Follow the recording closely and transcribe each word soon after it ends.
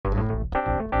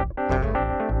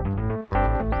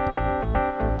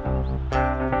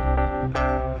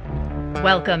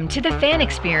Welcome to the Fan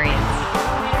Experience,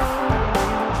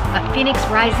 a Phoenix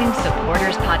Rising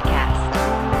supporters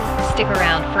podcast. Stick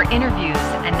around for interviews,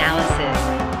 analysis,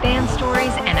 fan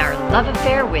stories, and our love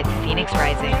affair with Phoenix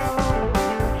Rising.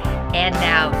 And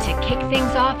now, to kick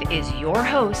things off is your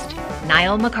host,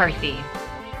 Niall McCarthy.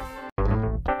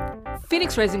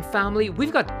 Phoenix Rising family,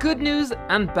 we've got good news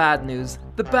and bad news.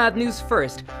 The bad news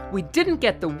first. We didn't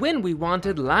get the win we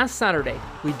wanted last Saturday.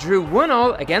 We drew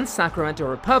 1-1 against Sacramento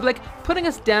Republic, putting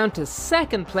us down to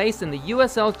second place in the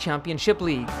USL Championship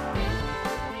League.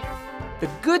 The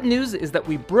good news is that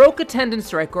we broke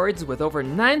attendance records with over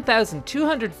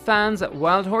 9,200 fans at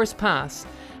Wild Horse Pass,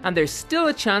 and there's still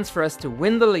a chance for us to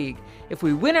win the league. If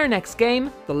we win our next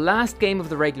game, the last game of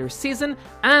the regular season,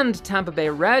 and Tampa Bay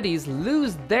Rowdies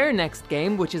lose their next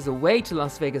game, which is away to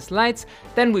Las Vegas Lights,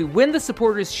 then we win the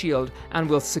Supporters' Shield and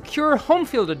will secure home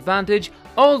field advantage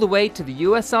all the way to the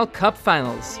USL Cup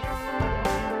Finals.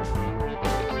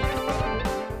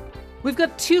 We've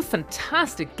got two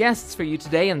fantastic guests for you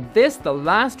today, and this, the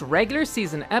last regular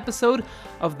season episode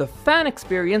of the Fan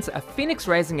Experience, a Phoenix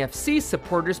Rising FC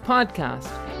supporters podcast.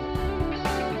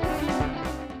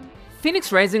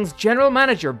 Phoenix Rising's general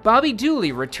manager Bobby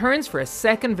Dulle returns for a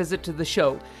second visit to the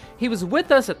show. He was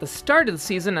with us at the start of the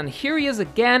season, and here he is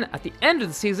again at the end of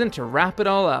the season to wrap it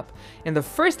all up. In the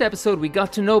first episode, we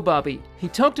got to know Bobby. He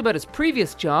talked about his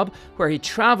previous job, where he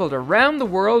travelled around the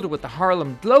world with the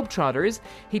Harlem Globetrotters.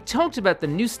 He talked about the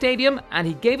new stadium, and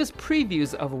he gave us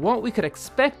previews of what we could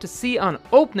expect to see on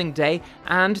opening day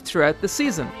and throughout the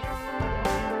season.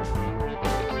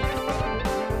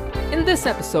 In this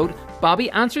episode,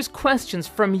 Bobby answers questions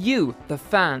from you, the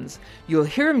fans. You'll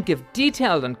hear him give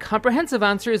detailed and comprehensive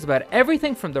answers about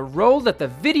everything from the role that the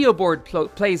video board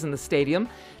plays in the stadium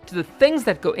to the things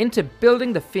that go into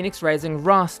building the Phoenix Rising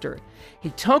roster. He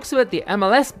talks about the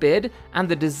MLS bid and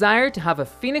the desire to have a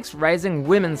Phoenix Rising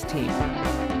women's team.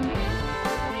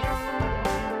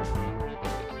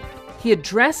 He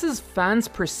addresses fans'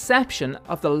 perception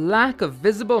of the lack of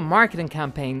visible marketing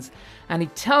campaigns, and he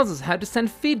tells us how to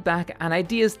send feedback and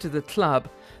ideas to the club.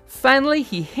 Finally,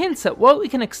 he hints at what we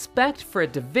can expect for a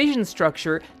division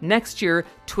structure next year,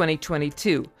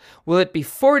 2022. Will it be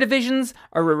 4 divisions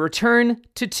or a return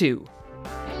to 2?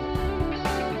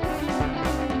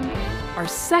 Our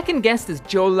second guest is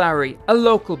Joe Lowery, a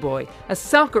local boy, a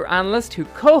soccer analyst who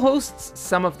co-hosts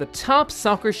some of the top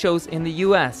soccer shows in the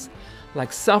US,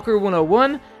 like Soccer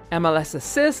 101, MLS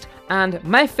Assist, and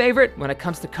my favorite when it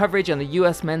comes to coverage on the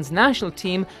US men's national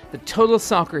team, the Total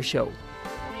Soccer Show.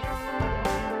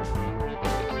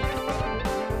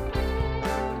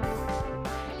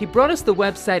 He brought us the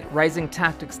website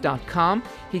risingtactics.com,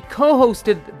 he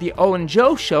co-hosted the Owen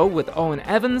Joe Show with Owen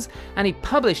Evans, and he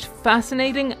published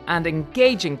fascinating and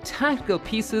engaging tactical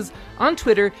pieces on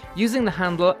Twitter using the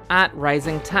handle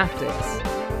 @risingtactics.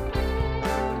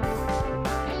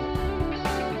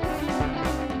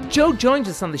 Joe joins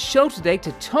us on the show today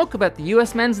to talk about the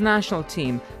US men's national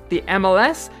team, the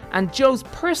MLS, and Joe's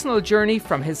personal journey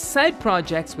from his side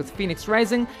projects with Phoenix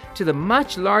Rising to the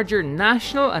much larger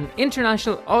national and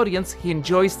international audience he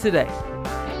enjoys today.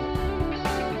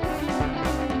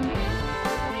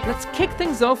 Let's kick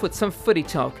things off with some footy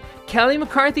talk. Kelly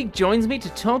McCarthy joins me to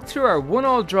talk through our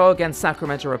 1-1 draw against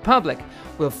Sacramento Republic.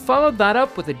 We'll follow that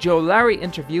up with a Joe Lowery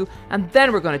interview, and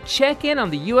then we're going to check in on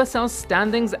the USL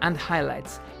standings and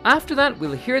highlights. After that,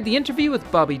 we'll hear the interview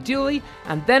with Bobby Dulle,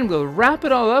 and then we'll wrap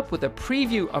it all up with a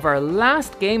preview of our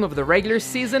last game of the regular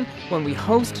season when we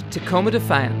host Tacoma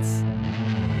Defiance.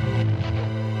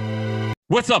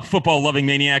 What's up, football-loving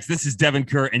maniacs? This is Devin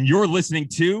Kerr, and you're listening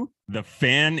to The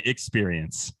Fan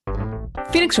Experience.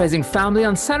 Phoenix Rising family,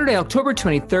 on Saturday, October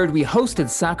 23rd, we hosted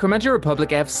Sacramento Republic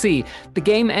FC. The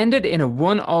game ended in a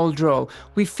 1-1 draw.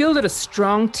 We fielded a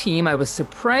strong team. I was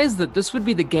surprised that this would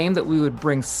be the game that we would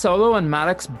bring Solo and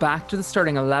Maddox back to the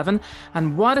starting 11,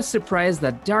 and what a surprise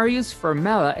that Darius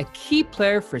Formella, a key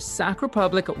player for Sac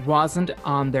Republic, wasn't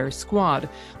on their squad.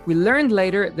 We learned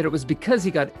later that it was because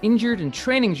he got injured in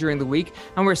training during the week,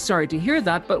 and we're sorry to hear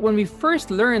that, but when we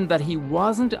first learned that he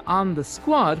wasn't on the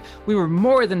squad, we were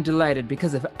more than delighted,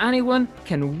 because if anyone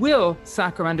can will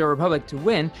Sacramento Republic to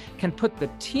win, can put the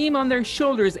team on their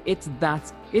shoulders, it's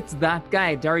that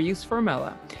guy, Darius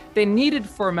Formella. They needed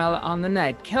Formella on the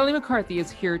night. Kelly McCarthy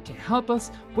is here to help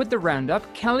us with the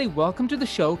roundup. Kelly, welcome to the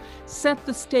show. Set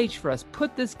the stage for us.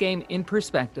 Put this game in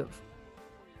perspective.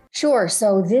 Sure.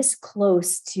 So this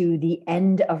close to the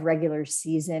end of regular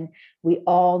season, we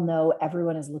all know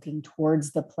everyone is looking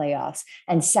towards the playoffs,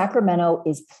 and Sacramento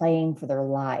is playing for their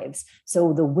lives.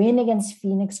 So the win against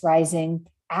Phoenix Rising,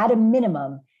 at a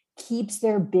minimum, keeps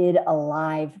their bid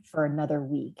alive for another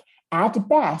week. At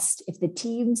best, if the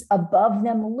teams above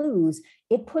them lose,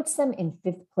 it puts them in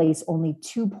fifth place, only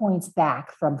 2 points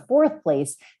back from fourth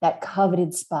place, that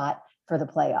coveted spot for the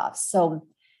playoffs. So,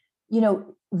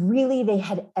 really they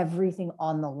had everything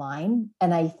on the line.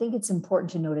 And I think it's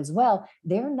important to note as well,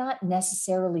 they're not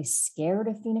necessarily scared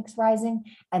of Phoenix Rising,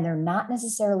 and they're not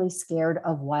necessarily scared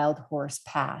of Wild Horse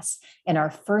Pass. In our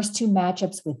first two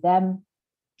matchups with them,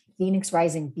 Phoenix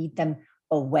Rising beat them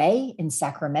away in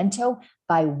Sacramento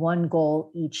by 1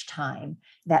 goal each time.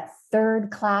 That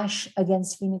third clash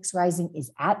against Phoenix Rising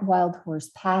is at Wild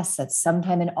Horse Pass. That's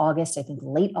sometime in August, I think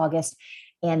late August.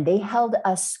 And they held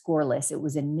us scoreless. It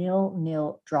was a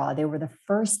 0-0 draw. They were the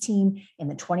first team in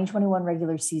the 2021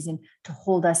 regular season to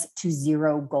hold us to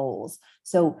 0 goals.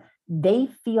 So they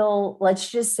feel, let's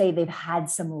just say they've had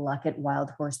some luck at Wild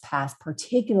Horse Pass,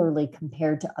 particularly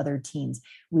compared to other teams.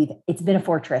 It's been a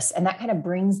fortress. And that kind of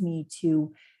brings me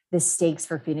to the stakes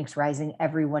for Phoenix Rising.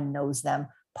 Everyone knows them.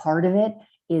 Part of it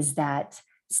is that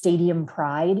stadium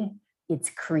pride. It's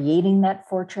creating that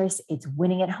fortress. It's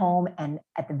winning at home. And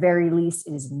at the very least,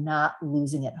 it is not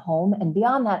losing at home. And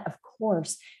beyond that, of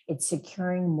course, it's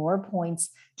securing more points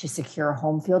to secure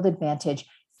home field advantage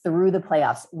through the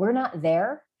playoffs. We're not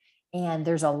there. And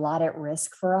there's a lot at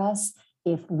risk for us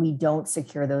if we don't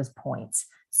secure those points.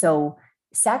 So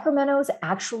Sacramento's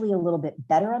actually a little bit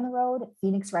better on the road.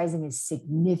 Phoenix Rising is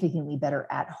significantly better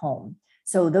at home.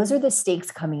 So those are the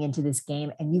stakes coming into this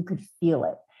game, and you could feel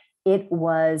it. It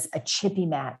was a chippy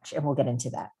match, and we'll get into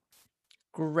that.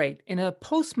 Great. In a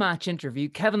post-match interview,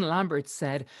 Kevin Lambert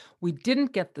said, "We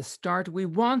didn't get the start we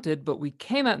wanted, but we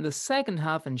came out in the second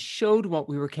half and showed what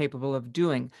we were capable of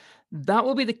doing. That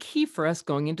will be the key for us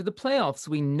going into the playoffs.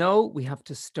 We know we have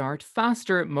to start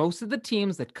faster. Most of the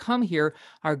teams that come here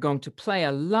are going to play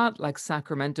a lot like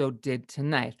Sacramento did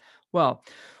tonight." Well,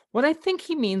 what I think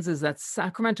he means is that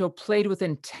Sacramento played with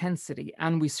intensity,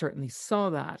 and we certainly saw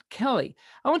that. Kelly,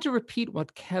 I want to repeat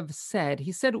what Kev said.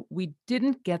 He said, "We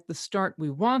didn't get the start we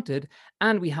wanted,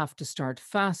 and we have to start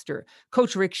faster."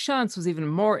 Coach Rick Shantz was even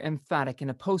more emphatic in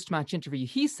a post-match interview.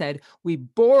 He said, "We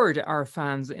bored our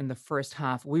fans in the first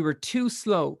half. We were too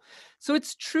slow." So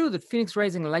it's true that Phoenix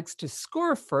Rising likes to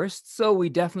score first, so we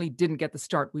definitely didn't get the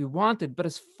start we wanted. But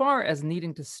as far as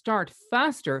needing to start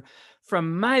faster,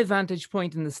 from my vantage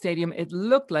point in the stadium, it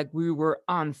looked like we were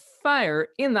on fire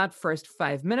in that first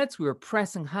 5 minutes. We were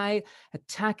pressing high,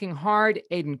 attacking hard.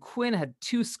 Aidan Quinn had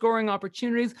 2 scoring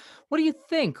opportunities. What do you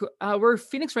think? Were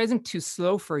Phoenix Rising too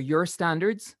slow for your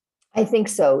standards? I think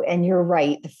so. And you're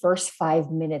right. The first 5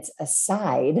 minutes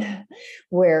aside,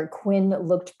 where Quinn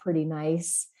looked pretty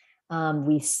nice,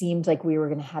 we seemed like we were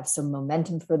going to have some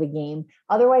momentum for the game.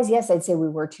 Otherwise, yes, I'd say we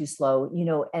were too slow,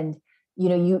 and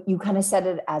you kind of said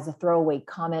it as a throwaway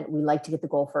comment. We like to get the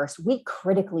goal first. We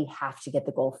critically have to get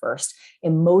the goal first.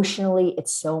 Emotionally,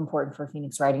 it's so important for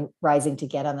Phoenix Rising to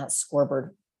get on that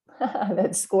scoreboard,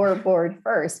 that scoreboard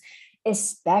first,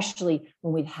 especially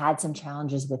when we've had some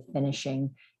challenges with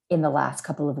finishing in the last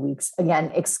couple of weeks,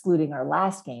 again, excluding our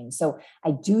last game. So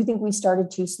I do think we started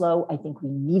too slow. I think we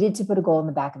needed to put a goal in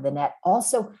the back of the net.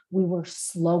 Also, we were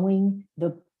slowing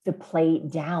the play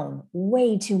down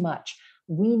way too much.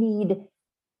 We need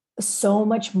so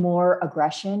much more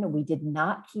aggression. We did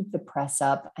not keep the press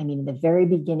up. I mean, in the very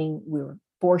beginning, we were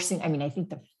forcing, I think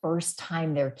the first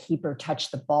time their keeper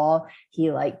touched the ball,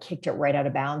 he kicked it right out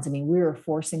of bounds. We were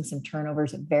forcing some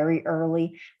turnovers very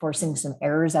early, forcing some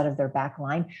errors out of their back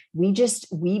line.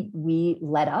 We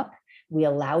let up. We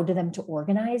allowed them to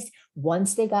organize.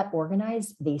 Once they got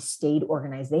organized, they stayed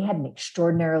organized. They had an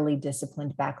extraordinarily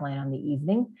disciplined back line on the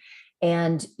evening.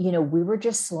 And, we were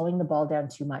just slowing the ball down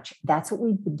too much. That's what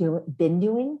we've been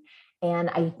doing.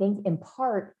 And I think in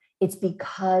part, it's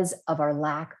because of our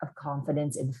lack of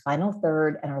confidence in the final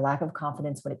third and our lack of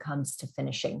confidence when it comes to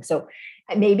finishing. So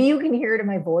maybe you can hear it in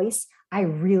my voice. I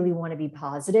really want to be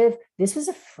positive. This was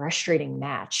a frustrating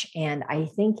match. And I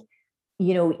think,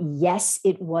 yes,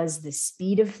 it was the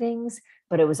speed of things,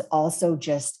 but it was also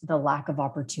just the lack of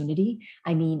opportunity.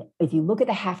 If you look at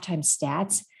the halftime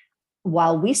stats,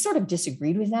 while we sort of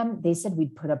disagreed with them, they said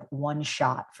we'd put up 1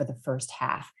 shot for the first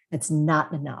half. That's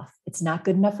not enough. It's not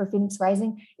good enough for Phoenix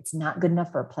Rising. It's not good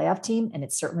enough for a playoff team, and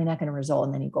it's certainly not going to result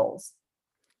in any goals.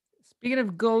 Speaking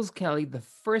of goals, Kelly, the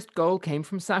first goal came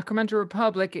from Sacramento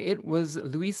Republic. It was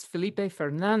Luis Felipe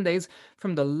Fernandez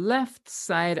from the left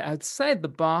side outside the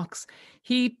box.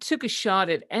 He took a shot.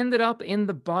 It ended up in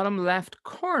the bottom left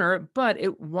corner, but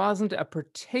it wasn't a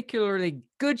particularly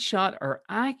good shot or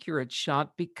accurate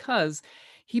shot because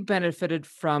he benefited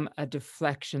from a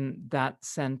deflection that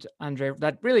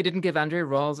really didn't give Andre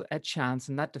Rawls a chance.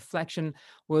 And that deflection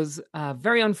was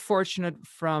very unfortunate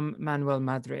from Manuel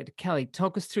Madrid. Kelly,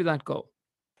 talk us through that goal.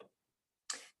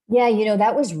 Yeah,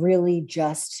 that was really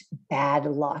just bad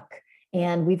luck.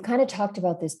 And we've kind of talked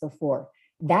about this before.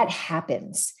 That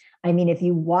happens. I mean, if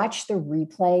you watch the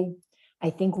replay, I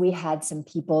think we had some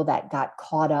people that got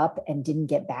caught up and didn't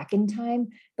get back in time.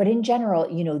 But in general,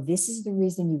 this is the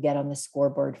reason you get on the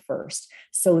scoreboard first,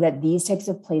 so that these types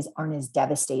of plays aren't as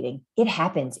devastating. It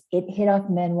happens. It hit off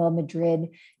Manuel Madrid.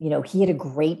 He had a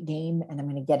great game, and I'm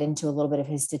going to get into a little bit of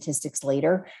his statistics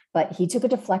later, but he took a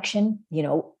deflection,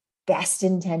 best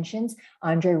intentions.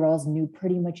 Andre Rawls knew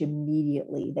pretty much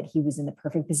immediately that he was in the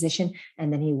perfect position,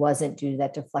 and then he wasn't due to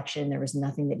that deflection. There was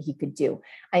nothing that he could do.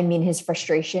 I mean, his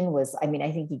frustration was, I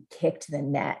think he kicked the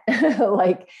net.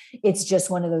 Like, it's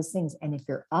just one of those things. And if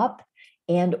you're up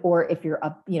or if you're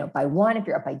up, by one, if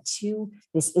you're up by two,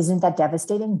 this isn't that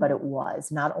devastating, but it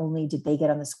was. Not only did they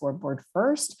get on the scoreboard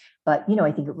first, but,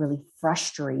 I think it really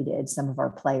frustrated some of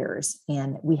our players,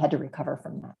 and we had to recover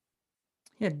from that.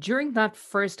 Yeah, during that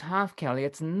first half, Kelly,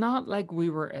 it's not like we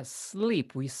were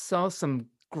asleep. We saw some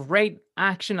great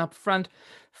action up front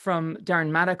from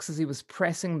Darren Maddox as he was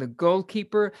pressing the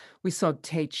goalkeeper. We saw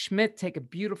Tate Schmidt take a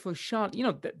beautiful shot.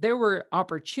 There were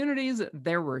opportunities,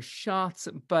 there were shots,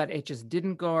 but it just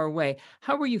didn't go our way.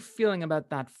 How were you feeling about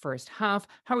that first half?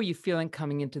 How were you feeling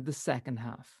coming into the second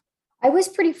half? I was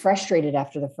pretty frustrated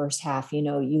after the first half.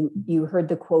 You heard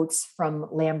the quotes from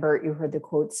Lambert, you heard the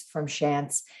quotes from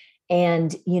Shantz.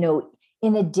 And,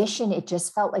 in addition, it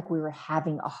just felt like we were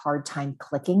having a hard time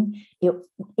clicking.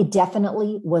 It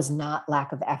definitely was not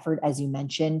lack of effort, as you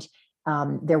mentioned.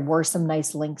 There were some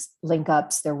nice link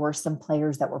ups. There were some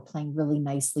players that were playing really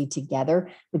nicely together.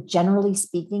 But generally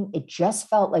speaking, it just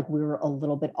felt like we were a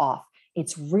little bit off.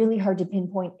 It's really hard to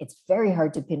pinpoint. It's very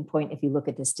hard to pinpoint if you look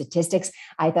at the statistics.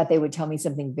 I thought they would tell me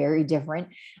something very different.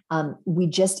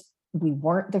 We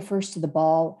weren't the first to the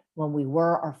ball. When we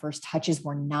were, our first touches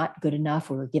were not good enough.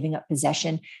 We were giving up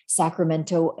possession.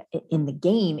 Sacramento in the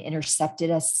game intercepted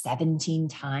us 17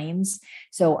 times.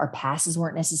 So our passes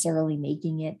weren't necessarily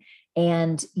making it.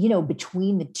 And,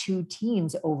 between the two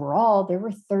teams overall, there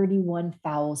were 31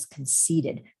 fouls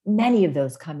conceded, many of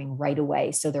those coming right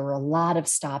away. So there were a lot of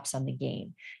stops on the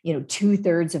game.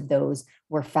 2/3 of those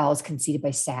were fouls conceded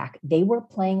by Sac. They were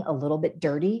playing a little bit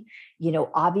dirty.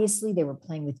 Obviously they were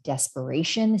playing with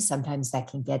desperation. Sometimes that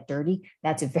can get dirty.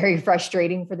 That's very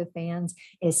frustrating for the fans,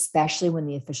 especially when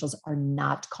the officials are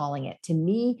not calling it. To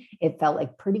me, it felt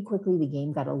like pretty quickly the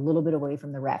game got a little bit away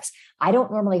from the refs. I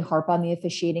don't normally harp on the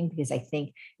officiating because I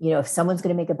think, if someone's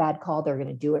going to make a bad call, they're going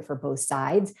to do it for both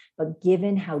sides. But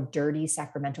given how dirty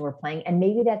Sacramento were playing, and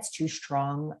maybe that's too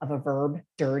strong of a verb,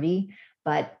 dirty,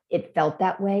 but it felt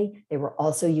that way. They were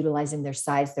also utilizing their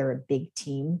size. They're a big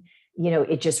team.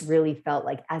 It just really felt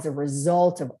like as a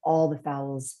result of all the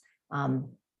fouls,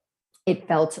 it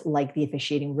felt like the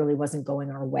officiating really wasn't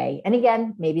going our way. And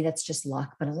again, maybe that's just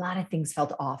luck, but a lot of things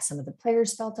felt off. Some of the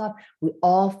players felt off. We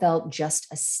all felt just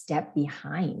a step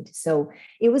behind. So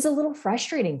it was a little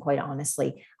frustrating, quite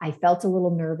honestly. I felt a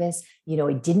little nervous.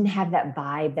 I didn't have that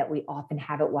vibe that we often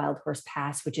have at Wild Horse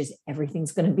Pass, which is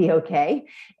everything's going to be okay.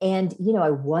 And,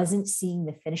 I wasn't seeing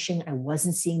the finishing. I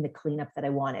wasn't seeing the cleanup that I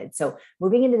wanted. So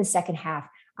moving into the second half,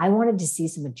 I wanted to see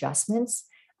some adjustments.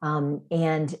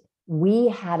 And we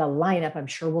had a lineup, I'm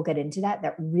sure we'll get into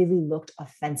that really looked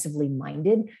offensively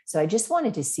minded. So I just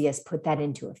wanted to see us put that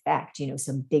into effect,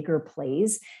 some bigger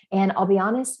plays. And I'll be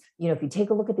honest, if you take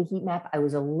a look at the heat map, I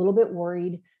was a little bit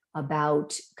worried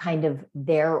about kind of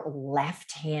their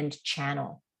left-hand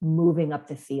channel moving up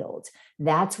the field.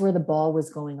 That's where the ball was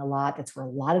going a lot. That's where a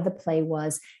lot of the play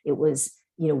was. It was,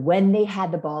 when they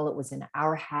had the ball, it was in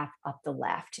our half up the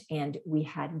left. And we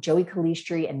had Joey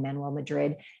Calistri and Manuel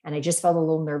Madrid. And I just felt a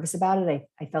little nervous about it.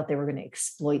 I felt they were going to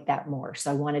exploit that more.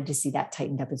 So I wanted to see that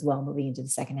tightened up as well moving into the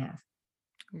second half.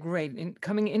 Great. And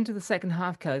coming into the second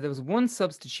half, Kelly, there was one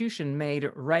substitution made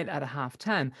right at a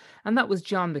halftime, and that was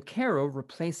John Baquero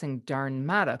replacing Darren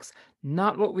Maddox.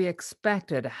 Not what we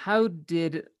expected. How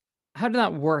did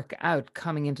that work out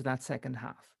coming into that second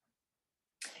half?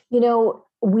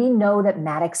 We know that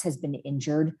Maddox has been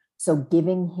injured, so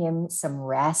giving him some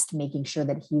rest, making sure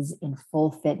that he's in full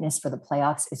fitness for the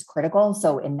playoffs is critical.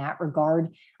 So in that regard,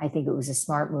 I think it was a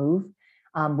smart move.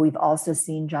 We've also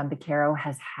seen John Baquero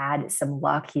has had some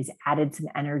luck. He's added some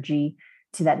energy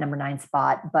to that number 9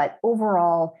 spot, but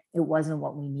overall, it wasn't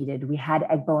what we needed. We had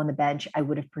Egbo on the bench. I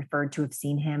would have preferred to have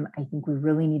seen him. I think we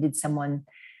really needed someone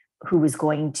who was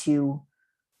going to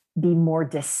be more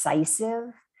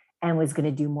decisive and was going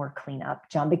to do more cleanup.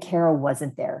 John Vaccaro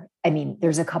wasn't there. I mean,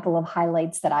 there's a couple of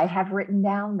highlights that I have written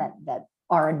down that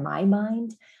are in my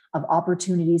mind of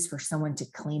opportunities for someone to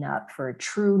clean up for a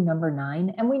true number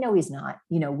 9. And we know he's not,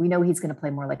 we know he's going to play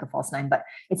more like a false 9, but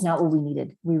it's not what we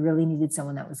needed. We really needed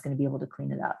someone that was going to be able to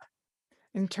clean it up.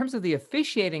 In terms of the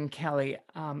officiating, Kelly,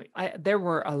 there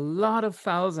were a lot of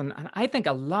fouls, and I think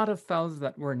a lot of fouls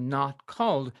that were not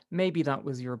called. Maybe that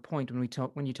was your point when you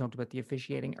talked about the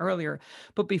officiating earlier.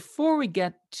 But before we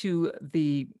get to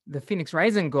the Phoenix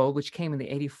Rising goal, which came in the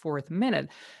 84th minute,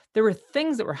 there were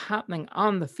things that were happening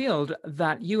on the field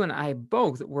that you and I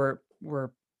both were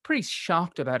pretty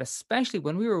shocked about, especially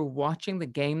when we were watching the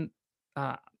game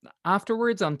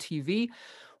afterwards on TV.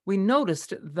 We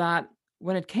noticed that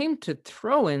when it came to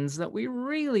throw-ins, that we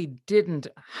really didn't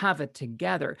have it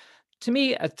together. To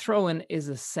me, a throw-in is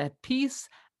a set piece,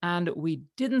 and we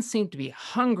didn't seem to be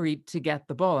hungry to get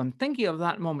the ball. I'm thinking of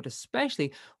that moment,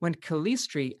 especially when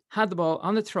Calistri had the ball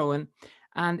on the throw-in,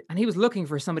 and he was looking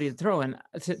for somebody to throw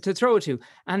it to.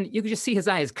 And you could just see his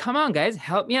eyes. Come on, guys,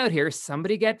 help me out here.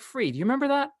 Somebody get free. Do you remember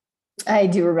that? I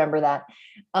do remember that,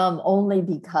 only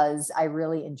because I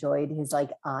really enjoyed his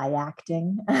eye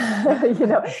acting.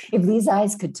 If these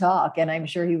eyes could talk, and I'm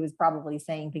sure he was probably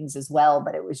saying things as well,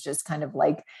 but it was just kind of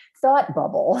like thought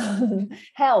bubble,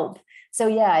 help. So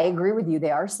yeah, I agree with you.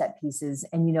 They are set pieces.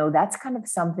 And, that's kind of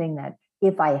something that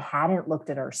if I hadn't looked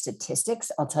at our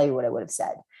statistics, I'll tell you what I would have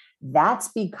said. That's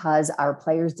because our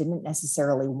players didn't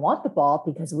necessarily want the ball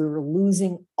because we were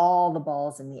losing all the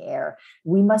balls in the air.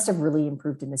 We must have really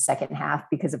improved in the second half,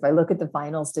 because if I look at the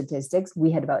final statistics, we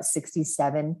had about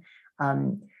 67%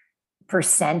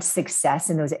 success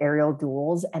in those aerial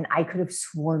duels. And I could have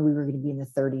sworn we were going to be in the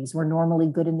 30s. We're normally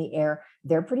good in the air.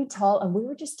 They're pretty tall, and we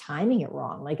were just timing it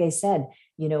wrong. Like I said,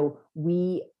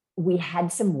 we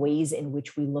had some ways in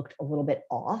which we looked a little bit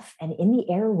off, and in the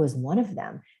air was one of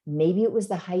them. Maybe it was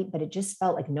the height, but it just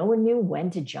felt like no one knew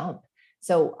when to jump.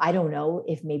 So I don't know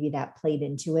if maybe that played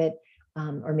into it,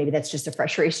 or maybe that's just a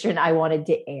frustration I wanted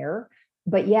to air.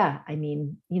 But yeah, I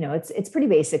mean, it's pretty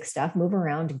basic stuff. Move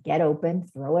around, get open,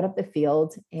 throw it up the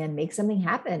field, and make something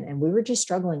happen. And we were just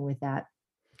struggling with that.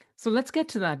 So let's get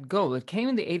to that goal. It came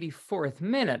in the 84th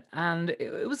minute, and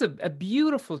it was a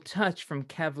beautiful touch from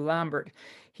Kev Lambert.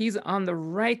 He's on the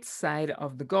right side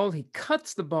of the goal. He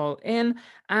cuts the ball in,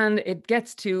 and it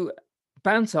gets to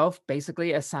bounce off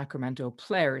basically a Sacramento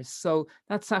player. So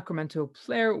that Sacramento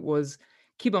player was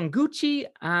Kibonguchi,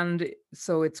 and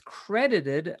so it's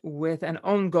credited with an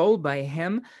own goal by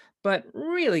him. But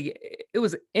really, it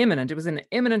was imminent. It was an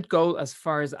imminent goal as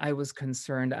far as I was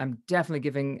concerned. I'm definitely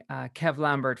giving Kev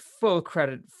Lambert full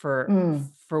credit for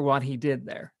what he did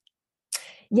there.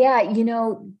 Yeah,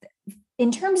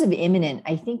 in terms of imminent,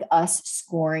 I think us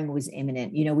scoring was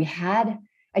imminent.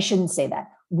 I shouldn't say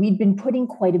that. We'd been putting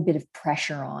quite a bit of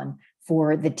pressure on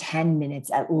for the 10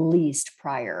 minutes at least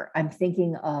prior. I'm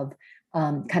thinking of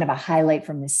kind of a highlight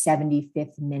from the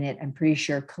 75th minute. I'm pretty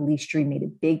sure Calistri made a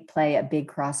big play, a big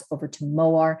cross over to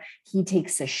Moar. He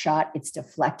takes a shot, it's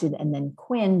deflected, and then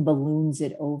Quinn balloons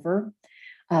it over,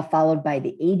 followed by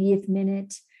the 80th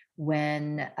minute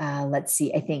when,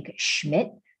 I think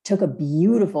Schmidt took a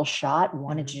beautiful shot,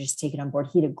 wanted to just take it on board.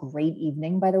 He had a great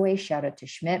evening, by the way. Shout out to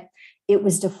Schmidt. It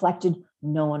was deflected.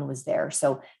 No one was there.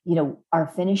 So, our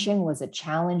finishing was a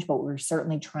challenge, but we were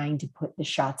certainly trying to put the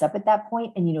shots up at that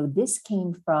point. And, this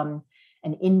came from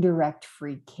an indirect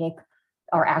free kick.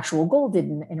 Our actual goal did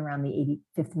in around the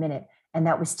 85th minute, and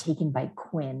that was taken by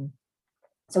Quinn.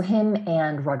 So him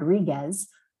and Rodriguez,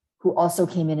 who also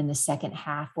came in the second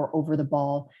half, were over the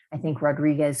ball. I think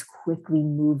Rodriguez quickly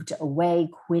moved away.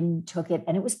 Quinn took it,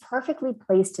 and it was perfectly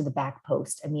placed to the back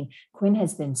post. I mean, Quinn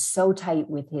has been so tight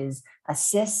with his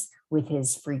assists, with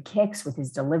his free kicks, with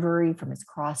his delivery from his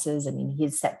crosses. I mean,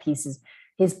 his set pieces,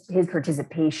 his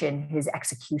participation, his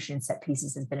execution set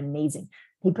pieces has been amazing.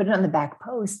 He put it on the back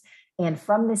post. And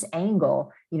from this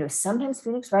angle, sometimes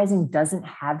Phoenix Rising doesn't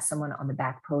have someone on the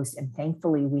back post. And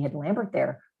thankfully, we had Lambert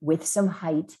there with some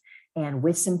height and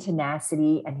with some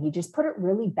tenacity, and he just put it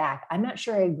really back. I'm not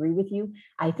sure I agree with you.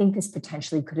 I think this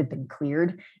potentially could have been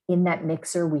cleared. In that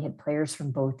mixer, we had players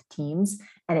from both teams,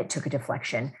 and it took a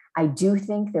deflection. I do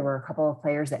think there were a couple of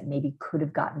players that maybe could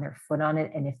have gotten their foot on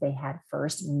it, and if they had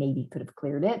first, maybe could have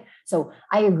cleared it. So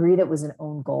I agree that was an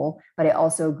own goal, but I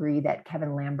also agree that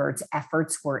Kevin Lambert's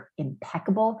efforts were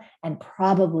impeccable and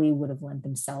probably would have lent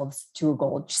themselves to a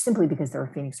goal just simply because there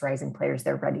were Phoenix Rising players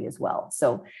there ready as well.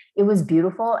 So it was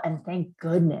beautiful, and thank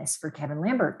goodness for Kevin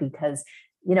Lambert because,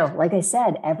 like I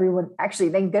said,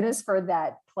 thank goodness for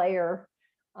that player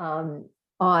on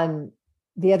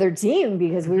the other team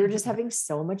because we were just having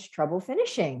so much trouble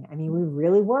finishing. I mean, we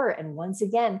really were. And once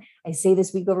again, I say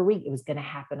this week over week, it was going to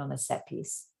happen on a set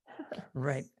piece.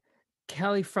 Right.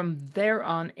 Kelly, from there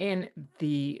on in,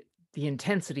 the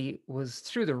intensity was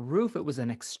through the roof. It was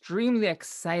an extremely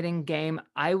exciting game.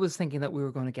 I was thinking that we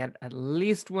were going to get at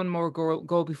least one more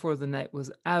goal before the night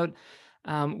was out.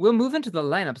 We'll move into the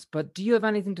lineups, but do you have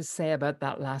anything to say about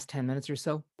that last 10 minutes or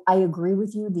so? I agree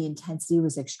with you. The intensity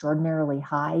was extraordinarily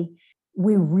high.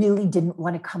 We really didn't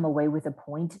want to come away with a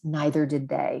point. Neither did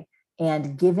they.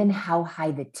 And given how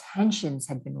high the tensions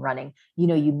had been running,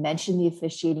 you mentioned the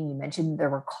officiating, you mentioned there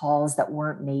were calls that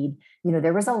weren't made.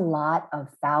 There was a lot of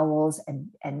fouls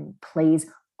and plays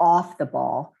off the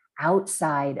ball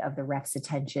outside of the ref's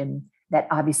attention that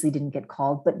obviously didn't get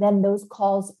called. But then those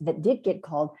calls that did get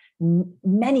called,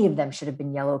 many of them should have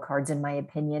been yellow cards, in my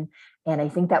opinion. And I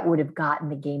think that would have gotten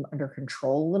the game under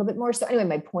control a little bit more. So anyway,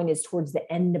 my point is towards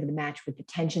the end of the match, with the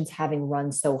tensions having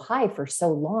run so high for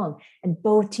so long and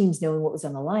both teams knowing what was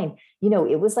on the line,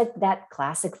 it was like that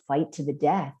classic fight to the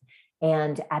death.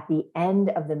 And at the end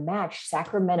of the match,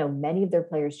 Sacramento, many of their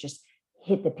players just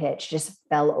hit the pitch, just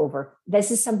fell over. This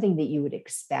is something that you would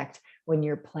expect when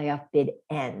your playoff bid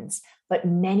ends. But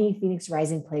many Phoenix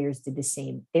Rising players did the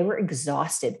same. They were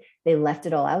exhausted. They left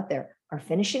it all out there. Our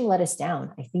finishing let us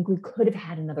down. I think we could have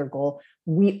had another goal.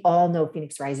 We all know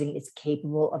Phoenix Rising is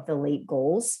capable of the late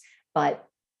goals, but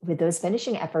with those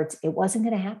finishing efforts, it wasn't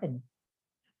going to happen.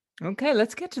 Okay,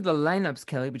 let's get to the lineups,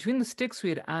 Kelly. Between the sticks, we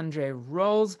had Andre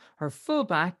Rawls, her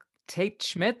fullback, Tate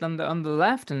Schmidt on the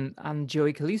left, and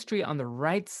Joey Calistri on the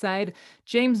right side.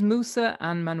 James Musa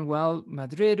and Manuel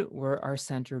Madrid were our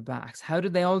center backs. How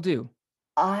did they all do?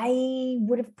 I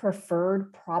would have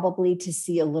preferred probably to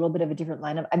see a little bit of a different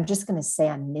lineup. I'm just going to say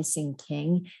I'm missing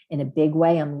King in a big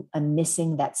way. I'm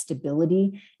missing that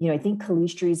stability. I think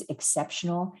Calistri is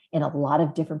exceptional in a lot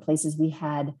of different places. We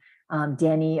had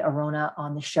Danny Arona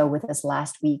on the show with us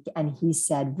last week, and he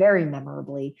said very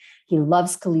memorably, he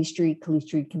loves Calistri.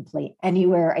 Calistri can play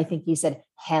anywhere. I think he said,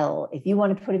 hell, if you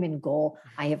want to put him in goal,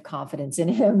 I have confidence in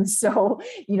him. So,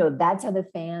 that's how the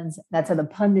fans, that's how the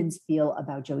pundits feel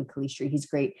about Joey Calistri. He's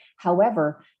great.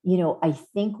 However, I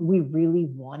think we really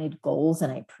wanted goals,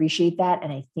 and I appreciate that.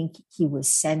 And I think he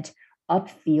was sent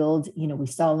upfield. We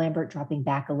saw Lambert dropping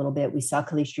back a little bit. We saw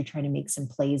Calistri trying to make some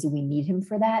plays. We need him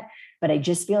for that. But I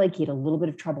just feel like he had a little bit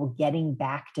of trouble getting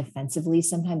back defensively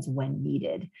sometimes when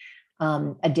needed.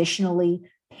 Additionally,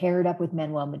 paired up with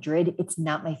Manuel Madrid, it's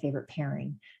not my favorite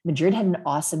pairing. Madrid had an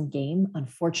awesome game.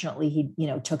 Unfortunately, he,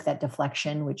 took that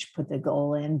deflection, which put the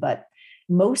goal in, but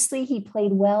mostly he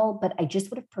played well, but I just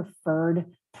would have preferred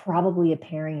probably a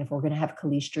pairing if we're going to have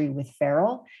Calistri with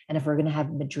Farrell, and if we're going to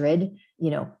have Madrid,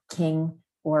 King,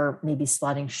 or maybe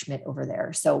slotting Schmidt over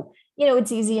there. So,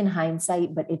 it's easy in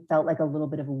hindsight, but it felt like a little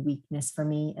bit of a weakness for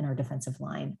me in our defensive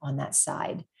line on that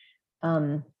side.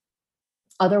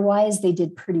 Otherwise, they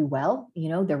did pretty well.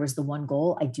 There was the one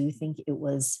goal. I do think it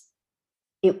was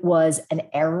an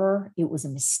error. It was a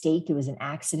mistake. It was an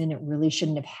accident. It really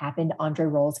shouldn't have happened. Andre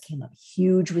Rawls came up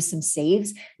huge with some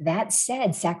saves. That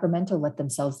said, Sacramento let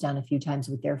themselves down a few times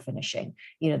with their finishing.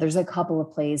 There's a couple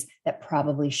of plays that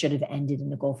probably should have ended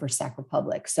in a goal for Sac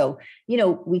Republic. So,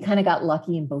 we kind of got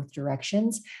lucky in both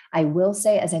directions. I will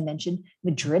say, as I mentioned,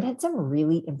 Madrid had some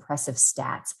really impressive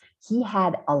stats. He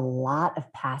had a lot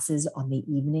of passes on the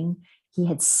evening. He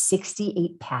had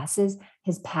 68 passes.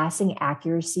 His passing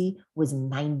accuracy was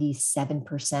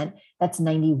 97%. That's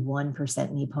 91%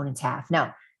 in the opponent's half.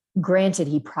 Now, granted,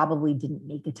 he probably didn't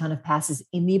make a ton of passes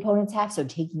in the opponent's half. So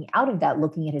taking out of that,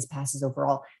 looking at his passes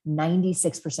overall,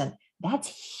 96%.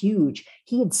 That's huge.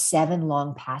 He had 7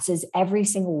 long passes. Every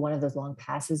single one of those long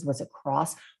passes was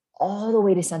across all the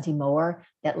way to Santi Moar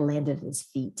that landed at his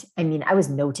feet. I mean, I was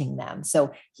noting them.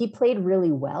 So he played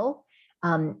really well.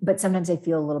 But sometimes I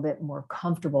feel a little bit more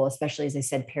comfortable, especially, as I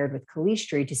said, paired with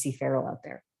Calistri, to see Farrell out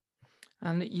there.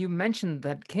 And you mentioned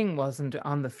that King wasn't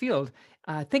on the field.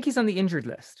 I think he's on the injured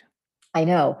list. I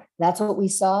know. That's what we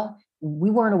saw.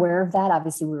 We weren't aware of that.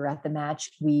 Obviously, we were at the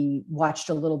match. We watched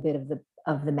a little bit of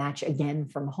the match again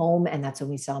from home, and that's when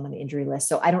we saw him on the injury list.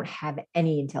 So I don't have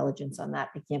any intelligence on that.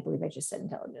 I can't believe I just said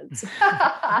intelligence.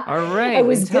 All right. I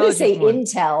was going to say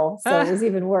intel, so it was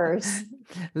even worse.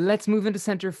 Let's move into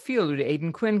center field with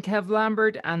Aidan Quinn, Kev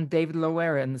Lambert, and David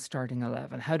Lowery in the starting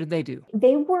 11. How did they do?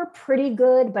 They were pretty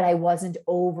good, but I wasn't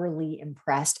overly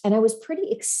impressed. And I was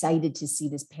pretty excited to see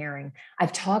this pairing.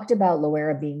 I've talked about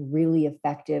Lowery being really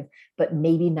effective, but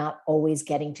maybe not always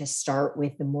getting to start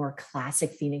with the more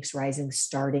classic Phoenix Rising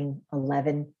starting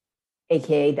 11,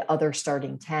 aka the other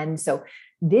starting 10. So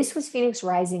this was Phoenix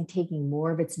Rising taking more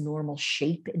of its normal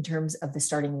shape in terms of the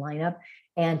starting lineup.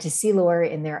 And to see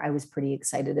Lowery in there, I was pretty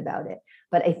excited about it.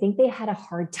 But I think they had a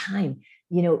hard time.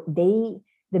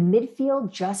 The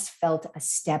midfield just felt a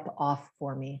step off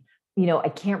for me. I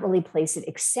can't really place it,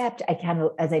 except I kind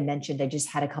of, as I mentioned, I just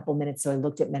had a couple minutes. So I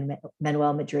looked at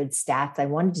Manuel Madrid's stats. I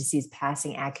wanted to see his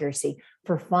passing accuracy.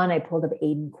 For fun, I pulled up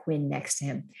Aiden Quinn next to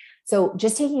him. So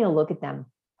just taking a look at them,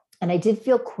 and I did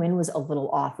feel Quinn was a little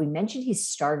off. We mentioned he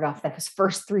started off his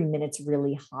first 3 minutes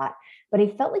really hot, but I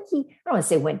felt like I don't want to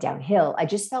say went downhill. I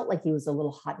just felt like he was a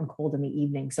little hot and cold in the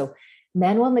evening. So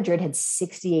Manuel Madrid had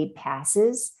 68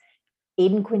 passes.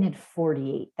 Aiden Quinn had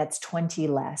 48. That's 20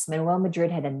 less. Manuel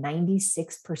Madrid had a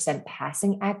 96%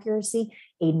 passing accuracy.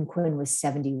 Aiden Quinn was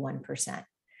 71%.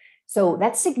 So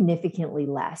that's significantly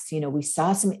less. We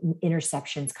saw some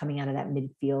interceptions coming out of that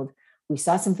midfield. We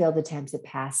saw some failed attempts at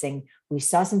passing. We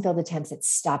saw some failed attempts at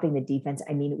stopping the defense.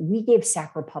 I mean, we gave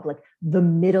Sac Republic the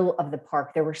middle of the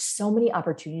park. There were so many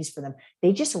opportunities for them.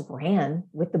 They just ran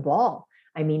with the ball.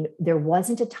 I mean, there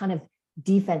wasn't a ton of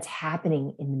defense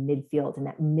happening in the midfield in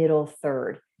that middle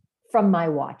third from my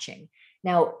watching.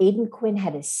 Now, Aiden Quinn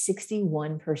had a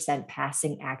 61%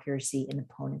 passing accuracy in the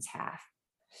opponent's half.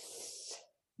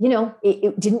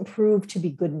 It didn't prove to be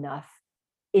good enough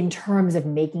in terms of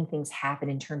making things happen,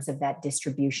 in terms of that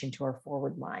distribution to our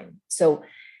forward line. So,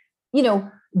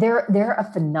 they're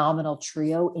a phenomenal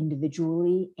trio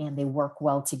individually, and they work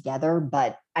well together,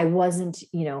 but I wasn't,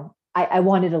 I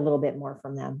wanted a little bit more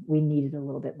from them. We needed a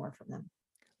little bit more from them.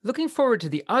 Looking forward to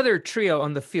the other trio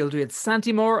on the field. We had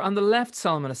Santi Moore on the left,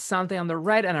 Solomon Asante on the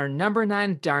right, and our number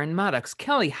 9, Darren Maddox.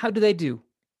 Kelly, how do they do?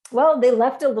 Well, they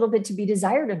left a little bit to be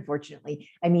desired, unfortunately.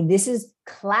 I mean, this is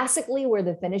classically where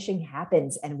the finishing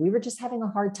happens, and we were just having a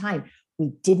hard time.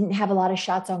 We didn't have a lot of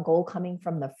shots on goal coming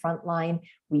from the front line.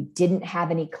 We didn't have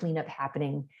any cleanup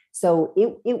happening. So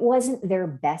it wasn't their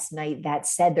best night. That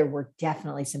said, there were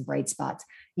definitely some bright spots.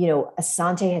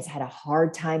 Asante has had a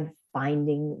hard time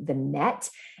finding the net.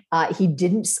 He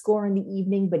didn't score in the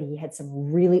evening, but he had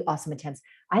some really awesome attempts.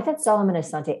 I thought Solomon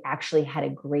Asante actually had a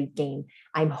great game.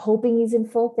 I'm hoping he's in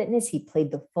full fitness. He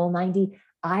played the full 90.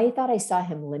 I thought I saw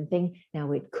him limping.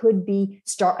 Now it could be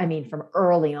from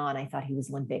early on, I thought he was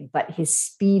limping, but his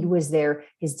speed was there.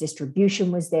 His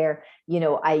distribution was there.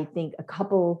 I think a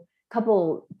couple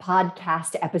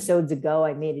podcast episodes ago,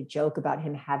 I made a joke about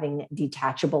him having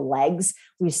detachable legs.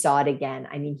 We saw it again.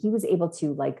 I mean, he was able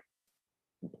to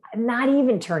not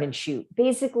even turn and shoot,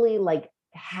 basically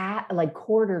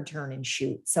quarter turn and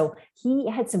shoot. So he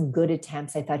had some good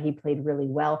attempts. I thought he played really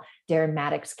well. Darren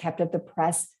Maddox kept up the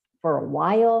press for a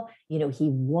while. He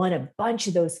won a bunch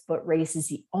of those foot races.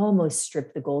 He almost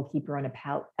stripped the goalkeeper on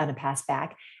a pass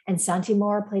back. And Santi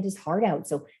Moore played his heart out.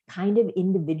 So kind of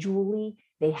individually,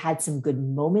 they had some good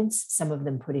moments. Some of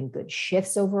them put in good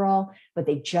shifts overall, but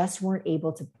they just weren't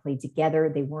able to play together.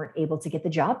 They weren't able to get the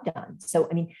job done. So,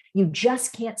 I mean, you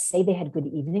just can't say they had good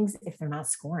evenings if they're not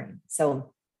scoring.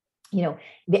 So,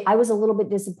 I was a little bit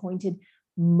disappointed,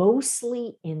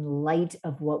 mostly in light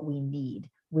of what we need.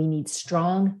 We need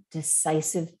strong,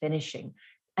 decisive finishing.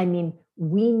 I mean,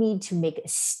 we need to make a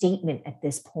statement at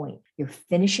this point. You're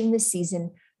finishing the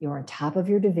season. You're on top of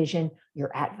your division.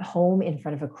 You're at home in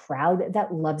front of a crowd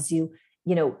that loves you.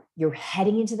 You're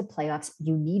heading into the playoffs.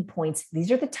 You need points.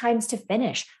 These are the times to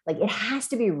finish. It has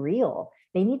to be real.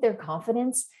 They need their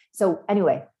confidence. So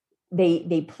anyway,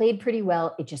 they played pretty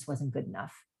well. It just wasn't good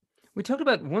enough. We talked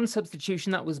about one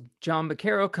substitution. That was John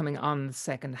Baquero coming on in the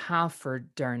second half for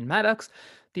Darren Maddox.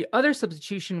 The other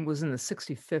substitution was in the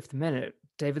 65th minute.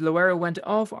 David Lowery went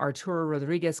off. Arturo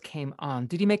Rodriguez came on.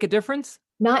 Did he make a difference?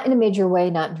 Not in a major way,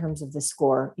 not in terms of the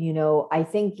score. I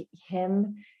think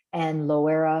him and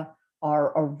Loera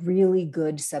are a really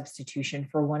good substitution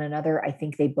for one another. I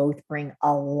think they both bring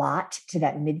a lot to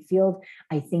that midfield.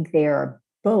 I think they are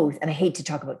both, and I hate to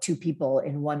talk about two people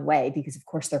in one way because of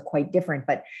course they're quite different,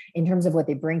 but in terms of what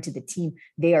they bring to the team,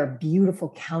 they are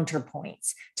beautiful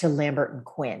counterpoints to Lambert and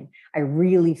Quinn. I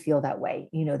really feel that way.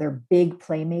 They're big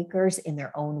playmakers in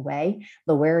their own way.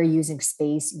 Lowery using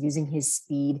space, using his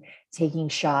speed, taking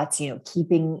shots,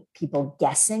 keeping people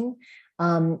guessing.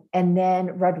 And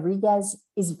then Rodriguez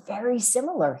is very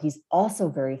similar. He's also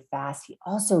very fast. He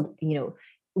also,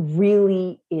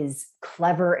 really is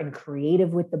clever and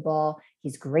creative with the ball.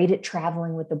 He's great at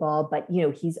traveling with the ball, but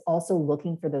he's also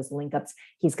looking for those link ups.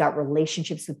 He's got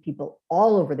relationships with people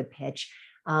all over the pitch.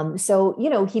 So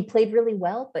he played really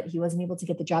well, but he wasn't able to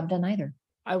get the job done either.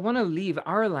 I want to leave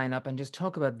our lineup and just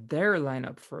talk about their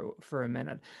lineup for a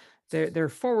minute. Their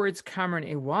forwards, Cameron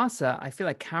Iwasa, I feel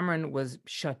like Cameron was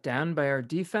shut down by our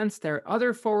defense. Their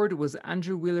other forward was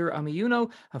Andrew Wheeler-Amiyuno,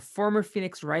 a former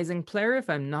Phoenix Rising player, if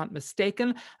I'm not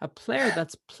mistaken, a player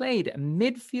that's played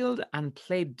midfield and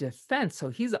played defense. So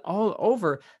he's all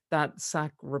over that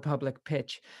Sac Republic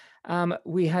pitch.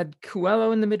 We had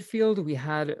Coelho in the midfield. We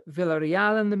had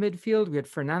Villarreal in the midfield. We had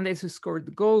Fernandez, who scored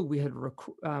the goal. We had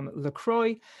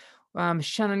Lacroix.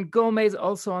 Shannon Gomez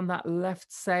also on that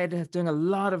left side, doing a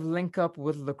lot of link up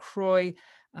with Lacroix.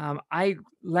 I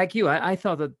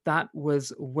thought that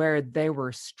was where they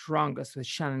were strongest, with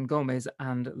Shannon Gomez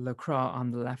and Lacroix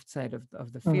on the left side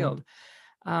of the field.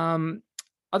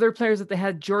 Other players that they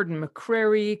had, Jordan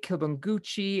McCrary,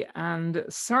 Kilbangucci, and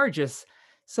Sargis.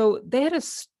 So they had a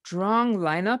strong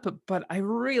lineup, but I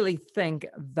really think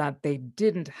that they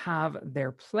didn't have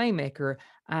their playmaker.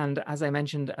 And as I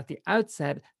mentioned at the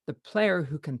outset, the player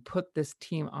who can put this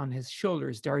team on his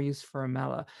shoulders, Darius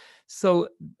Formella. So,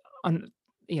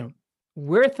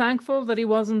 we're thankful that he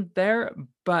wasn't there,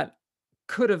 but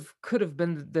could have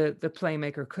been the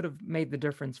playmaker, could have made the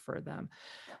difference for them.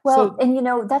 Well,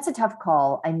 and that's a tough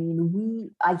call. I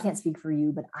mean, I can't speak for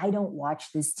you, but I don't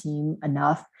watch this team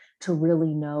enough to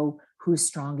really know who's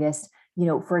strongest.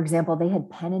 For example, they had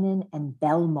Pennanen and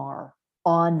Belmar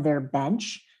on their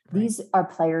bench. Right. These are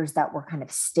players that were kind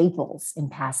of staples in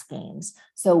past games.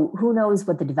 So who knows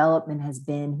what the development has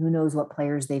been? Who knows what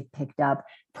players they've picked up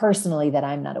personally that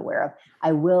I'm not aware of?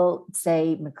 I will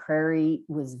say McCrary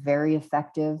was very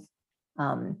effective.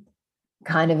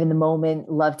 Kind of in the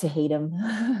moment, love to hate him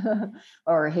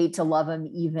or hate to love him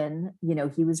even.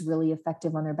 He was really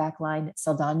effective on their back line.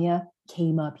 Saldana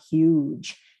came up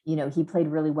huge. He played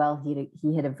really well.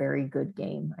 He had a very good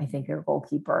game, I think, their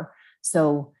goalkeeper.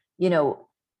 So,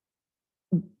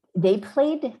 they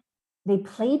played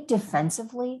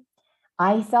defensively.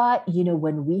 I thought,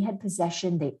 when we had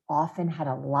possession, they often had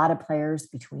a lot of players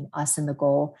between us and the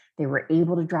goal. They were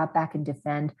able to drop back and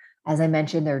defend. As I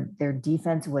mentioned, their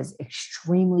defense was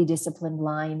extremely disciplined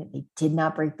line. They did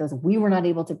not break those. We were not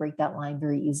able to break that line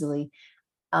very easily.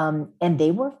 And they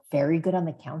were very good on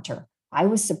the counter. I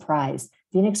was surprised.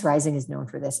 Phoenix Rising is known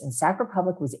for this, and Sac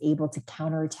Republic was able to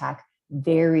counterattack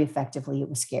very effectively. It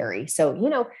was scary.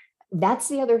 So, that's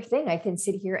the other thing. I can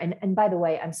sit here and by the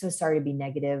way, I'm so sorry to be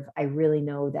negative. I really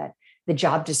know that the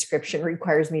job description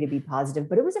requires me to be positive,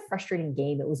 but it was a frustrating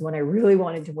game. It was one I really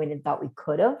wanted to win and thought we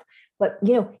could have. But,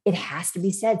 it has to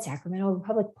be said, Sacramento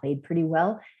Republic played pretty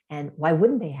well. And why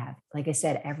wouldn't they have? Like I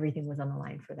said, everything was on the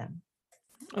line for them.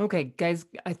 Okay, guys,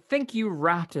 I think you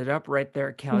wrapped it up right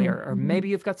there, Kelly, or maybe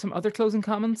you've got some other closing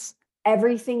comments.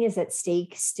 Everything is at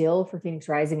stake still for Phoenix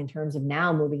Rising in terms of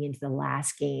now moving into the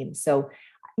last game. So,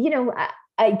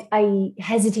 I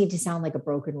hesitate to sound like a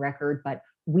broken record, but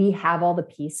we have all the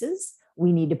pieces.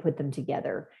 We need to put them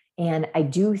together. And I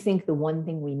do think the one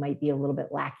thing we might be a little bit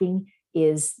lacking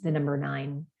is the number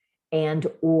 9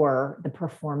 or the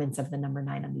performance of the number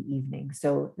 9 on the evening.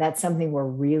 So that's something we're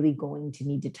really going to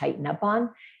need to tighten up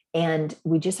on. And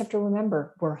we just have to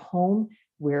remember, we're home.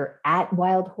 We're at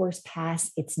Wild Horse Pass.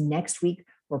 It's next week.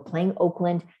 We're playing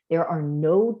Oakland. There are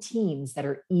no teams that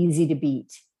are easy to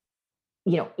beat.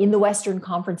 In the Western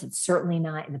Conference, it's certainly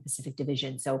not in the Pacific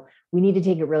Division. So we need to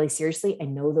take it really seriously. I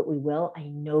know that we will. I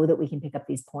know that we can pick up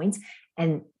these points.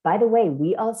 And by the way,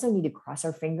 we also need to cross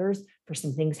our fingers for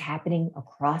some things happening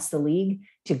across the league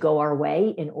to go our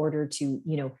way in order to,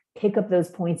 pick up those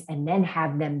points and then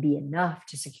have them be enough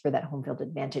to secure that home field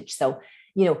advantage. So,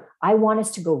 I want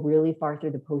us to go really far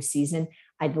through the postseason.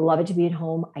 I'd love it to be at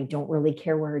home. I don't really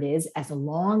care where it is. As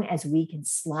long as we can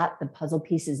slot the puzzle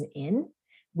pieces in,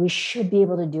 we should be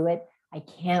able to do it. I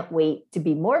can't wait to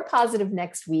be more positive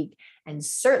next week. And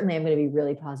certainly I'm going to be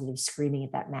really positive screaming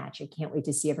at that match. I can't wait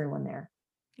to see everyone there.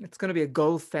 It's going to be a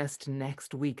goal fest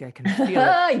next week. I can feel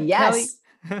it. Yes.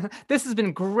 Kelly, this has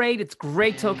been great. It's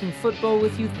great talking football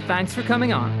with you. Thanks for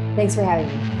coming on. Thanks for having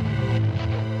me.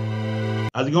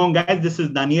 How's it going, guys? This is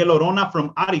Daniel Orona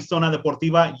from Arizona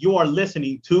Deportiva. You are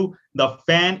listening to The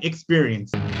Fan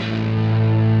Experience.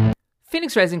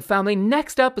 Phoenix Rising family,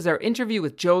 next up is our interview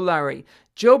with Joe Lowery.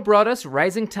 Joe brought us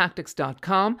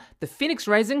RisingTactics.com, the Phoenix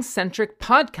Rising-centric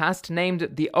podcast named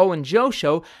The O and Joe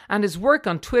Show, and his work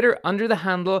on Twitter under the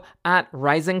handle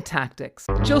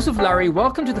 @RisingTactics. Joseph Lowery,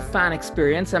 welcome to the Fan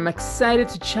Experience. I'm excited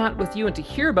to chat with you and to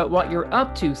hear about what you're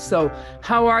up to. So,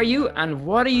 how are you and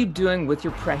what are you doing with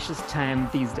your precious time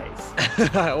these days?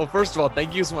 Well, first of all,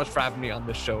 thank you so much for having me on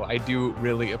this show. I do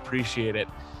really appreciate it.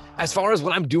 As far as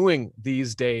what I'm doing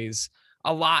these days,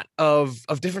 a lot of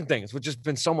different things, which has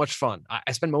been so much fun.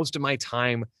 I spend most of my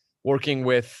time working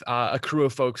with a crew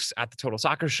of folks at the Total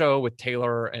Soccer Show with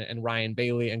Taylor and Ryan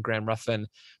Bailey and Graham Ruffin.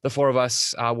 The four of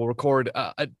us will record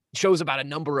shows about a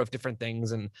number of different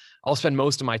things, and I'll spend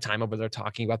most of my time over there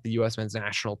talking about the U.S. men's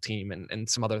national team and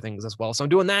some other things as well. So I'm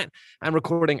doing that. I'm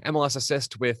recording MLS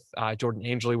Assist with Jordan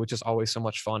Angeli, which is always so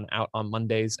much fun, out on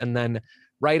Mondays, and then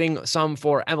writing some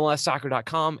for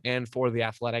MLSsoccer.com and for The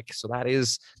Athletic. So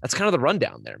that's kind of the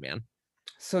rundown there, man.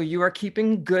 So you are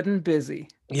keeping good and busy.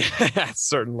 Yeah,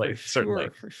 certainly.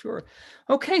 For sure.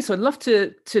 Okay, so I'd love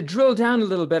to drill down a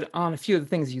little bit on a few of the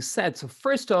things you said. So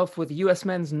first off, with the U.S.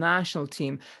 men's national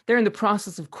team, they're in the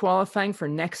process of qualifying for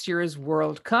next year's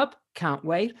World Cup. Can't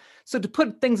wait. So to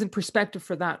put things in perspective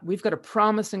for that, we've got a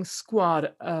promising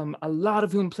squad, a lot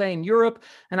of whom play in Europe.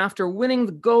 And after winning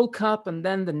the Gold Cup and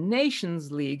then the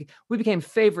Nations League, we became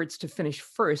favorites to finish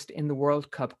first in the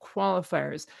World Cup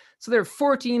qualifiers. So there are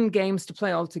 14 games to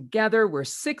play altogether. We're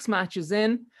 6 matches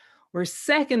in. We're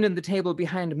second in the table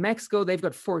behind Mexico. They've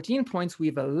got 14 points. We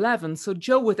have 11. So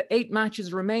Joe, with 8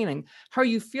 matches remaining, how are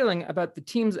you feeling about the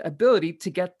team's ability to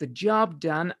get the job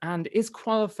done? And is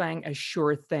qualifying a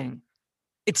sure thing?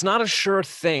 It's not a sure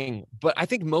thing, but I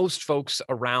think most folks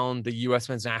around the U.S.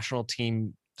 men's national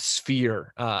team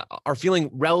sphere are feeling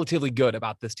relatively good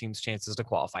about this team's chances to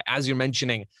qualify. As you're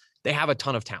mentioning, they have a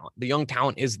ton of talent. The young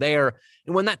talent is there.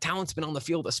 And when that talent's been on the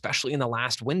field, especially in the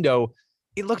last window,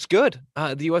 it looks good.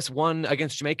 The U.S. won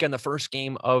against Jamaica in the first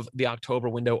game of the October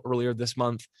window earlier this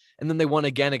month. And then they won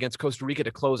again against Costa Rica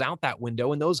to close out that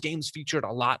window. And those games featured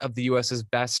a lot of the U.S.'s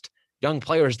best young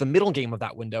players. The middle game of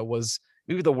that window was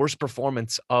maybe the worst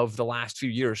performance of the last few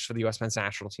years for the U.S. men's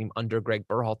national team under Greg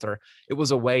Berhalter. It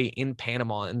was away in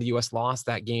Panama, and the U.S. lost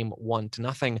that game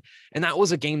 1-0. And that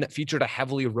was a game that featured a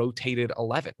heavily rotated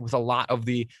 11 with a lot of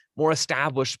the more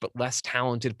established but less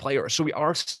talented players. So we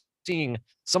are seeing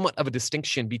somewhat of a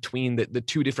distinction between the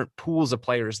two different pools of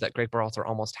players that Greg Berhalter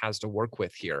almost has to work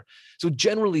with here. So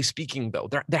generally speaking, though,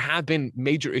 there have been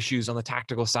major issues on the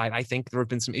tactical side. I think there have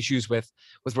been some issues with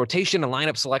rotation and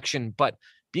lineup selection, but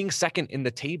being second in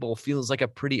the table feels like a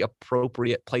pretty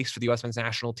appropriate place for the U.S. men's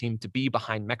national team to be,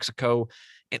 behind Mexico.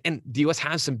 And the U.S.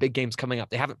 has some big games coming up.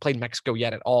 They haven't played Mexico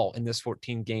yet at all in this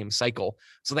 14-game cycle.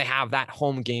 So they have that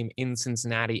home game in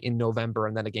Cincinnati in November,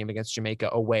 and then a game against Jamaica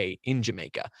away in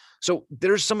Jamaica. So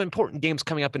there's some important games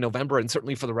coming up in November, and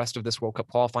certainly for the rest of this World Cup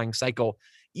qualifying cycle.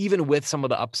 Even with some of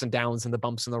the ups and downs and the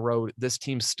bumps in the road, this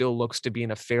team still looks to be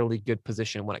in a fairly good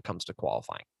position when it comes to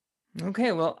qualifying.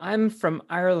 Okay, well, I'm from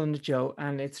Ireland, Joe,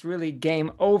 and it's really game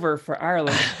over for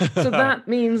Ireland. So that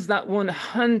means that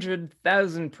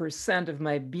 100,000% of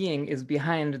my being is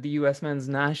behind the US men's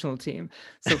national team.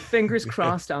 So fingers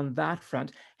crossed on that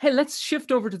front. Hey, let's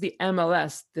shift over to the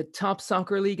MLS, the top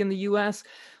soccer league in the US.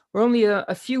 We're only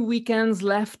a few weekends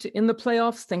left in the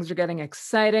playoffs. Things are getting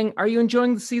exciting. Are you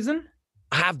enjoying the season?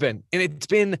 I have been, and it's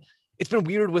been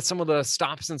weird with some of the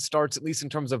stops and starts, at least in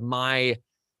terms of my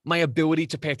ability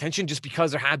to pay attention, just because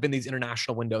there have been these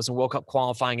international windows and World Cup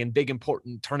qualifying and big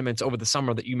important tournaments over the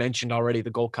summer that you mentioned already,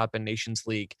 the Gold Cup and Nations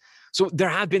League. So there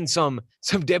have been some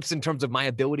dips in terms of my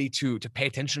ability to pay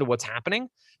attention to what's happening.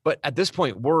 But at this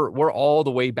point, we're all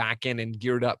the way back in and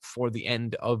geared up for the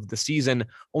end of the season.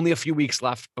 Only a few weeks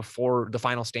left before the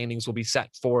final standings will be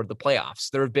set for the playoffs.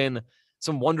 There have been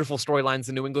some wonderful storylines.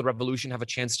 The New England Revolution have a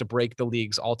chance to break the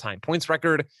league's all-time points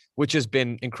record, which has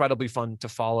been incredibly fun to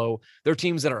follow. There are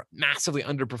teams that are massively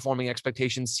underperforming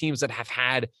expectations, teams that have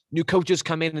had new coaches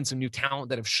come in and some new talent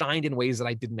that have shined in ways that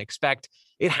I didn't expect.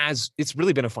 It's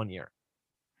really been a fun year.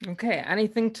 Okay,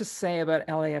 anything to say about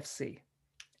LAFC?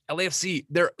 LAFC,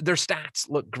 their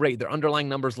stats look great. Their underlying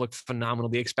numbers look phenomenal.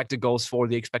 The expected goals for,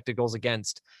 the expected goals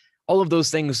against, all of those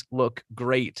things look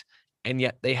great. And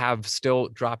yet they have still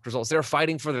dropped results. They're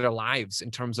fighting for their lives in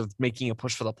terms of making a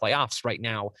push for the playoffs right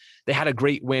now. They had a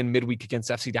great win midweek against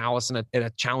FC Dallas and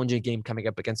a challenging game coming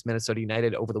up against Minnesota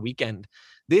United over the weekend.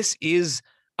 This is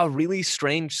a really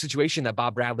strange situation that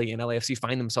Bob Bradley and LAFC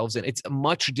find themselves in. It's a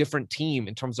much different team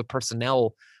in terms of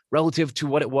personnel relative to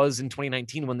what it was in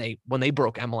 2019 when they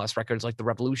broke MLS records like the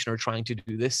Revolution are trying to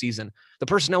do this season. The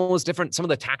personnel is different. Some of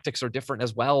the tactics are different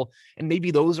as well. And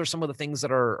maybe those are some of the things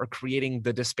that are creating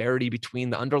the disparity between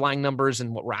the underlying numbers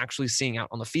and what we're actually seeing out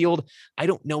on the field. I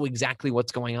don't know exactly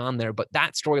what's going on there, but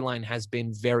that storyline has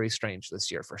been very strange this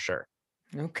year for sure.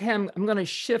 Okay, I'm going to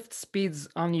shift speeds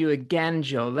on you again,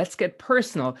 Joe. Let's get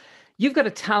personal. You've got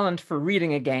a talent for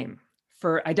reading a game,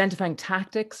 for identifying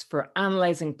tactics, for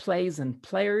analyzing plays and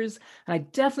players. And I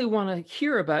definitely want to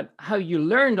hear about how you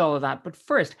learned all of that. But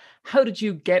first, how did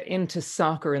you get into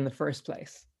soccer in the first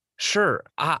place? Sure.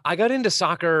 I got into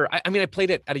soccer. I played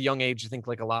it at a young age, I think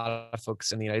like a lot of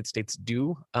folks in the United States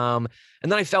do. And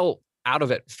then I fell out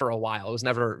of it for a while. I was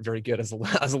never very good as a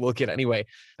little kid anyway.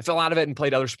 I fell out of it and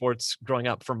played other sports growing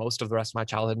up for most of the rest of my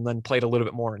childhood, and then played a little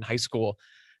bit more in high school.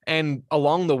 And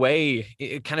along the way,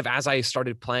 it kind of, as I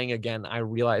started playing again, I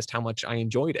realized how much I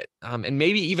enjoyed it. And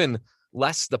maybe even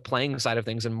less the playing side of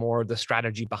things and more the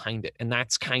strategy behind it. And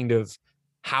that's kind of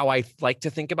how I like to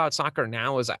think about soccer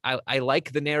now. Is I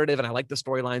like the narrative and I like the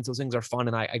storylines. Those things are fun,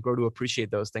 and I grow to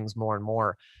appreciate those things more and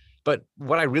more. But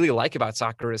what I really like about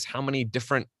soccer is how many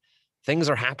different things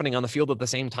are happening on the field at the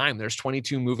same time. There's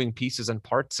 22 moving pieces and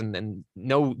parts, and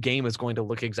no game is going to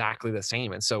look exactly the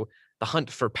same. And so the hunt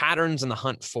for patterns and the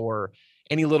hunt for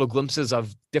any little glimpses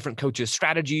of different coaches'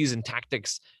 strategies and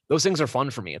tactics, those things are fun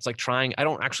for me. It's like I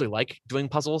don't actually like doing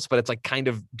puzzles, but it's like kind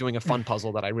of doing a fun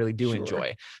puzzle that I really do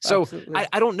enjoy. So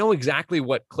I don't know exactly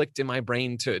what clicked in my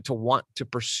brain to want to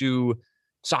pursue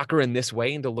soccer in this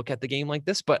way and to look at the game like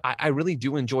this, but I really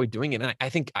do enjoy doing it. And I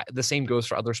think the same goes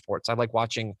for other sports. I like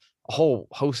watching a whole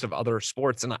host of other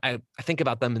sports, and I think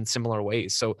about them in similar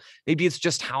ways. So maybe it's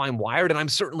just how I'm wired, and I'm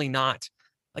certainly not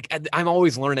like, I'm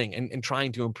always learning and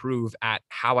trying to improve at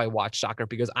how I watch soccer,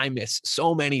 because I miss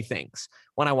so many things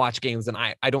when I watch games, and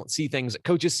I don't see things that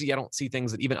coaches see. I don't see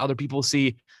things that even other people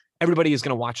see. Everybody is going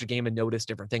to watch a game and notice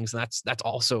different things, and that's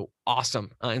also awesome.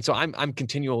 And so I'm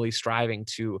continually striving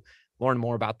to learn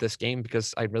more about this game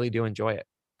because I really do enjoy it.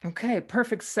 Okay,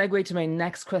 perfect segue to my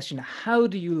next question. How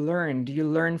do you learn? Do you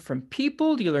learn from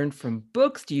people? Do you learn from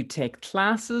books? Do you take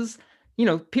classes?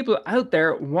 People out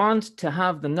there want to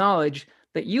have the knowledge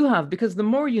that you have, because the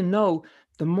more you know,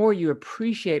 the more you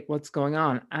appreciate what's going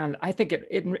on. And I think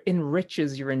it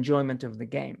enriches your enjoyment of the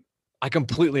game. I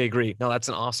completely agree. No, that's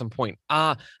an awesome point.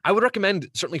 I would recommend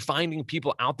certainly finding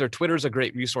people out there. Twitter is a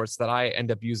great resource that I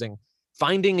end up using.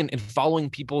 Finding and following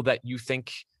people that you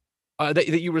think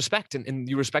that you respect and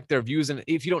you respect their views. And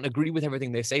if you don't agree with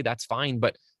everything they say, that's fine.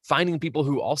 But finding people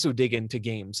who also dig into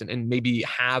games and maybe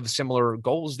have similar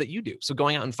goals that you do. So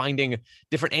going out and finding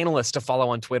different analysts to follow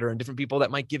on Twitter and different people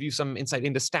that might give you some insight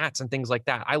into stats and things like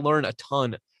that. I learn a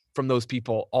ton from those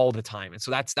people all the time. And so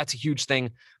that's a huge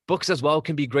thing. Books as well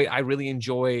can be great. I really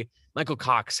enjoy Michael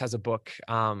Cox has a book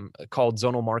called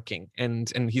Zonal Marking,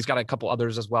 and he's got a couple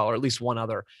others as well, or at least one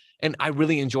other. And I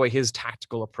really enjoy his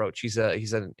tactical approach. He's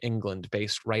an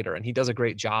England-based writer, and he does a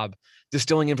great job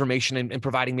distilling information and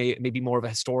providing maybe more of a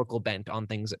historical bent on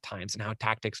things at times and how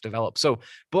tactics develop. So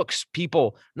books,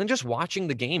 people, and then just watching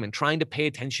the game and trying to pay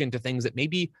attention to things that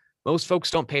maybe most folks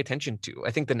don't pay attention to.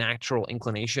 I think the natural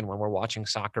inclination when we're watching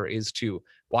soccer is to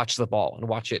watch the ball and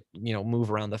watch it, move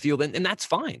around the field. And that's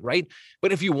fine, right?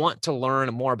 But if you want to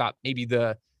learn more about maybe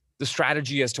the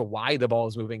strategy as to why the ball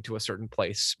is moving to a certain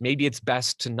place, maybe it's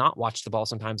best to not watch the ball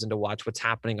sometimes and to watch what's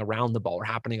happening around the ball or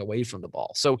happening away from the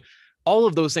ball. So all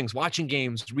of those things, watching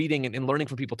games, reading and learning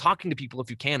from people, talking to people if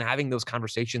you can, having those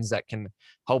conversations that can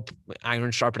help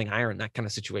iron sharpening iron, that kind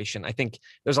of situation. I think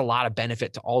there's a lot of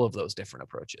benefit to all of those different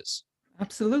approaches.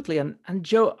 Absolutely. And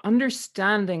Joe,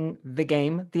 understanding the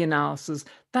game, the analysis,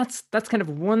 that's kind of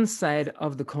one side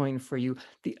of the coin for you.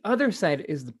 The other side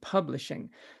is the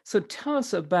publishing. So tell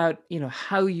us about,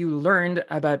 how you learned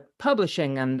about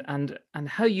publishing and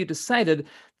how you decided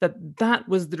that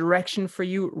was the direction for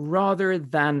you rather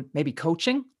than maybe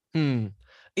coaching.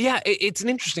 Yeah, it's an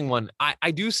interesting one. I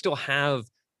do still have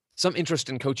some interest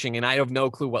in coaching, and I have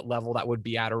no clue what level that would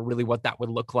be at or really what that would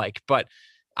look like. But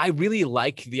I really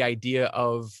like the idea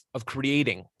of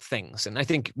creating things. And I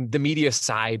think the media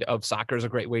side of soccer is a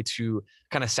great way to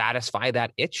kind of satisfy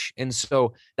that itch. And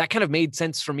so that kind of made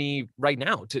sense for me right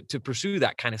now to pursue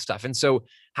that kind of stuff. And so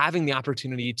having the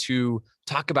opportunity to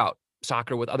talk about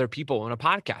soccer with other people on a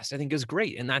podcast, I think is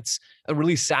great. And that's a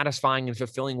really satisfying and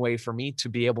fulfilling way for me to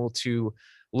be able to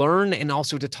learn and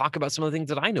also to talk about some of the things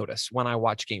that I notice when I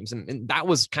watch games. And that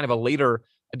was kind of a later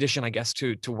addition, I guess,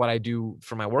 to what I do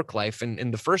for my work life.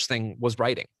 And the first thing was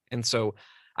writing. And so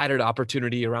I had an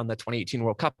opportunity around the 2018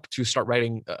 World Cup to start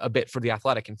writing a bit for The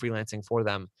Athletic and freelancing for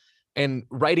them. And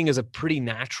writing is a pretty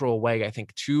natural way, I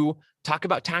think, to talk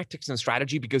about tactics and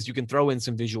strategy, because you can throw in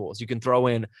some visuals. You can throw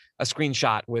in a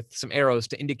screenshot with some arrows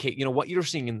to indicate, what you're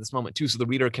seeing in this moment too. So the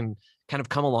reader can kind of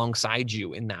come alongside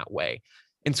you in that way.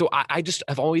 And so I just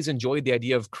have always enjoyed the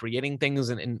idea of creating things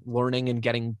and learning and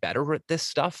getting better at this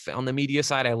stuff. On the media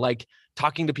side, I like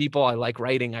talking to people. I like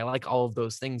writing. I like all of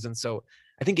those things. And so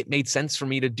I think it made sense for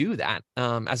me to do that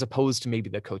as opposed to maybe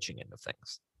the coaching end of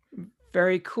things.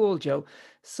 Very cool, Joe.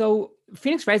 So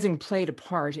Phoenix Rising played a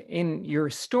part in your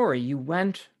story. You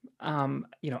went,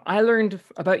 I learned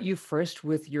about you first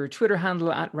with your Twitter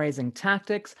handle at Rising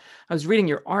Tactics. I was reading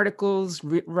your articles,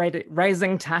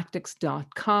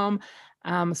 risingtactics.com.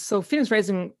 So Phoenix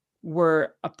Rising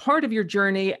were a part of your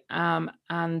journey, and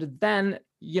then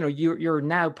you're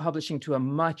now publishing to a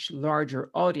much larger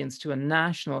audience, to a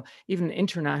national, even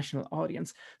international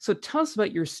audience. So tell us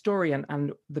about your story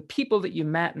and the people that you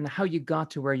met and how you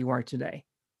got to where you are today.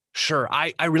 Sure.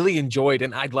 I really enjoyed,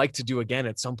 and I'd like to do again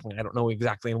at some point. I don't know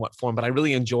exactly in what form, but I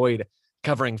really enjoyed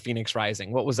covering Phoenix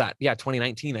Rising. What was that? Yeah,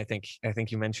 2019, I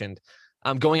think you mentioned.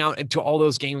 Going out into all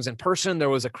those games in person. There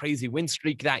was a crazy win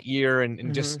streak that year,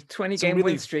 and just 20-game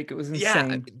win streak. It was insane.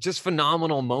 Yeah, just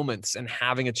phenomenal moments, and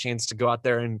having a chance to go out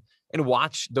there and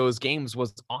watch those games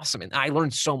was awesome. And I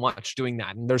learned so much doing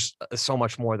that. And there's so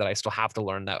much more that I still have to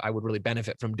learn that I would really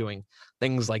benefit from doing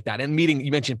things like that. And meeting,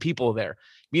 you mentioned people there,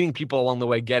 meeting people along the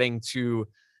way, getting to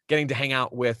hang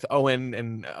out with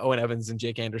Owen Evans and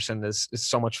Jake Anderson is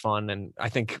so much fun. And I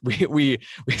think we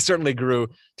certainly grew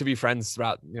to be friends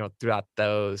throughout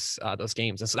those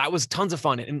games. And so that was tons of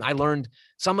fun. And I learned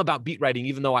some about beat writing,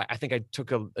 even though I think I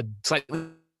took a slightly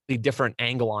different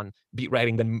angle on beat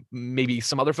writing than maybe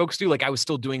some other folks do. Like I was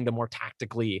still doing the more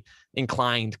tactically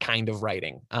inclined kind of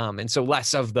writing. And so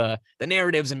less of the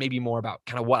narratives and maybe more about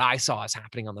kind of what I saw as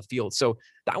happening on the field. So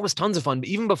that was tons of fun. But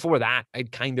even before that,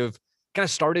 I'd kind of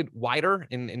started wider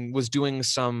and was doing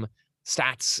some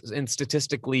stats and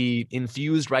statistically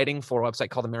infused writing for a website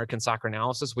called American Soccer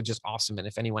Analysis, which is awesome. And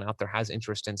if anyone out there has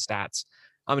interest in stats,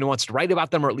 and wants to write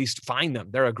about them or at least find them,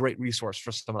 they're a great resource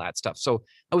for some of that stuff. So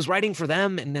I was writing for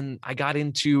them, and then I got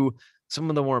into some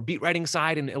of the more beat writing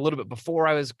side. And a little bit before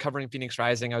I was covering Phoenix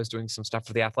Rising, I was doing some stuff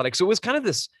for The Athletic. So it was kind of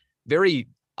this very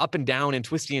up and down and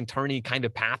twisty and turny kind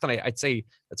of path. And I'd say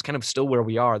that's kind of still where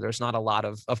we are. There's not a lot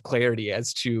of clarity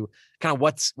as to kind of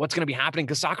what's going to be happening,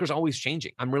 because soccer is always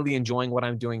changing. I'm really enjoying what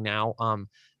I'm doing now.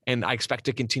 And I expect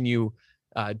to continue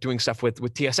doing stuff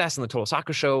with TSS and the Total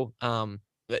Soccer Show.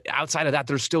 Outside of that,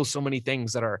 there's still so many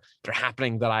things that are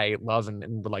happening that I love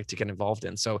and would like to get involved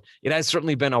in. So it has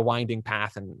certainly been a winding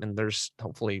path, and there's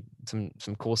hopefully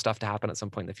some cool stuff to happen at some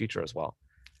point in the future as well.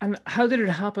 And how did it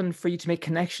happen for you to make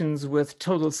connections with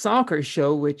Total Soccer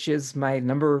Show, which is my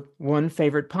number one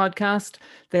favorite podcast?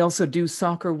 They also do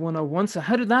Soccer 101. So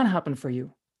how did that happen for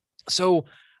you? So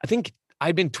I think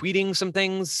I'd been tweeting some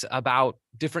things about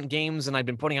different games, and I'd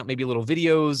been putting out maybe little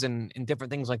videos and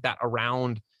different things like that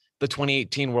around the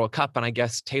 2018 World Cup. And I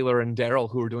guess Taylor and Daryl,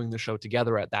 who were doing the show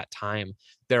together at that time,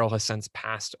 Daryl has since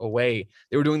passed away.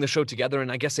 They were doing the show together,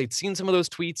 and I guess they'd seen some of those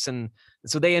tweets. And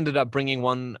so they ended up bringing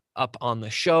one up on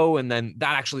the show. And then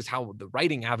that actually is how the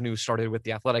writing avenue started with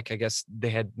The Athletic. I guess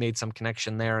they had made some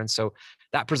connection there. And so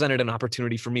that presented an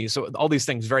opportunity for me. So all these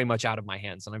things very much out of my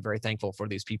hands. And I'm very thankful for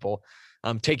these people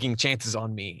taking chances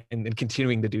on me and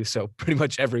continuing to do so pretty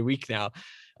much every week now.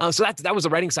 So that was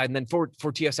the writing side. And then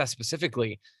for TSS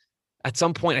specifically, at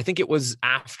some point, I think it was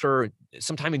after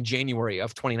sometime in January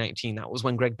of 2019, that was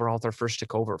when Greg Berhalter first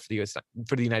took over for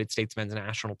the United States men's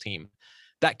national team.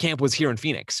 That camp was here in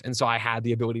Phoenix. And so I had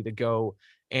the ability to go,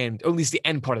 and at least the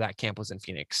end part of that camp was in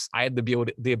Phoenix. I had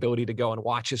the ability to go and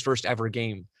watch his first ever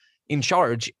game in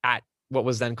charge at what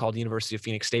was then called University of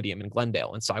Phoenix Stadium in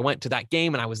Glendale. And so I went to that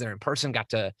game, and I was there in person, got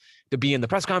to be in the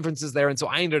press conferences there. And so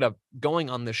I ended up going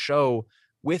on the show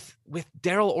with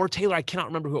Daryl or Taylor. I cannot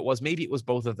remember who it was. Maybe it was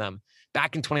both of them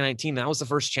back in 2019. That was the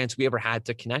first chance we ever had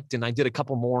to connect. And I did a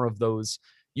couple more of those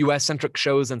US centric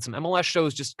shows and some MLS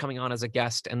shows, just coming on as a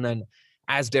guest. And then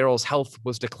as Daryl's health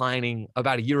was declining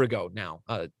about a year ago now,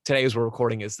 today as we're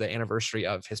recording is the anniversary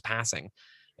of his passing.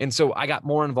 And so I got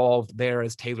more involved there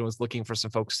as Taylor was looking for some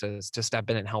folks to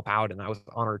step in and help out. And I was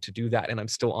honored to do that. And I'm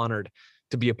still honored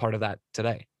to be a part of that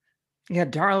today. Yeah,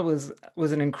 Darryl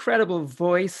was an incredible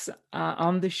voice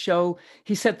on the show.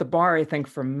 He set the bar, I think,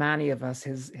 for many of us.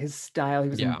 His style, he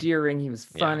was endearing, he was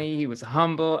funny, he was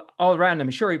humble, all around. I'm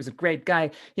sure he was a great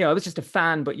guy. I was just a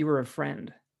fan, but you were a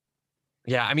friend.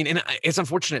 Yeah, I mean, and it's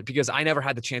unfortunate because I never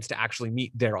had the chance to actually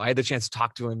meet Daryl. I had the chance to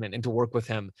talk to him and to work with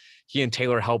him. He and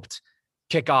Taylor helped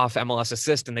kick off MLS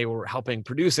Assist, and they were helping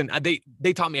produce, and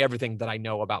they taught me everything that I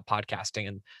know about podcasting.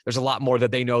 And there's a lot more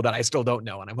that they know that I still don't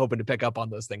know, and I'm hoping to pick up on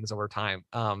those things over time.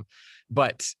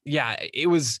 But yeah, it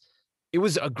was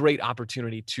a great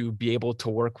opportunity to be able to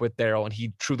work with Daryl. And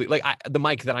he truly, the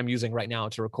mic that I'm using right now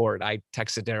to record, I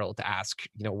texted Daryl to ask,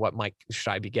 what mic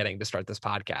should I be getting to start this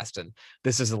podcast? And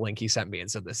this is the link he sent me and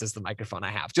said, this is the microphone I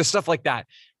have. Just stuff like that.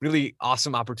 Really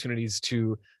awesome opportunities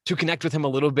to connect with him a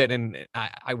little bit. And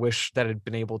I wish that I'd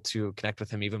been able to connect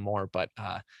with him even more, but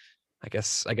I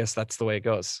guess that's the way it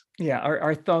goes. Yeah,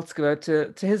 our thoughts go out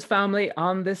to his family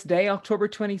on this day, October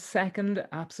 22nd.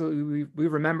 Absolutely, we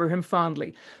remember him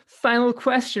fondly. Final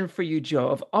question for you, Joe.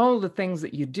 Of all the things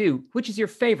that you do, which is your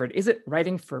favorite? Is it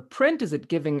writing for print? Is it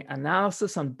giving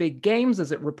analysis on big games?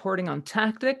 Is it reporting on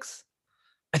tactics?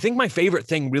 I think my favorite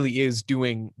thing really is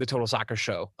doing the Total Soccer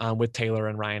Show with Taylor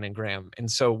and Ryan and Graham.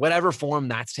 And so whatever form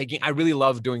that's taking, I really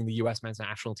love doing the U.S. men's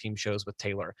national team shows with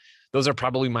Taylor. Those are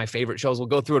probably my favorite shows. We'll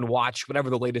go through and watch whatever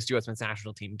the latest U.S. men's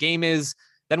national team game is.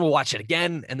 Then we'll watch it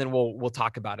again, and then we'll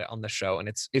talk about it on the show. And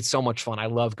it's so much fun. I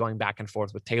love going back and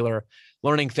forth with Taylor,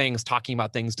 learning things, talking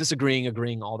about things, disagreeing,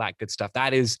 agreeing, all that good stuff.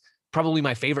 That is probably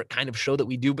my favorite kind of show that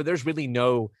we do, but there's really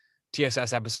no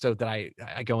TSS episode that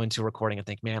I go into recording and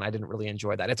think, man, I didn't really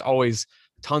enjoy that. It's always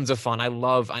tons of fun. I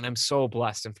love, and I'm so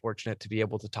blessed and fortunate to be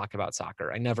able to talk about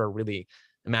soccer. I never really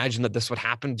imagined that this would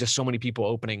happen. Just so many people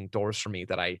opening doors for me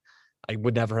that I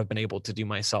would never have been able to do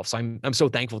myself. So I'm so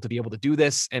thankful to be able to do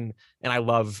this. And I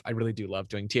really do love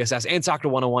doing TSS and Soccer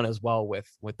 101 as well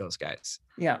with those guys.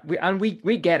 Yeah.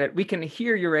 We get it. We can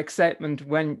hear your excitement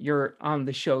when you're on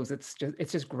the shows. It's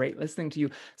just great listening to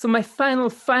you. So my final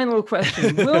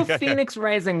question, will Phoenix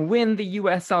Rising win the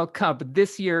USL Cup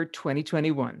this year,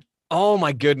 2021? Oh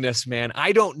my goodness, man.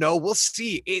 I don't know. We'll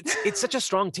see. It's such a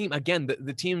strong team. Again,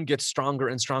 the team gets stronger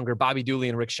and stronger. Bobby Dulle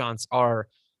and Rick Shantz are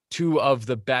two of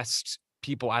the best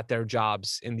people at their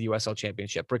jobs in the USL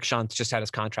Championship. Rick Shantz just had his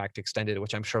contract extended,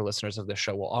 which I'm sure listeners of this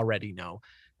show will already know.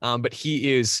 But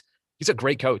he's a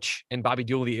great coach, and Bobby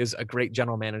Dulle is a great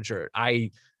general manager.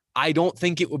 I don't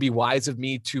think it would be wise of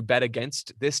me to bet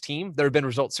against this team. There have been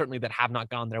results certainly that have not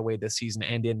gone their way this season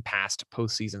and in past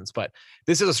postseasons, but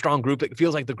this is a strong group. It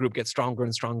feels like the group gets stronger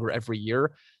and stronger every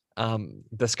year.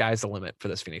 The sky's the limit for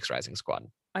this Phoenix Rising squad.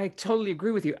 I totally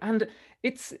agree with you. And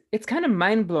it's kind of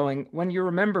mind-blowing when you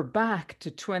remember back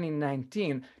to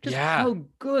 2019, just how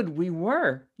good we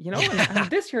were, and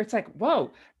this year it's like, whoa,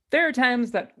 there are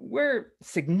times that we're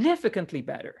significantly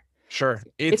better. Sure.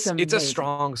 It's a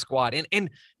strong squad. And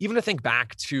even to think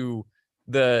back to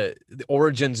the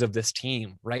origins of this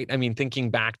team, right? I mean,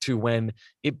 thinking back to when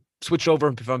it switched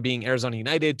over from being Arizona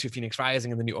United to Phoenix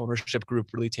Rising and the new ownership group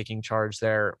really taking charge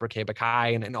there, Burkay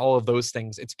Bakai and all of those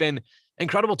things. It's been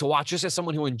incredible to watch, just as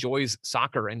someone who enjoys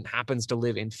soccer and happens to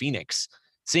live in Phoenix.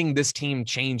 Seeing this team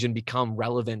change and become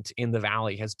relevant in the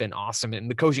Valley has been awesome.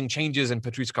 And the coaching changes and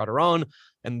Patrice Carteron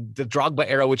and the Drogba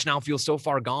era, which now feels so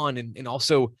far gone and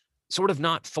also sort of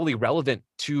not fully relevant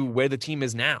to where the team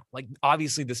is now. Like,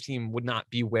 obviously this team would not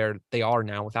be where they are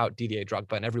now without Didier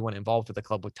Drogba, and everyone involved with the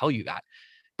club would tell you that.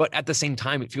 But at the same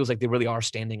time, it feels like they really are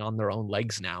standing on their own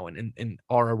legs now and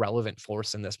are a relevant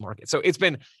force in this market. So it's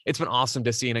been awesome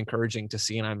to see and encouraging to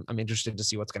see. And I'm interested to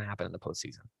see what's going to happen in the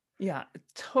postseason. Yeah,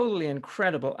 totally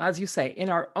incredible. As you say, in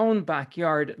our own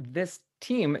backyard, this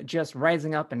team just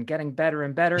rising up and getting better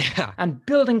and better and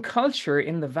building culture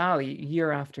in the Valley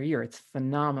year after year. It's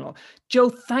phenomenal. Joe,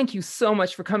 thank you so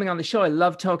much for coming on the show. I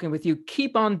love talking with you.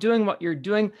 Keep on doing what you're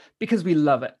doing because we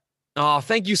love it. Oh,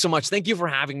 thank you so much. Thank you for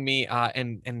having me.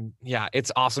 And yeah, it's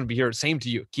awesome to be here. Same to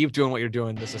you. Keep doing what you're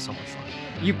doing. This is so much fun.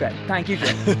 You bet. Thank you,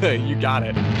 Joe. You got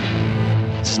it.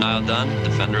 This is Niall Dunn,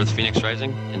 defender of Phoenix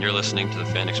Rising, and you're listening to The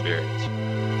Fan Experience.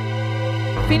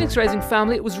 Phoenix Rising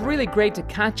family, it was really great to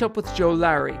catch up with Joe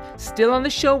Lowery. Still on the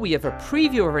show, we have a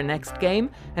preview of our next game,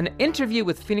 an interview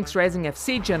with Phoenix Rising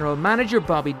FC General Manager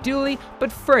Bobby Dulle,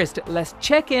 but first, let's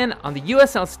check in on the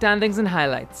USL standings and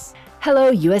highlights.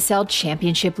 Hello, USL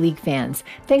Championship League fans.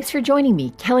 Thanks for joining me,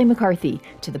 Kelly McCarthy,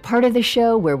 to the part of the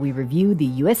show where we review the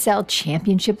USL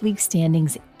Championship League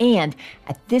standings. And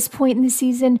at this point in the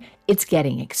season, it's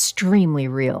getting extremely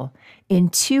real. In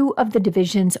 2 of the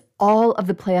divisions, all of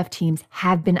the playoff teams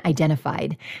have been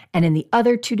identified. And in the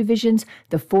other 2 divisions,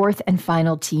 the 4th and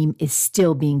final team is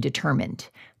still being determined.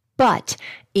 But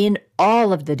in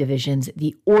all of the divisions,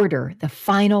 the order, the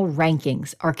final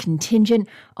rankings are contingent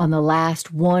on the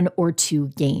last 1 or 2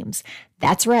 games.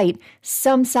 That's right,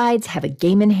 some sides have a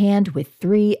game in hand with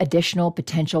 3 additional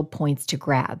potential points to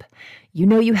grab. You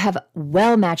know you have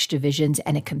well-matched divisions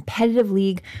and a competitive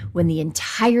league when the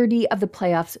entirety of the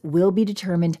playoffs will be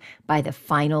determined by the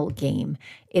final game.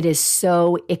 It is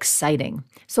so exciting.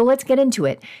 So let's get into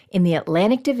it. In the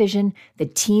Atlantic Division, the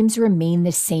teams remain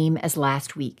the same as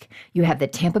last week. You have the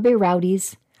Tampa Bay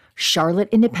Rowdies, Charlotte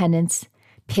Independence,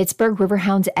 Pittsburgh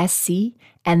Riverhounds SC,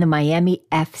 and the Miami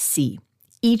FC.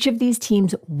 Each of these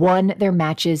teams won their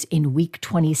matches in week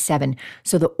 27,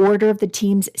 so the order of the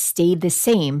teams stayed the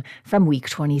same from week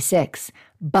 26.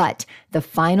 But the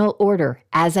final order,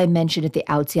 as I mentioned at the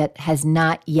outset, has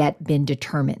not yet been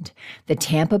determined. The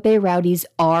Tampa Bay Rowdies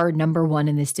are number 1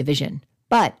 in this division,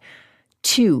 but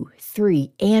 2,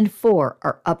 3, and 4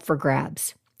 are up for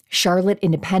grabs. Charlotte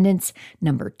Independence,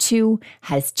 number 2,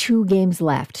 has 2 games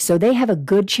left, so they have a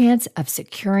good chance of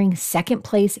securing second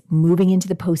place moving into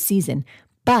the postseason.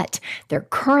 But they're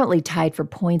currently tied for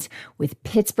points with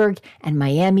Pittsburgh, and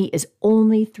Miami is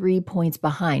only 3 points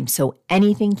behind. So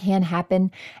anything can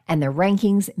happen, and the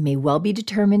rankings may well be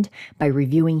determined by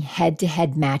reviewing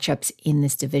head-to-head matchups in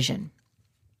this division.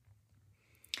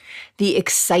 The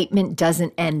excitement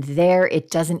doesn't end there.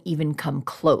 It doesn't even come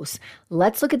close.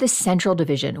 Let's look at the Central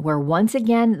Division, where once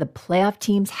again, the playoff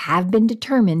teams have been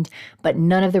determined, but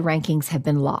none of the rankings have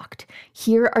been locked.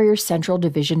 Here are your Central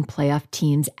Division playoff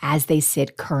teams as they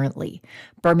sit currently.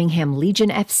 Birmingham Legion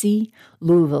FC,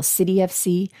 Louisville City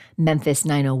FC, Memphis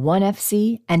 901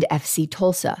 FC, and FC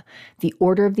Tulsa. The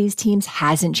order of these teams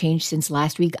hasn't changed since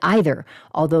last week either,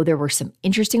 although there were some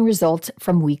interesting results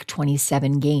from Week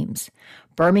 27 games.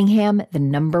 Birmingham, the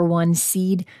number 1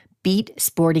 seed, beat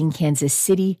Sporting Kansas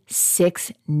City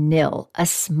 6-0, a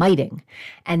smiting.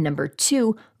 And number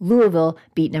 2, Louisville,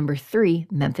 beat number 3,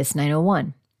 Memphis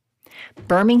 901.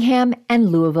 Birmingham and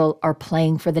Louisville are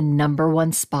playing for the number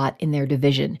 1 spot in their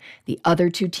division. The other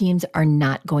 2 teams are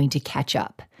not going to catch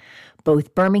up.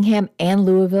 Both Birmingham and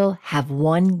Louisville have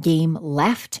 1 game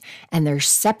left, and they're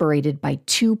separated by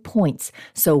 2 points.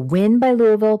 So win by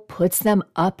Louisville puts them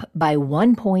up by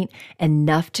 1 point,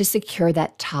 enough to secure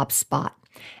that top spot.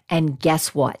 And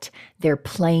guess what? They're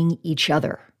playing each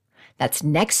other. That's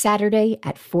next Saturday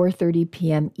at 4:30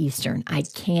 p.m. Eastern. I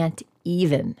can't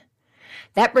even.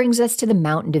 That brings us to the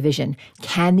Mountain Division.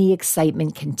 Can the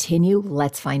excitement continue?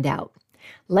 Let's find out.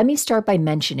 Let me start by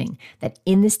mentioning that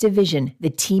in this division, the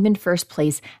team in first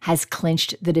place has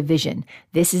clinched the division.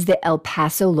 This is the El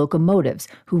Paso Locomotives,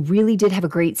 who really did have a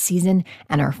great season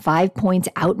and are 5 points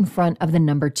out in front of the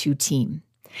number 2 team.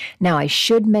 Now, I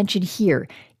should mention here,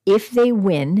 if they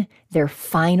win their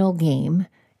final game,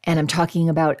 and I'm talking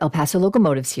about El Paso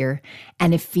Locomotives here,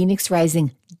 and if Phoenix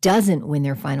Rising doesn't win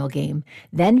their final game,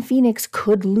 then Phoenix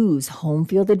could lose home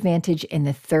field advantage in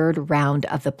the 3rd round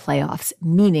of the playoffs,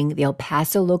 meaning the El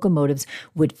Paso Locomotives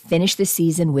would finish the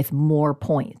season with more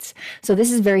points. So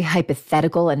this is very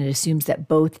hypothetical, and it assumes that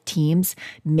both teams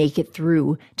make it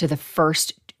through the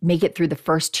first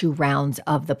 2 rounds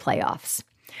of the playoffs.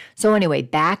 So anyway,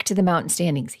 back to the mountain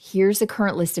standings. Here's the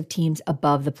current list of teams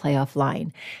above the playoff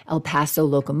line. El Paso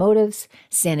Locomotives,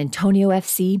 San Antonio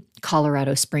FC,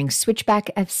 Colorado Springs Switchback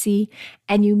FC,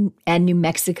 and New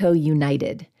Mexico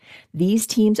United. These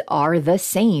teams are the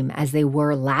same as they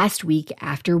were last week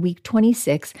after Week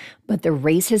 26, but the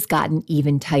race has gotten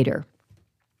even tighter.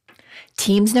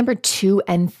 Teams number 2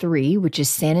 and 3, which is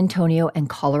San Antonio and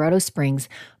Colorado Springs,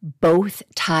 both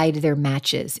tied their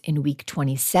matches in Week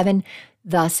 27,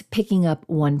 thus picking up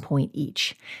 1 point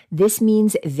each. This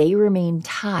means they remain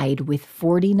tied with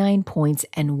 49 points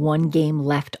and 1 game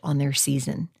left on their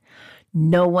season.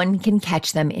 No one can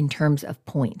catch them in terms of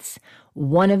points.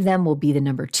 One of them will be the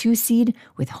number 2 seed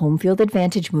with home field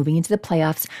advantage moving into the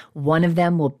playoffs. One of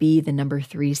them will be the number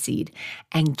 3 seed.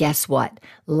 And guess what?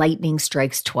 Lightning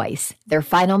strikes twice. Their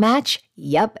final match?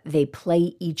 Yep, they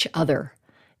play each other.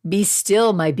 Be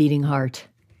still, my beating heart.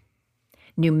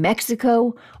 New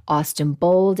Mexico, Austin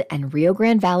Bold, and Rio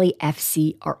Grande Valley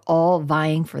FC are all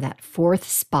vying for that 4th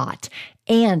spot.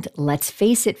 And let's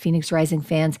face it, Phoenix Rising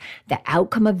fans, the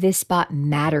outcome of this spot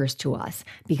matters to us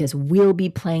because we'll be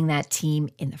playing that team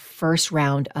in the first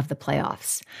round of the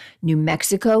playoffs. New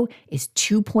Mexico is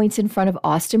 2 points in front of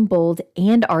Austin Bold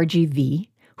and RGV,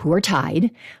 who are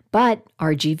tied, but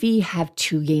RGV have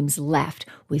 2 games left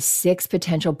with 6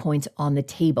 potential points on the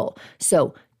table.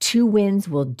 So 2 wins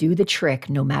will do the trick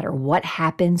no matter what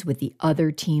happens with the other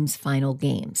team's final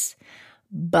games.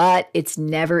 But it's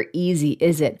never easy,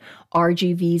 is it?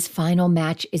 RGV's final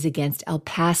match is against El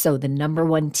Paso, the number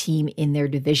 1 team in their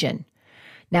division.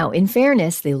 Now, in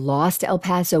fairness, they lost to El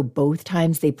Paso both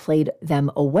times they played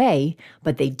them away,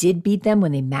 but they did beat them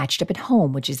when they matched up at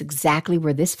home, which is exactly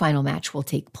where this final match will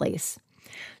take place.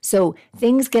 So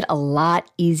things get a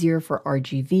lot easier for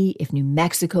RGV if New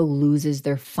Mexico loses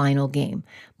their final game.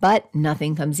 But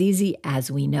nothing comes easy,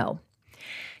 as we know.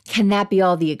 Can that be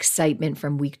all the excitement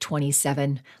from Week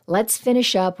 27? Let's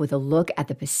finish up with a look at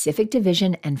the Pacific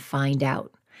Division and find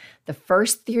out. The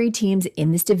first 3 teams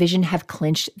in this division have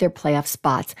clinched their playoff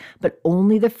spots, but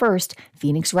only the first,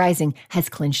 Phoenix Rising, has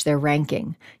clinched their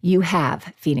ranking. You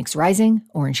have Phoenix Rising,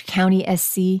 Orange County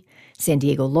SC, San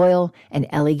Diego Loyal, and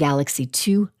LA Galaxy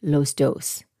 2, Los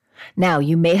Dos. Now,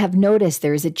 you may have noticed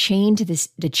there is a change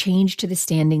to the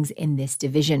standings in this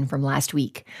division from last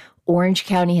week. Orange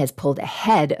County has pulled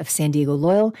ahead of San Diego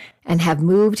Loyal and have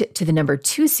moved to the number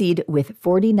 2 seed with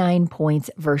 49 points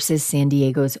versus San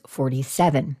Diego's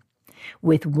 47.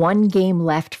 With 1 game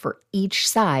left for each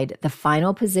side, the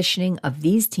final positioning of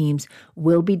these teams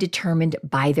will be determined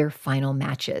by their final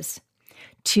matches.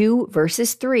 2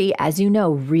 versus 3, as you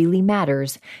know, really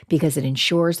matters because it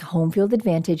ensures home field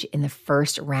advantage in the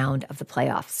first round of the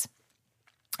playoffs.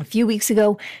 A few weeks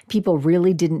ago, people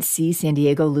really didn't see San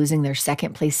Diego losing their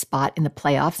second place spot in the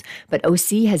playoffs, but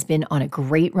OC has been on a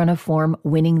great run of form,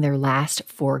 winning their last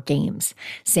 4 games.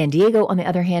 San Diego, on the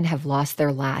other hand, have lost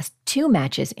their last 2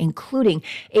 matches, including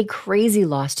a crazy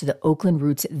loss to the Oakland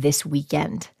Roots this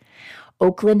weekend.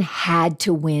 Oakland had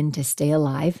to win to stay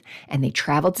alive, and they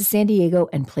traveled to San Diego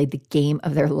and played the game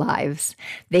of their lives.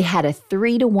 They had a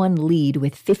 3-1 lead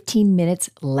with 15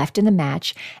 minutes left in the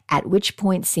match, at which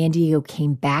point San Diego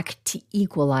came back to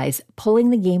equalize, pulling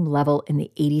the game level in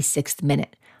the 86th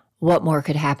minute. What more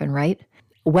could happen, right?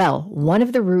 Well, one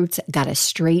of the Roots got a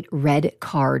straight red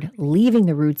card, leaving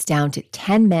the Roots down to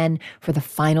 10 men for the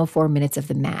final 4 minutes of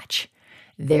the match.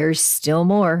 There's still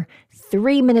more.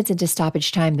 3 minutes into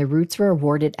stoppage time, the Roots were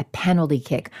awarded a penalty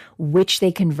kick, which they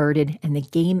converted, and the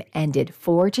game ended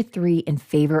 4-3 in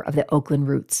favor of the Oakland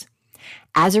Roots.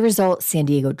 As a result, San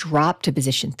Diego dropped to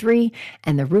position 3,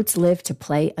 and the Roots lived to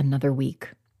play another week.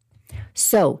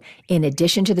 So, in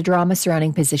addition to the drama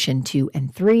surrounding position 2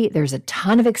 and 3, there's a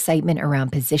ton of excitement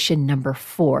around position number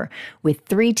 4, with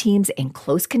 3 teams in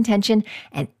close contention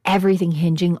and everything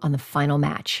hinging on the final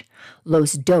match.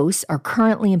 Los Dos are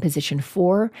currently in position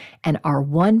 4 and are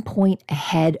 1 point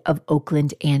ahead of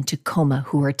Oakland and Tacoma,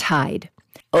 who are tied.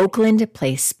 Oakland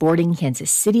plays Sporting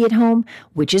Kansas City at home,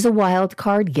 which is a wild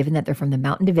card given that they're from the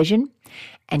Mountain Division.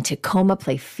 And Tacoma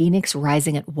play Phoenix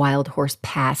Rising at Wild Horse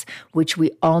Pass, which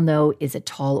we all know is a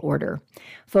tall order.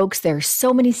 Folks, there are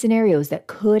so many scenarios that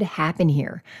could happen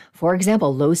here. For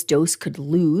example, Los Dos could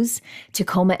lose.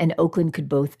 Tacoma and Oakland could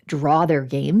both draw their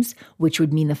games, which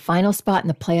would mean the final spot in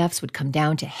the playoffs would come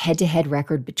down to head-to-head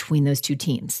record between those 2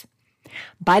 teams.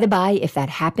 By the by, if that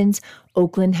happens,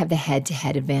 Oakland have the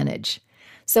head-to-head advantage.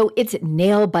 So it's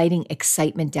nail-biting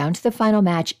excitement down to the final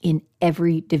match in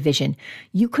every division.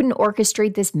 You couldn't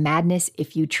orchestrate this madness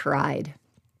if you tried.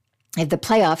 If the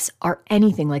playoffs are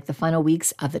anything like the final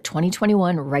weeks of the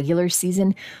 2021 regular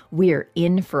season, we're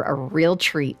in for a real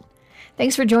treat.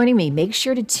 Thanks for joining me. Make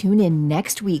sure to tune in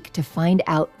next week to find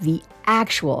out the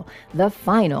final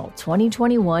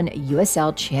 2021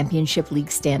 USL Championship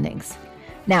League standings.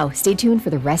 Now, stay tuned for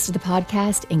the rest of the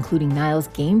podcast, including Niall's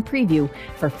game preview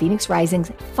for Phoenix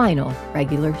Rising's final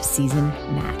regular season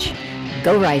match.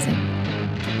 Go Rising!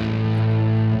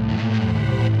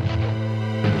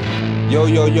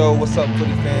 Yo, what's up,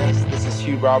 footy fans? This is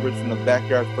Hugh Roberts from the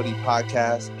Backyard Footy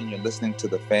Podcast, and you're listening to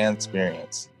The Fan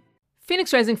Experience.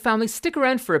 Phoenix Rising family, stick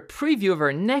around for a preview of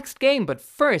our next game, but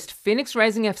first, Phoenix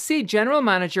Rising FC General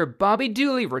Manager Bobby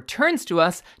Dulle returns to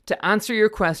us to answer your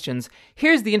questions.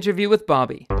 Here's the interview with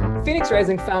Bobby. Phoenix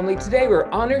Rising family, today we're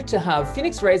honored to have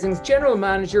Phoenix Rising's General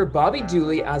Manager Bobby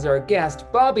Dulle as our guest.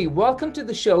 Bobby, welcome to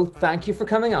the show. Thank you for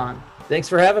coming on. Thanks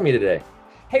for having me today.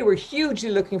 Hey, we're hugely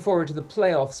looking forward to the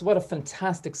playoffs. What a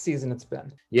fantastic season it's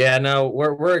been. Yeah, no,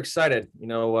 we're excited.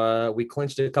 We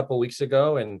clinched it a couple of weeks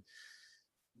ago, and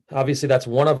obviously that's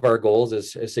one of our goals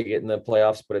is to get in the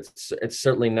playoffs, but it's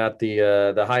certainly not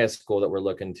the highest goal that we're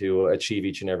looking to achieve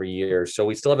each and every year. So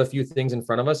we still have a few things in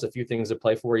front of us, a few things to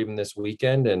play for even this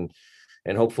weekend, and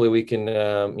hopefully we can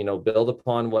build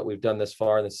upon what we've done this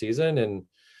far in the season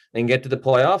and get to the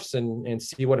playoffs and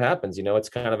see what happens. It's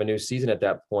kind of a new season at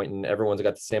that point, and everyone's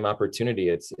got the same opportunity.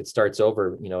 It starts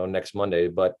over, next Monday,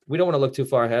 but we don't want to look too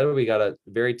far ahead. We got a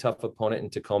very tough opponent in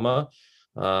Tacoma.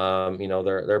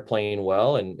 They're playing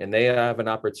well, and they have an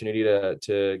opportunity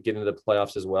to get into the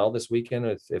playoffs as well this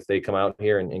weekend if they come out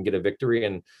here and get a victory,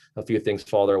 and a few things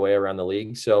fall their way around the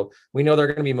league. So we know they're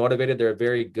going to be motivated. They're a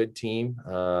very good team.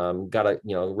 Got a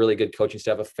really good coaching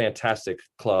staff, a fantastic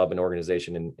club and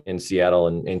organization in Seattle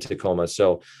and in Tacoma.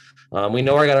 So we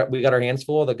know we got our hands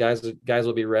full. The guys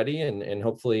will be ready, and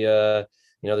hopefully the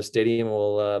stadium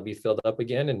will be filled up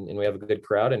again, and we have a good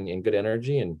crowd and good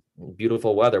energy and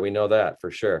beautiful weather. We know that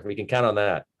for sure. We can count on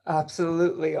that.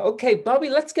 Absolutely. Okay, Bobby,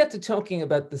 let's get to talking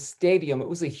about the stadium. It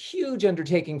was a huge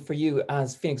undertaking for you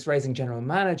as Phoenix Rising General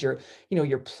Manager.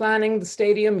 You're planning the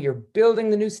stadium, you're building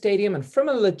the new stadium, and from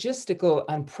a logistical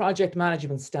and project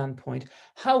management standpoint,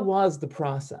 how was the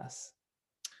process?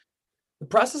 The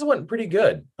process went pretty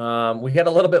good. We had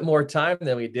a little bit more time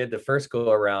than we did the first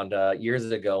go around years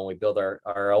ago when we built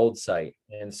our old site,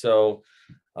 and so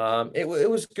it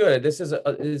was good. This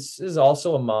is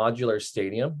also a modular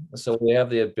stadium, so we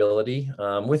have the ability,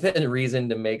 within reason,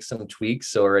 to make some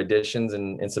tweaks or additions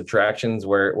and subtractions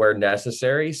where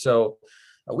necessary. So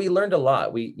we learned a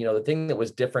lot. The thing that was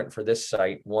different for this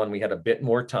site, one, we had a bit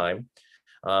more time,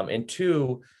 and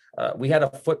two, we had a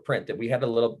footprint that we had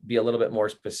to be a little bit more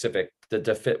specific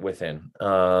to fit within,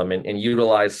 and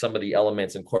utilize some of the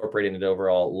elements incorporated into the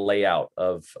overall layout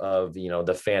of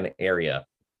the fan area.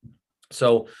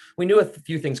 So we knew a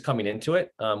few things coming into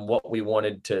it, what we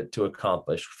wanted to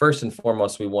accomplish. First and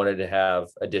foremost, we wanted to have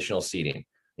additional seating.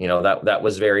 That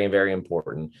was very, very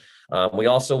important. We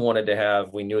also wanted to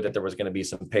have, we knew that there was going to be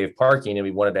some paved parking, and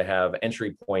we wanted to have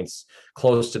entry points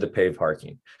close to the paved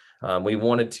parking. We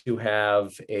wanted to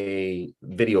have a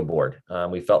video board.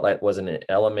 We felt that was an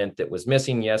element that was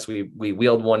missing. Yes, we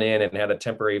wheeled one in and had a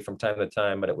temporary from time to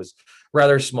time, but it was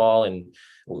rather small, and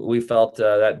we felt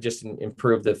that just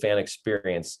improved the fan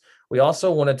experience. We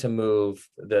also wanted to move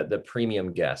the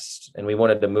premium guests, and we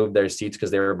wanted to move their seats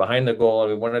because they were behind the goal,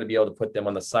 and we wanted to be able to put them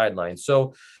on the sideline.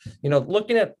 So,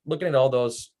 looking at all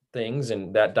those things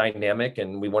and that dynamic,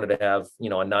 and we wanted to have,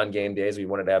 on non-game days, we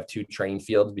wanted to have 2 training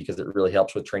fields because it really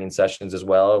helps with training sessions as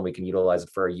well, and we can utilize it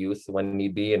for our youth when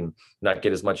need be and not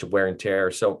get as much wear and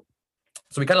tear. So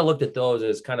we kind of looked at those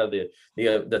as kind of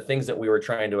the things that we were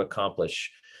trying to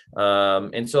accomplish.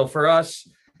 And so for us,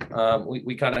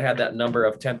 we kind of had that number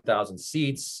of 10,000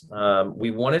 seats.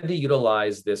 We wanted to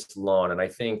utilize this lawn, and I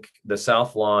think the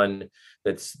south lawn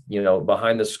that's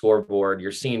behind the scoreboard,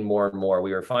 you're seeing more and more.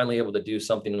 We were finally able to do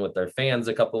something with our fans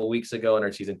a couple of weeks ago, and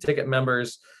our season ticket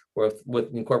members with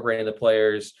incorporating the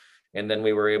players. And then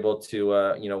we were able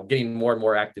to, getting more and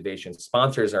more activation.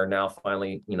 Sponsors are now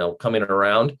finally, coming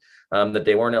around that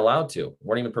they weren't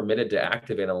even permitted to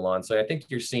activate on the lawn. So I think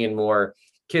you're seeing more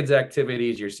kids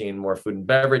activities. You're seeing more food and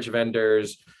beverage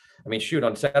vendors. I mean, shoot,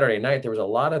 on Saturday night, there was a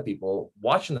lot of people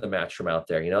watching the match from out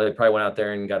there. They probably went out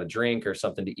there and got a drink or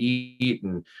something to eat,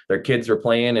 and their kids were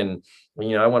playing. And,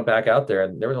 I went back out there,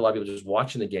 and there was a lot of people just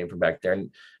watching the game from back there.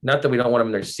 And not that we don't want them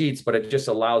in their seats, but it just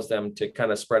allows them to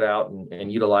kind of spread out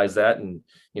and utilize that. And,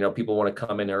 people want to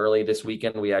come in early. This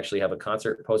weekend, we actually have a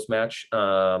concert post-match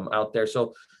out there.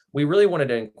 So we really wanted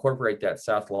to incorporate that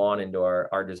south lawn into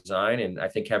our design. And I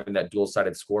think having that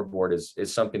dual-sided scoreboard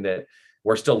is something that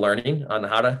we're still learning on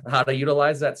how to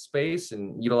utilize that space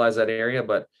and utilize that area,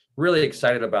 but really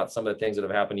excited about some of the things that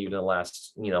have happened even in the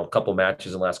last, couple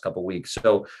matches in the last couple of weeks.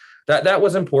 So that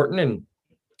was important.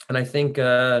 And I think,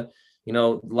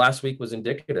 last week was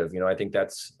indicative. I think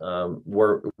that's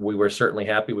we were certainly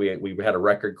happy. We had a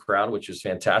record crowd, which is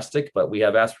fantastic, but we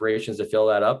have aspirations to fill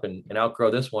that up and outgrow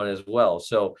this one as well.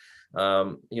 So,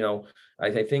 I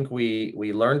think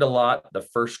we learned a lot the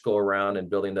first go around in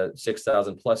building the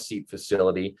 6,000 plus seat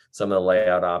facility, some of the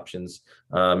layout options.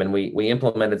 And we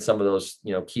implemented some of those,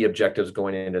 key objectives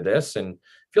going into this, and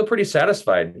feel pretty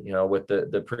satisfied, with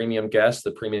the premium guests.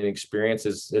 The premium experience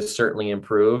is certainly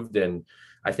improved. And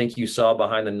I think you saw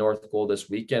behind the North Goal this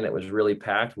weekend, it was really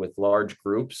packed with large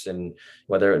groups, and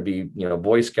whether it be,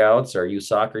 Boy Scouts or youth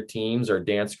soccer teams or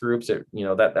dance groups, that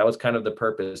was kind of the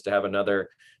purpose, to have another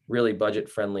really budget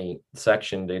friendly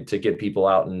section to get people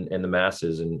out in the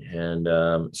masses.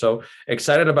 And so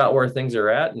excited about where things are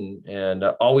at, and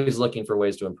always looking for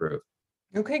ways to improve.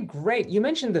 Okay, great. You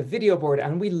mentioned the video board,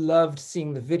 and we loved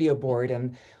seeing the video board.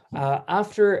 And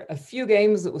after a few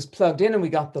games, it was plugged in and we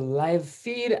got the live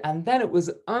feed, and then it was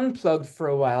unplugged for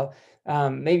a while.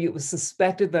 Maybe it was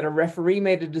suspected that a referee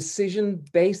made a decision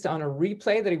based on a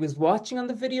replay that he was watching on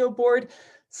the video board.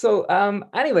 So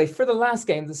anyway, for the last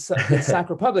game, the Sac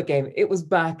Republic game, it was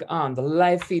back on. The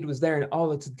live feed was there in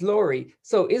all its glory.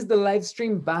 So is the live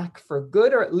stream back for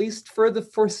good, or at least for the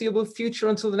foreseeable future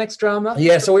until the next drama?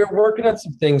 Yeah, so we were working on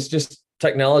some things just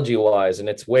technology-wise, and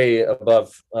it's way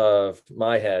above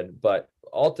my head. But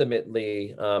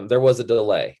ultimately, there was a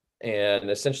delay.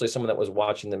 And essentially someone that was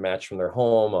watching the match from their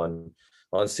home on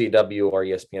CW or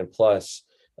ESPN Plus,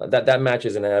 that match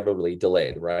is inevitably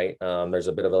delayed, right? There's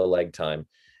a bit of a lag time.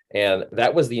 And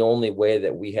that was the only way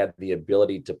that we had the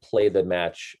ability to play the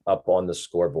match up on the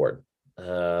scoreboard,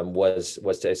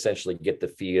 was to essentially get the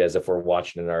feed as if we're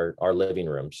watching in our living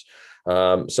rooms.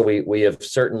 So we have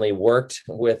certainly worked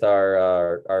with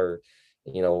our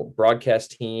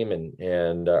broadcast team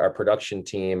and our production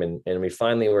team, and we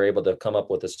finally were able to come up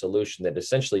with a solution that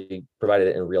essentially provided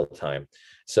it in real time.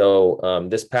 So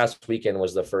this past weekend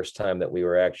was the first time that we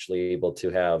were actually able to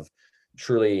have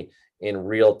truly in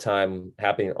real time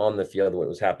happening on the field what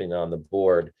was happening on the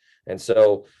board. And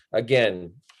so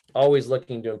again, always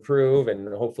looking to improve,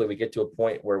 and hopefully we get to a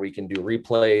point where we can do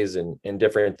replays and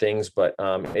different things. But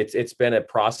it's been a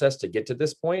process to get to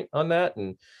this point on that,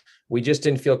 and we just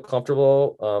didn't feel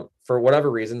comfortable for whatever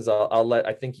reasons.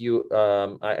 I think you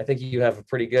have a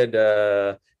pretty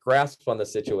good grasp on the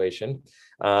situation.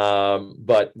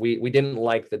 But we didn't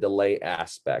like the delay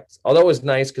aspect, although it was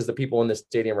nice because the people in the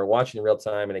stadium were watching in real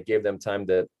time and it gave them time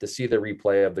to see the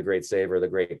replay of the great save or the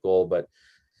great goal. But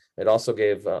it also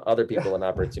gave other people an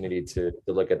opportunity to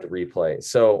look at the replay.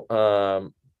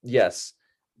 So yes,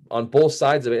 on both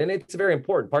sides of it. And it's very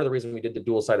important. Part of the reason we did the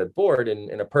dual-sided board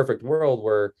in a perfect world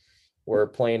where we're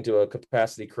playing to a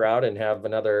capacity crowd and have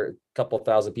another couple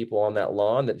thousand people on that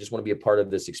lawn that just want to be a part of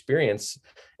this experience.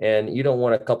 And you don't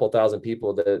want a couple thousand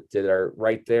people that are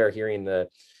right there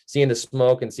seeing the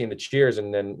smoke and seeing the cheers.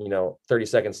 And then, 30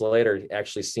 seconds later,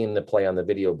 actually seeing the play on the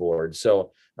video board.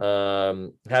 So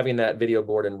having that video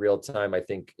board in real time, I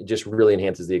think just really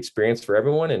enhances the experience for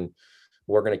everyone. And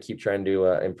we're going to keep trying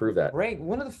to improve that. Right.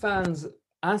 One of the fans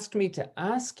asked me to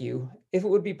ask you if it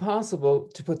would be possible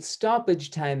to put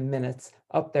stoppage time minutes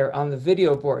up there on the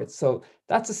video board. So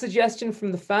that's a suggestion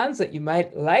from the fans that you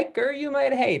might like or you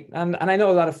might hate. And I know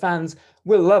a lot of fans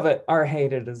will love it or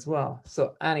hate it as well.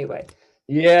 So anyway.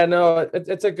 Yeah, no,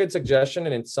 it's a good suggestion.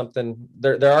 And it's something,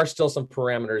 there are still some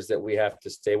parameters that we have to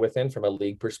stay within from a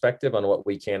league perspective on what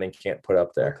we can and can't put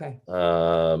up there. Okay.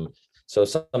 So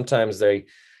sometimes they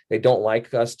don't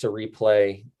like us to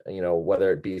replay,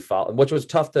 whether it be foul, which was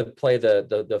tough to play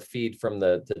the feed from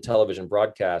the television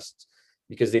broadcast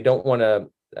because they don't want to,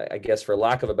 I guess, for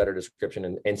lack of a better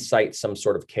description, incite some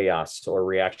sort of chaos or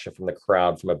reaction from the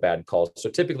crowd from a bad call. So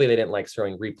typically they didn't like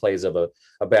showing replays of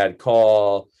a bad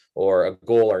call or a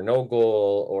goal or no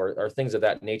goal or things of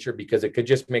that nature, because it could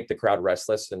just make the crowd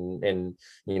restless and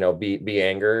be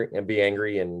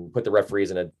angry and put the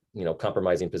referees in a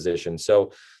compromising position.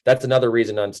 So that's another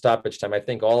reason on stoppage time. I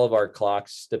think all of our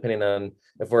clocks, depending on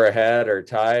if we're ahead or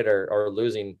tied or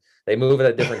losing, they move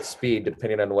at a different speed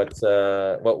depending on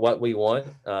what we want.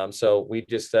 So we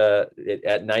just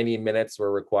at 90 minutes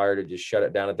we're required to just shut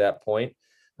it down at that point,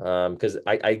 because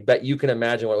I bet you can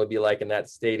imagine what it would be like in that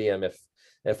stadium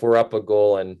if we're up a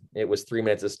goal and it was 3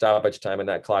 minutes of stoppage time and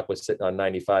that clock was sitting on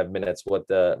 95 minutes, what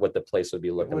the place would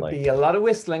be looking like. It would be a lot of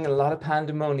whistling and a lot of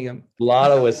pandemonium. A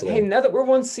lot of whistling. Hey, now that we're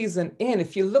one season in,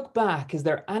 if you look back, is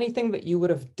there anything that you would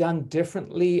have done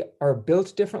differently or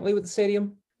built differently with the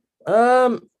stadium?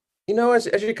 As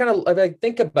you kind of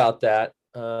think about that,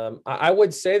 I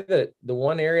would say that the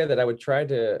one area that I would try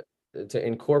to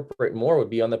incorporate more would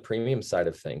be on the premium side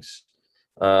of things.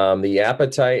 The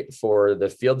appetite for the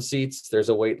field seats, there's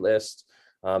a wait list.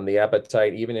 The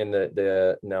appetite even in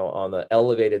the on the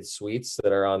elevated suites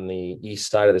that are on the east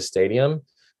side of the stadium,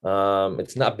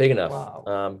 it's not big enough.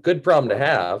 Wow. Good problem to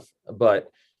have,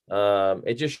 but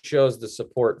it just shows the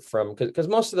support from, because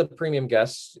most of the premium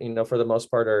guests, for the most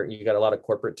part, you got a lot of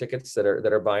corporate tickets that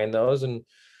are buying those, and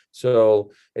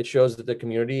so it shows that the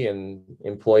community and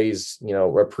employees,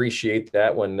 appreciate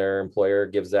that when their employer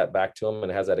gives that back to them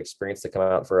and has that experience to come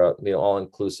out for a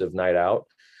all-inclusive night out.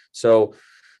 So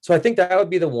I think that would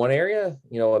be the one area,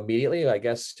 immediately, I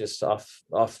guess, just off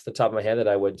the top of my head, that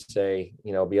I would say,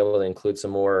 be able to include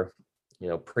some more,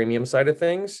 premium side of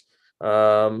things.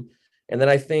 And then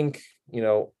I think,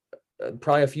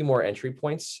 probably a few more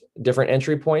different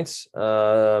entry points.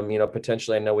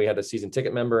 Potentially, I know we had a season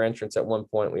ticket member entrance at one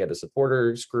point. We had a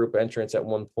supporters group entrance at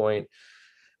one point.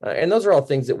 And those are all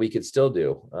things that we could still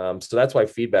do. So that's why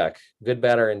feedback, good,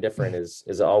 bad, or indifferent,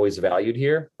 is always valued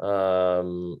here.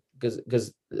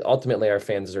 Because ultimately our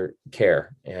fans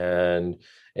care. And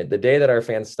the day that our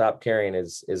fans stop caring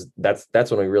that's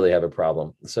when we really have a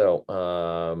problem. So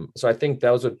I think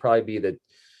those would probably be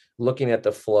looking at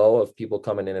the flow of people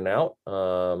coming in and out,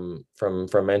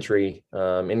 from entry,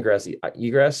 ingress,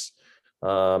 egress,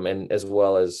 and as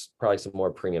well as probably some more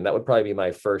premium. That would probably be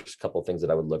my first couple of things that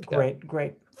I would look at.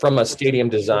 Great. From a stadium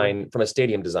design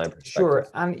perspective. Sure.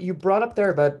 And you brought up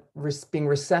there about being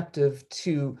receptive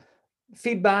to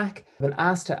feedback. I've been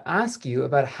asked to ask you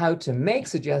about how to make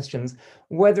suggestions,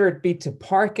 whether it be to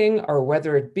parking or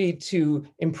whether it be to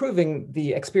improving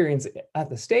the experience at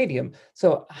the stadium.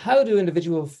 So how do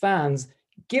individual fans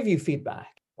give you feedback?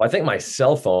 Well, I think my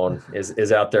cell phone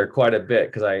is out there quite a bit,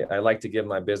 because I like to give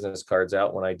my business cards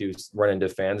out when I do run into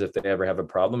fans if they ever have a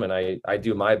problem. And I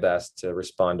do my best to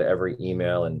respond to every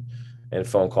email and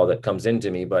phone call that comes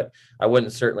into me, but I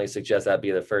wouldn't certainly suggest that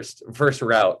be the first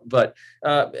route. But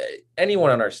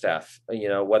anyone on our staff,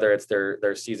 whether it's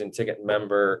their season ticket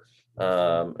member,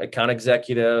 account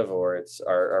executive, or it's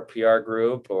our PR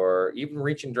group, or even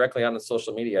reaching directly out on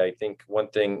social media. I think one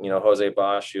thing, Jose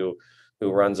Bosch,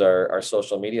 who runs our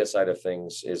social media side of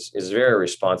things, is very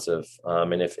responsive.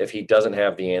 And if he doesn't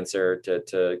have the answer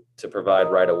to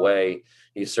provide right away,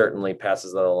 he certainly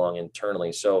passes that along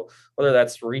internally. So whether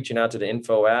that's reaching out to the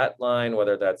info @ line,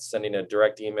 whether that's sending a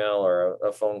direct email or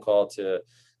a phone call to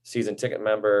season ticket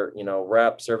member,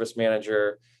 rep, service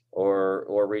manager,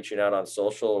 or reaching out on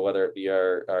social, whether it be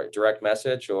our direct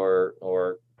message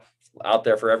or out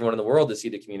there for everyone in the world to see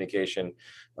the communication.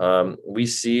 We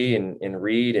see and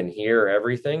read and hear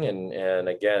everything. And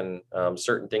again,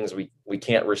 certain things we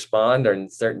can't respond,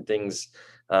 and certain things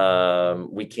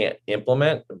we can't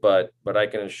implement, but I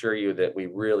can assure you that we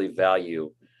really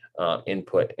value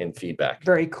input and feedback.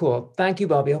 Very cool. Thank you,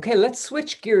 Bobby. Okay, let's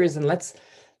switch gears and let's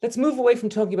move away from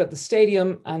talking about the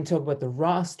stadium and talk about the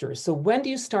roster. So when do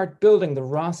you start building the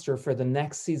roster for the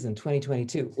next season,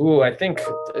 2022? Ooh, I think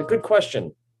a good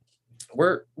question.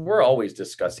 We're always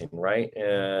discussing, right?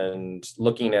 And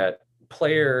looking at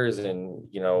players, and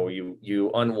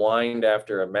you unwind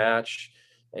after a match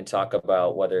and talk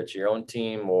about whether it's your own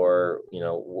team or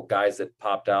guys that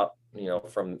popped out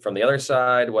from the other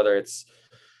side, whether it's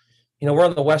we're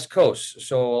on the West Coast,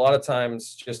 so a lot of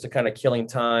times just to kind of killing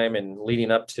time and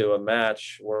leading up to a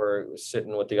match, we're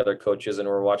sitting with the other coaches and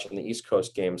we're watching the East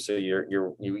Coast games. So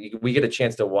we get a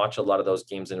chance to watch a lot of those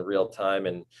games in real time,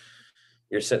 and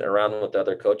you're sitting around with the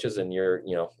other coaches and you're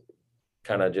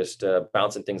kind of just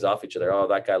bouncing things off each other. Oh,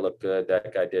 that guy looked good,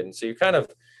 that guy didn't. So you're kind of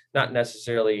not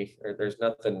necessarily, or there's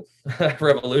nothing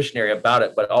revolutionary about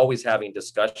it, but always having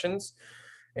discussions.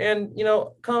 And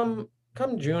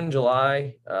come June,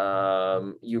 July,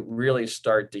 you really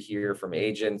start to hear from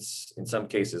agents, in some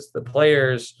cases the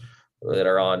players that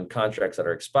are on contracts that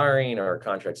are expiring or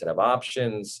contracts that have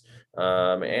options.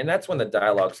 And that's when the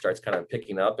dialogue starts kind of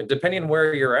picking up, and depending on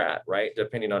where you're at, right?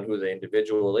 Depending on who the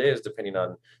individual is, depending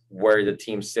on where the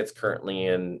team sits currently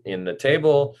in the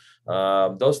table,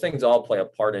 those things all play a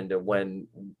part into when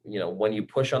you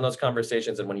push on those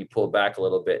conversations and when you pull back a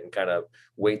little bit and kind of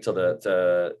wait till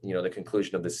the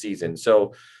conclusion of the season.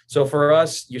 So for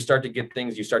us, you start to get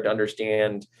things, you start to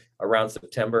understand around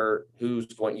September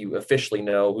you officially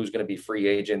know who's going to be free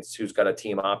agents, who's got a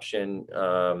team option.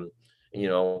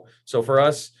 So for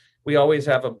us, we always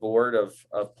have a board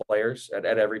of players at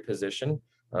every position,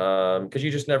 because you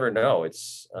just never know.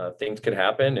 It's things could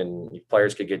happen, and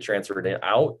players could get transferred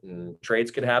out, and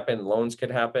trades could happen, loans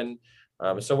could happen.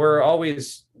 So we're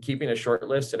always keeping a short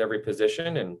list at every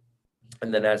position,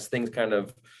 and then as things kind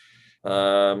of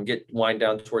wind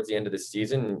down towards the end of the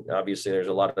season, obviously there's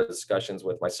a lot of discussions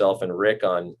with myself and Rick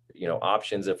on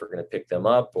options, if we're going to pick them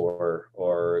up, or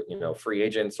free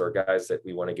agents or guys that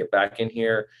we want to get back in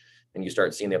here. And you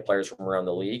start seeing the players from around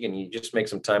the league, and you just make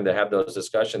some time to have those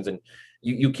discussions. And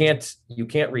you can't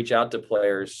reach out to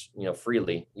players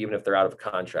freely, even if they're out of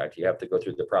contract. You have to go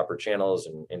through the proper channels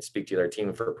and speak to their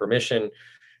team for permission.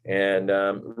 And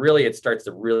really, it starts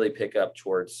to really pick up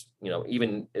towards,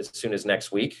 even as soon as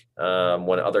next week,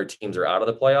 when other teams are out of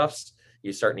the playoffs,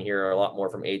 you're starting to hear a lot more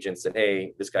from agents that,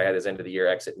 hey, this guy had his end of the year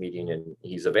exit meeting and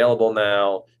he's available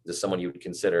now. Is this someone you would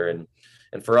consider?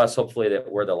 And for us, hopefully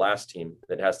that we're the last team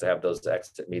that has to have those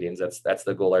exit meetings. That's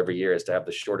the goal every year, is to have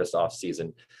the shortest off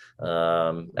season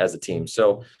as a team.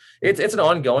 So it's an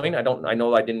ongoing. I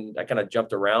kind of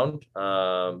jumped around,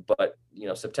 but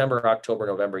September, October,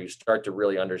 November, you start to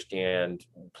really understand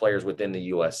players within the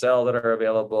USL that are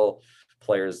available,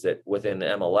 players that within the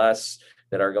MLS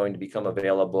that are going to become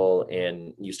available,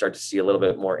 and you start to see a little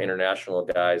bit more international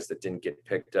guys that didn't get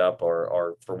picked up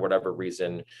or for whatever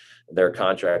reason their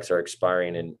contracts are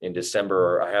expiring in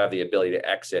December, or have the ability to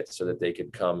exit so that they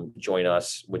could come join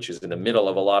us, which is in the middle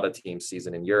of a lot of team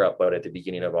season in Europe, but at the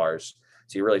beginning of ours.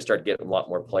 So you really start getting a lot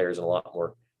more players and a lot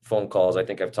more phone calls. I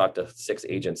think I've talked to 6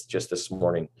 agents just this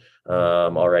morning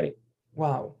already.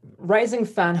 Wow. Rising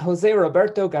fan Jose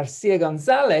Roberto Garcia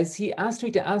Gonzalez, he asked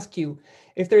me to ask you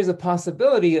if there's a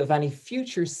possibility of any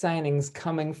future signings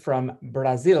coming from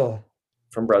Brazil.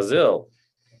 From Brazil?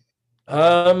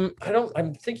 I'm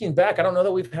thinking back. I don't know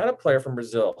that we've had a player from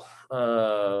Brazil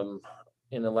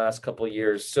in the last couple of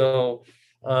years. So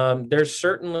there's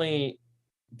certainly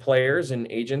players and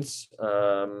agents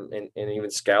and even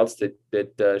scouts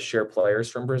that share players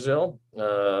from Brazil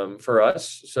for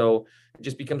us. So it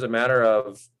just becomes a matter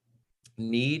of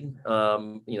need,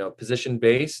 position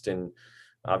based, and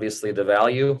obviously the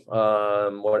value,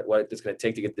 what it's going to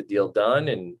take to get the deal done,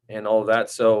 and all of that.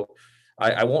 So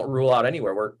I won't rule out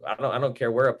anywhere. I don't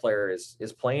care where a player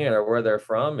is playing or where they're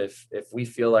from. If we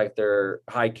feel like they're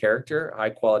high character,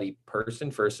 high quality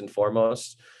person first and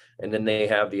foremost, and then they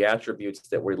have the attributes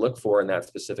that we look for in that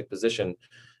specific position.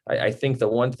 I think the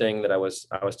one thing that I was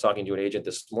talking to an agent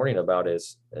this morning about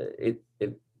is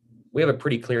we have a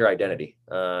pretty clear identity.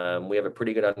 We have a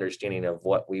pretty good understanding of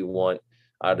what we want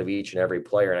out of each and every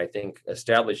player. And I think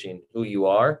establishing who you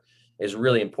are is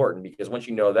really important, because once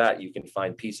you know that, you can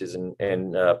find pieces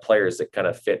and players that kind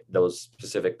of fit those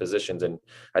specific positions. And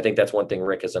I think that's one thing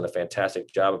Rick has done a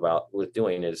fantastic job with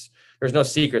doing, is there's no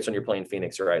secrets when you're playing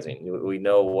Phoenix Rising. We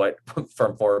know what,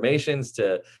 from formations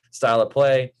to style of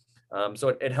play. So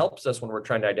it helps us when we're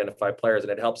trying to identify players,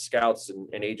 and it helps scouts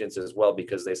and agents as well,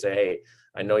 because they say, hey,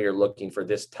 I know you're looking for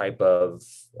this type of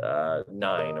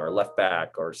 9 or left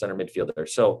back or center midfielder.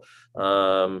 So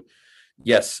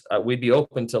yes, we'd be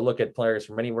open to look at players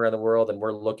from anywhere in the world, and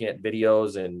we're looking at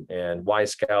videos and Y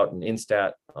Scout and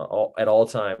Instat at all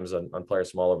times on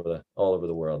players from all over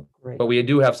the world. Great. But we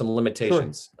do have some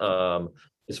limitations. Sure.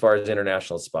 As far as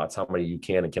international spots, how many you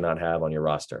can and cannot have on your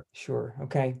roster. Sure.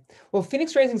 Okay. Well,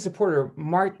 Phoenix Rising supporter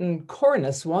Martin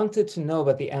Cornus wanted to know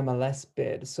about the MLS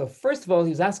bid. So first of all, he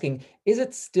was asking, is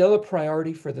it still a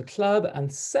priority for the club?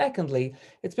 And secondly,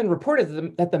 it's been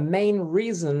reported that the main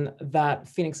reason that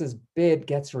Phoenix's bid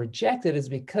gets rejected is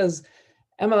because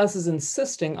MLS is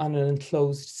insisting on an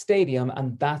enclosed stadium,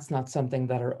 and that's not something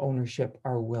that our ownership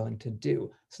are willing to do.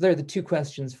 So there are the two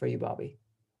questions for you, Bobby.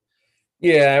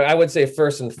 Yeah, I would say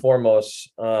first and foremost,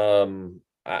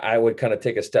 I would kind of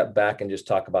take a step back and just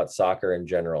talk about soccer in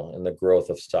general and the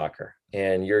growth of soccer.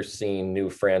 And you're seeing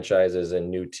new franchises and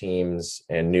new teams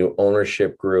and new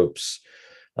ownership groups,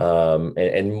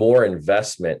 and more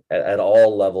investment at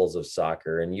all levels of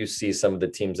soccer. And you see some of the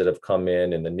teams that have come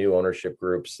in and the new ownership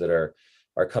groups that are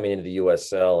coming into the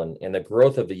USL, and the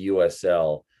growth of the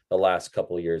USL the last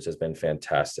couple of years has been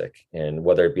fantastic. And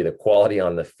whether it be the quality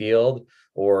on the field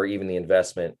or even the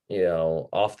investment,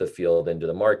 off the field into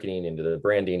the marketing, into the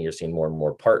branding, you're seeing more and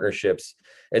more partnerships.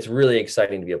 It's really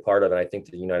exciting to be a part of. And I think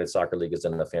the United Soccer League has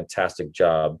done a fantastic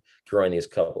job growing these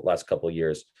last couple of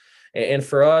years. And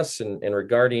for us, and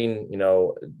regarding,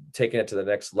 taking it to the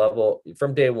next level,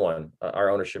 from day one, our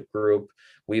ownership group,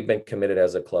 we've been committed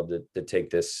as a club to take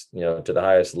this, to the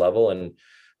highest level. And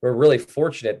we're really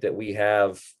fortunate that we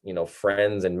have,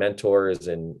 friends and mentors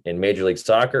in Major League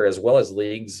Soccer, as well as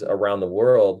leagues around the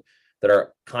world that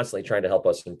are constantly trying to help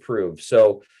us improve.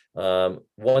 So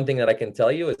one thing that I can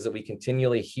tell you is that we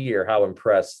continually hear how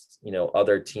impressed,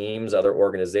 other teams, other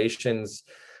organizations,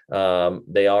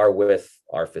 they are with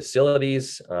our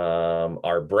facilities,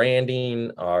 our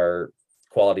branding, our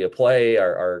quality of play,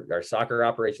 our soccer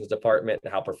operations department,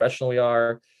 and how professional we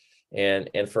are.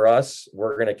 And for us,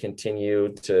 we're going to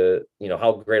continue to,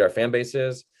 how great our fan base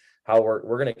is, how we're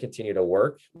going to continue to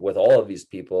work with all of these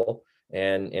people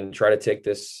and try to take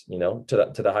this, to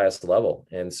the highest level.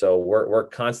 And so we're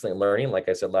constantly learning. Like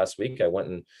I said last week,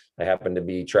 I happened to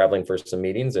be traveling for some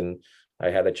meetings, and I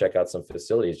had to check out some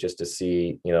facilities just to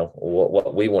see,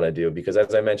 what we want to do. Because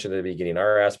as I mentioned at the beginning,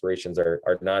 our aspirations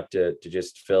are not to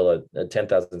just fill a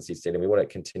 10,000 seat stadium. We want to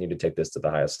continue to take this to the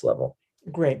highest level.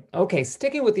 Great. Okay,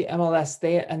 sticking with the MLS,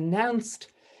 they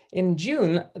announced in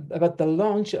June about the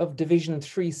launch of Division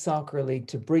 3 Soccer League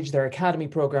to bridge their academy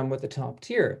program with the top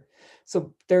tier.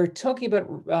 So they're talking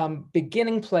about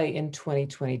beginning play in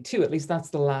 2022, at least that's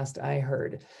the last I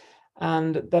heard.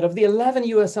 And that of the 11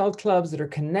 USL clubs that are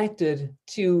connected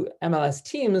to MLS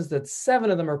teams, that 7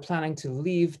 of them are planning to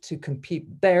leave to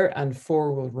compete there and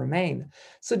 4 will remain.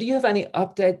 So do you have any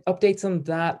updates on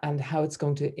that and how it's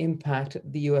going to impact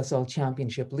the USL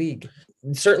Championship League?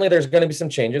 Certainly there's going to be some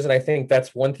changes. And I think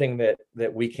that's one thing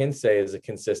that we can say is a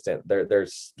consistent.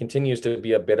 There's continues to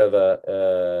be a bit of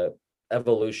a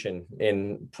evolution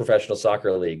in professional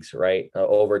soccer leagues, right?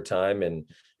 Over time, and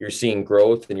you're seeing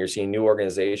growth and you're seeing new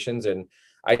organizations. And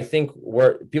I think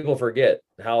where people forget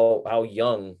how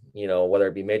young, whether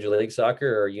it be Major League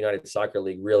Soccer or United Soccer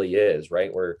League really is,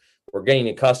 right? We're getting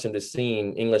accustomed to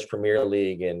seeing English Premier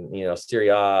League and, Serie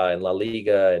A and La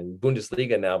Liga and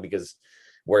Bundesliga now, because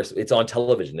it's on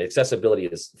television. The accessibility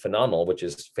is phenomenal, which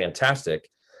is fantastic.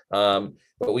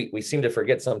 But we seem to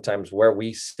forget sometimes where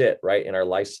we sit, right, in our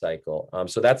life cycle.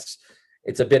 So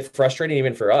it's a bit frustrating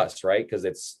even for us, right? Because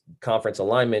it's conference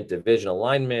alignment, division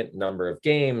alignment, number of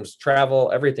games, travel,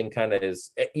 everything kind of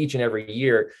is each and every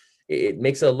year. It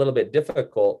makes it a little bit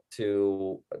difficult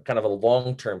to kind of a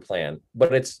long-term plan,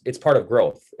 but it's part of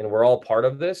growth, and we're all part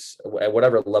of this at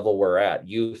whatever level we're at,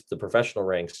 youth, the professional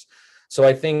ranks. So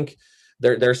I think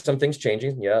there's some things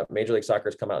changing. Yeah, Major League Soccer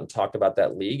has come out and talked about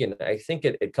that league, and I think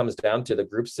it comes down to the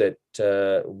groups that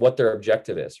what their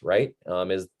objective is, right?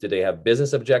 Do they have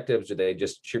business objectives? Do they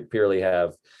just purely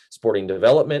have sporting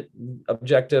development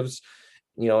objectives?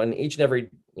 And each and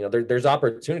every, there's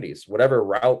opportunities, whatever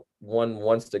route one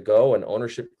wants to go, an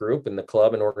ownership group and the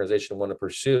club and organization want to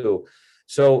pursue.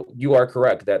 So you are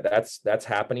correct that that's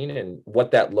happening, and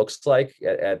what that looks like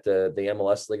at the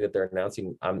MLS league that they're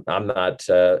announcing. I'm not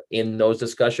in those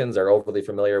discussions or overly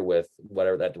familiar with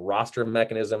whatever that roster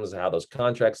mechanisms, how those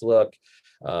contracts look,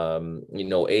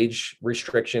 age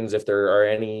restrictions, if there are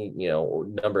any,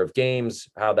 number of games,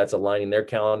 how that's aligning their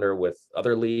calendar with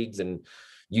other leagues and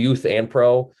youth and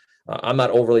pro. I'm not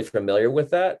overly familiar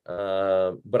with that,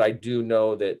 but I do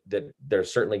know that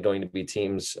there's certainly going to be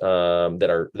teams that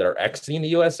are exiting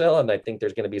the USL, and I think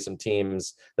there's going to be some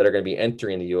teams that are going to be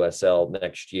entering the USL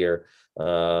next year.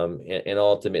 And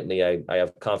ultimately, I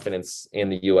have confidence in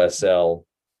the USL.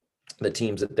 The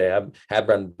teams that they have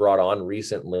been brought on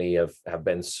recently have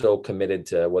been so committed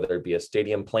to whether it be a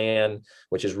stadium plan,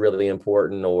 which is really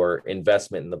important, or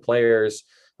investment in the players,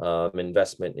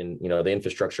 investment in the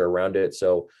infrastructure around it.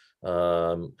 So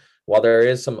while there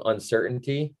is some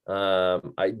uncertainty,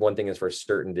 one thing is for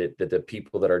certain that the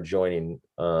people that are joining,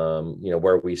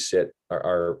 where we sit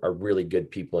are really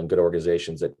good people and good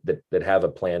organizations that have a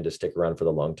plan to stick around for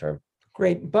the long term.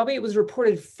 Great. Bobby, it was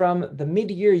reported from the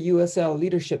mid-year USL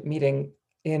leadership meeting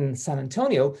in San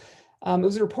Antonio. It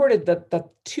was reported that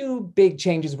two big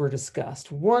changes were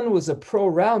discussed. One was a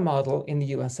pro-rel model in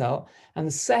the USL, and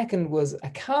the second was a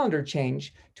calendar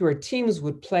change to where teams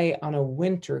would play on a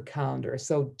winter calendar.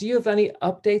 So do you have any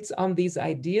updates on these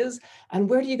ideas, and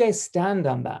where do you guys stand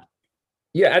on that?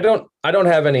 Yeah, I don't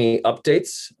have any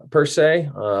updates per se.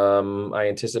 I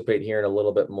anticipate hearing a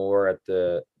little bit more at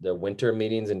the winter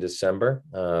meetings in December.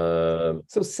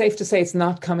 So safe to say it's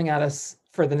not coming at us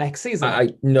for the next season. I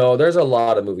know there's a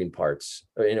lot of moving parts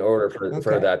in order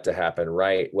for that to happen,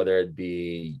 right? Whether it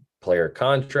be player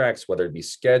contracts, whether it be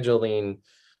scheduling.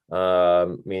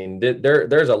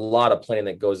 There's a lot of planning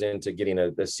that goes into getting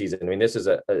a season. I mean, this is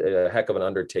a heck of an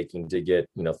undertaking to get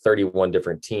 31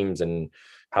 different teams and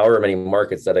however many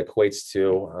markets that equates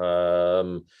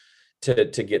to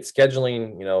get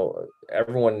scheduling.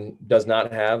 Everyone does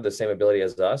not have the same ability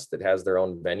as us that has their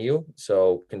own venue.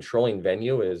 So controlling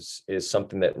venue is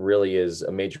something that really is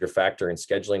a major factor in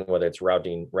scheduling, whether it's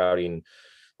routing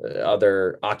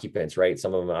other occupants, right?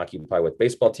 Some of them occupy with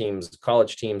baseball teams,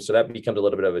 college teams. So that becomes a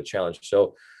little bit of a challenge.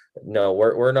 So no,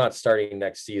 we're not starting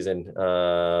next season,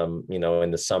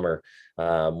 in the summer.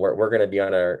 We're going to be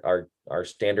on our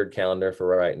standard calendar for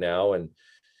right now. And,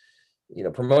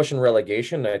 promotion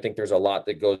relegation, I think there's a lot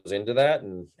that goes into that.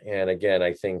 And again,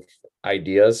 I think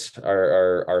ideas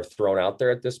are thrown out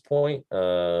there at this point.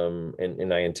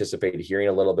 And I anticipate hearing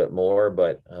a little bit more,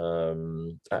 but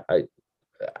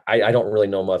I don't really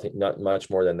know not much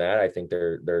more than that. I think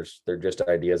they're just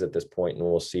ideas at this point, and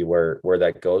we'll see where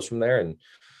that goes from there. And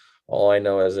all I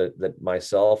know is that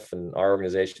myself and our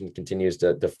organization continues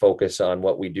to focus on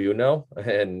what we do know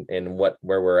and where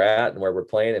we're at and where we're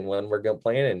playing and when we're going to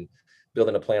play, and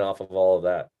building a plan off of all of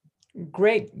that.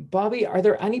 Great. Bobby, are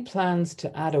there any plans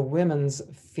to add a women's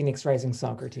Phoenix Rising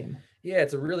soccer team? Yeah,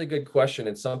 it's a really good question.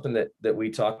 It's something that we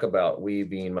talk about, we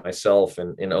being myself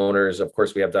and owners. Of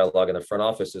course, we have dialogue in the front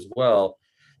office as well.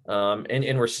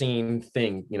 And we're seeing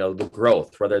the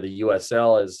growth, whether the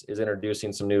USL is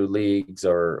introducing some new leagues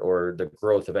or the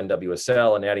growth of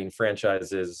NWSL and adding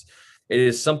franchises. It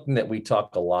is something that we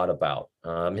talk a lot about.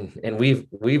 And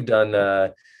we've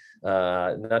done,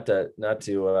 not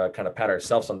to kind of pat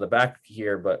ourselves on the back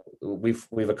here, but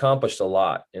we've accomplished a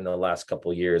lot in the last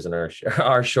couple of years in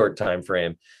our short time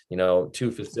frame. 2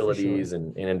 facilities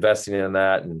and investing in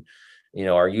that, and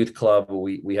our youth club.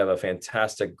 We have a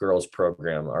fantastic girls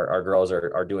program. Our girls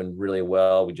are doing really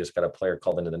well. We just got a player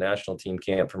called into the national team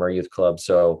camp from our youth club.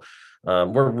 So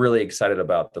we're really excited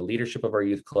about the leadership of our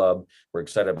youth club. We're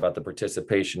excited about the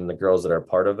participation and the girls that are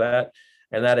part of that.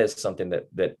 And that is something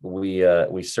that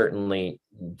we certainly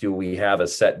do. We have a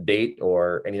set date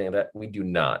or anything that we do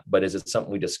not, but is it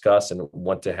something we discuss and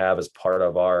want to have as part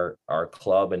of our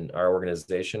club and our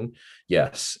organization?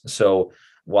 Yes. So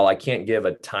while I can't give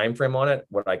a time frame on it,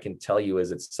 what I can tell you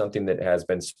is it's something that has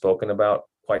been spoken about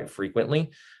quite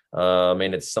frequently.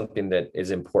 And it's something that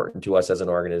is important to us as an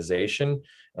organization.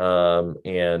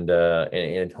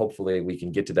 And hopefully we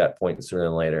can get to that point sooner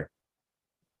than later.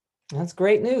 That's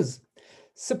great news.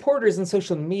 Supporters on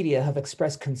social media have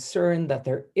expressed concern that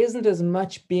there isn't as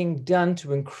much being done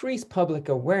to increase public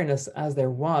awareness as there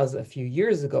was a few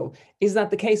years ago. Is that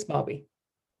the case, Bobby?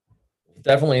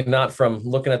 Definitely not from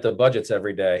looking at the budgets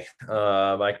every day.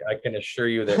 I can assure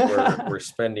you that we're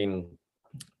spending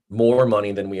more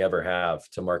money than we ever have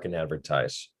to market and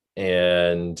advertise,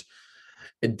 and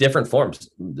in different forms.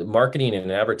 The marketing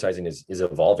and advertising is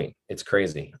evolving. It's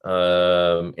crazy.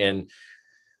 And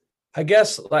I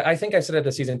guess, like, I think I said at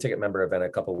the season ticket member event a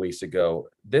couple of weeks ago,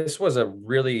 this was a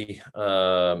really,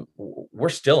 we're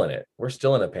still in it. We're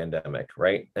still in a pandemic,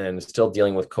 right? And still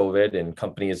dealing with COVID, and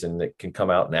companies and that can come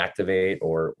out and activate,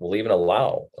 or will even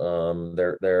allow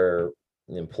their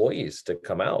employees to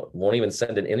come out. Won't even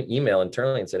send an email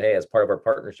internally and said, hey, as part of our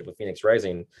partnership with Phoenix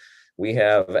Rising, we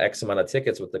have X amount of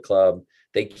tickets with the club.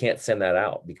 They can't send that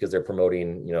out because they're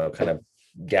promoting, kind of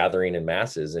gathering in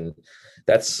masses. And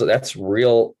that's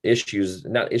real issues,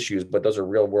 not issues, but those are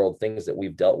real world things that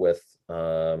we've dealt with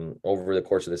over the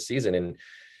course of the season. And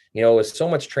it was so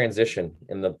much transition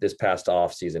in this past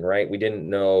off season, right? We didn't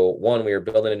know, one, we were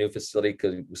building a new facility,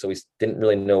 so we didn't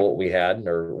really know what we had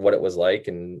or what it was like,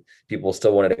 and people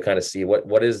still wanted to kind of see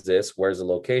what is this, where's the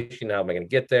location, how am I going to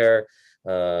get there,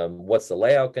 what's the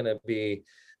layout going to be.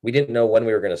 We didn't know when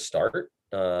we were going to start,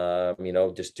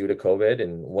 just due to COVID,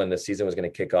 and when the season was going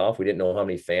to kick off. We didn't know how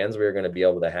many fans we were going to be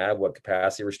able to have, what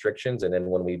capacity restrictions, and then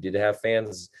when we did have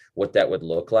fans, what that would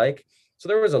look like. So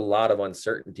there was a lot of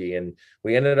uncertainty, and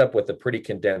we ended up with a pretty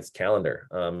condensed calendar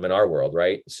in our world,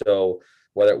 right? So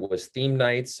whether it was theme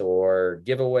nights or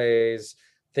giveaways,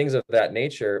 things of that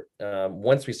nature,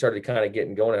 once we started kind of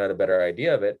getting going and had a better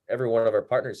idea of it, every one of our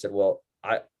partners said, well,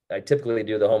 I typically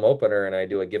do the home opener and I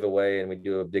do a giveaway and we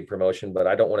do a big promotion, but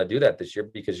I don't want to do that this year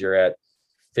because you're at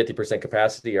 50%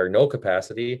 capacity or no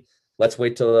capacity. Let's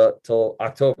wait till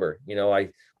October.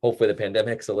 Hopefully the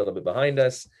pandemic's a little bit behind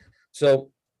us.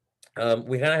 So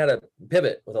we kind of had to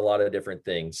pivot with a lot of different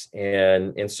things.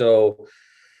 And so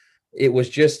it was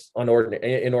just in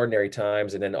ordinary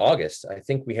times. And then August, I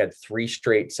think we had 3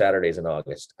 straight Saturdays in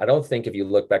August. I don't think if you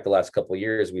look back the last couple of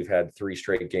years, we've had 3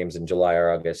 straight games in July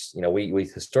or August. We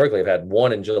historically have had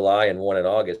 1 in July and 1 in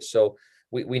August. So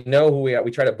we know who we are.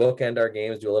 We try to bookend our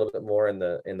games, do a little bit more in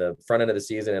the front end of the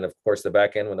season, and of course the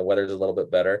back end when the weather's a little bit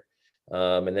better,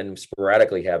 and then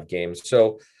sporadically have games.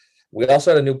 So we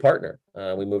also had a new partner.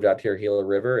 We moved out here, Gila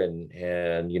River,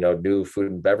 and new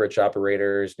food and beverage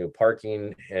operators, new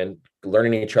parking, and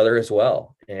learning each other as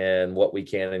well, and what we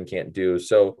can and can't do.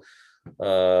 So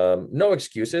no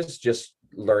excuses, just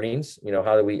learnings.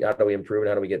 How do we improve and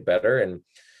how do we get better? And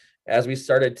as we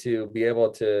started to be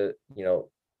able to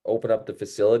open up the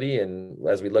facility, and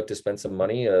as we look to spend some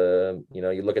money,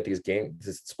 you look at these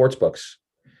sports books.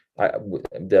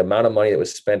 The amount of money that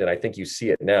was spent, and I think you see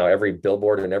it now, every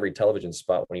billboard and every television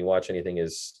spot when you watch anything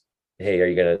is, hey, are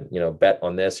you going to bet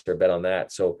on this or bet on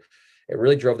that? So it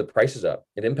really drove the prices up.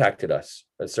 It impacted us.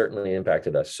 It certainly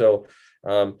impacted us. So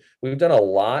we've done a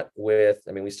lot with,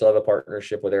 we still have a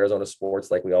partnership with Arizona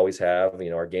Sports like we always have.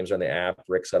 Our games are on the app.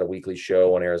 Rick's got a weekly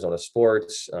show on Arizona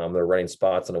Sports. They're running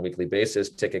spots on a weekly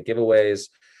basis, ticket giveaways.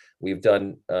 We've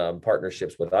done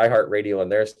partnerships with iHeartRadio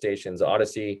and their stations,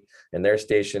 Odyssey and their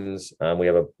stations. We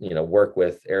have work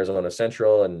with Arizona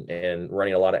Central and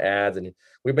running a lot of ads. And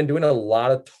we've been doing a lot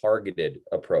of targeted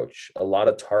approach, a lot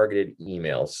of targeted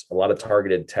emails, a lot of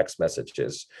targeted text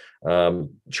messages,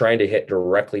 trying to hit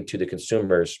directly to the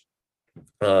consumers,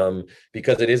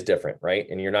 because it is different, right?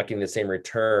 And you're not getting the same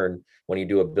return when you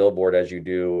do a billboard as you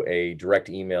do a direct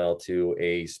email to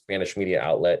a Spanish media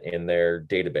outlet in their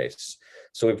database.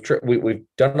 So we've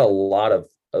done a lot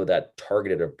of that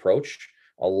targeted approach.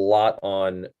 A lot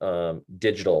on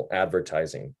digital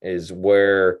advertising is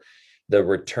where the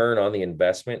return on the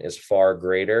investment is far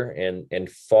greater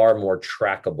and far more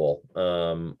trackable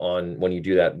on when you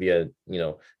do that via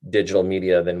digital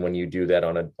media than when you do that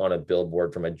on a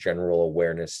billboard from a general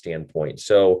awareness standpoint.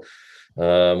 So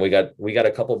we got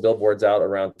a couple of billboards out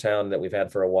around town that we've had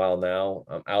for a while now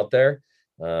out there.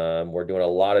 We're doing a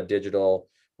lot of digital.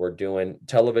 We're doing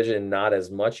television, not as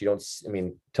much.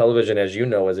 Television, as you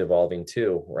know, is evolving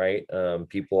too, right?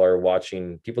 People are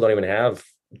watching. People don't even have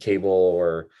cable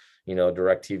or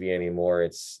direct TV anymore.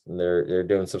 They're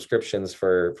doing subscriptions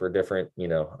for different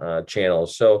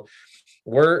channels. So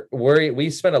we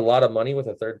spend a lot of money with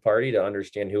a third party to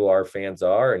understand who our fans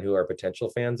are and who our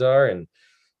potential fans are, and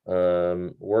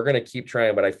we're going to keep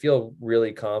trying. But I feel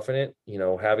really confident,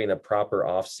 having a proper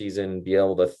off season, be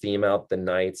able to theme out the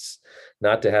nights,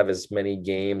 not to have as many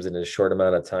games in a short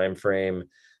amount of time frame.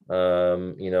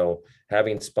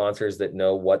 Having sponsors that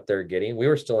know what they're getting. We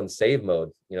were still in save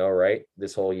mode, right?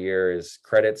 This whole year is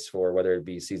credits for whether it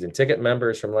be season ticket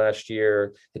members from last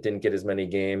year that didn't get as many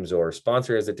games, or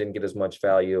sponsors that didn't get as much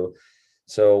value.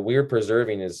 So we're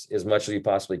preserving as much as we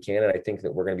possibly can. And I think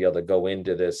that we're going to be able to go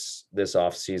into this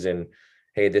off season.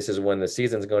 Hey, this is when the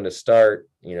season's going to start.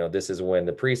 This is when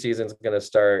the preseason's going to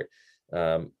start.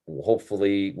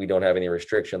 Hopefully we don't have any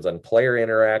restrictions on player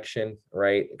interaction,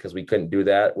 right? Because we couldn't do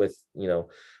that with,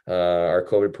 our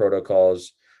COVID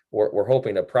protocols. We're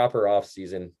hoping a proper off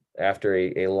season after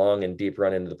a long and deep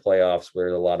run into the playoffs where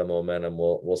a lot of momentum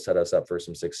will set us up for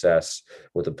some success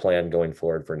with a plan going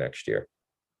forward for next year.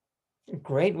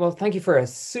 Great. Well, thank you for a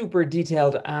super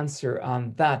detailed answer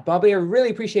on that. Bobby, I really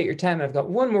appreciate your time. I've got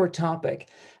one more topic,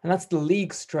 and that's the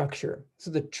league structure. So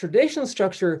the traditional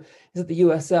structure is that the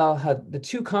USL had the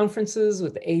 2 conferences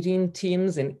with 18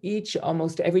 teams in each,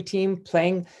 almost every team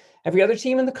playing every other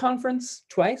team in the conference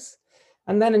twice.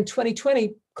 And then in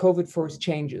 2020, COVID forced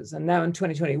changes. And now in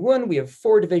 2021, we have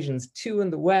 4 divisions, 2 in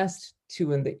the West,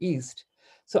 2 in the East.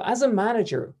 So as a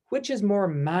manager, which is more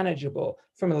manageable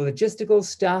from a logistical,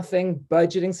 staffing,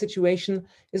 budgeting situation?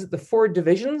 Is it the 4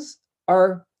 divisions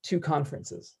or 2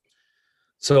 conferences?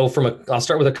 So I'll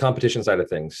start with the competition side of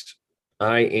things.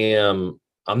 I'm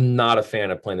not a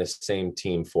fan of playing the same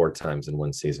team 4 times in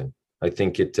one season. I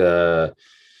think it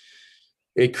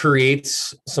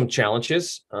creates some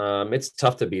challenges. It's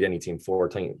tough to beat any team 4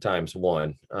 times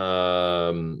one,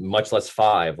 much less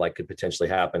 5, like could potentially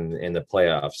happen in the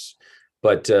playoffs.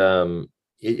 But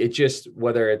it just,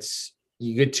 whether it's,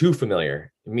 you get too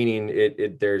familiar, meaning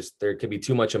there could be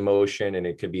too much emotion, and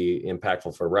it could be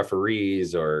impactful for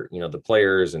referees or, the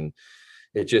players. And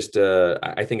it just,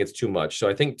 I think it's too much. So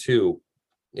I think 2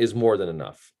 is more than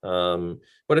enough.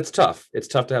 But it's tough. It's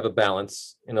tough to have a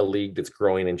balance in a league that's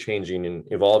growing and changing and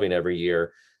evolving every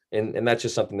year. And that's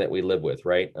just something that we live with,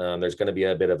 right? There's going to be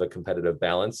a bit of a competitive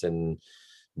balance, and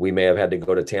we may have had to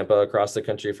go to Tampa across the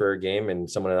country for a game, and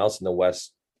someone else in the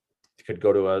West could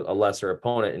go to a lesser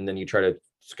opponent. And then you try to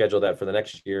schedule that for the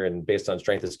next year, and based on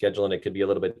strength of schedule, and it could be a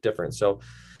little bit different. So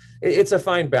it's a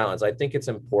fine balance. I think it's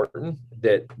important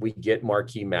that we get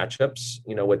marquee matchups,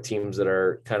 with teams that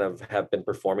are kind of have been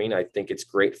performing. I think it's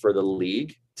great for the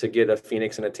league to get a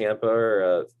Phoenix and a Tampa, or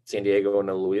a San Diego and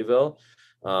a Louisville.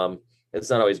 It's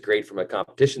not always great from a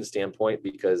competition standpoint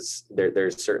because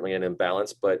there's certainly an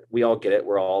imbalance, but we all get it.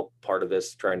 We're all part of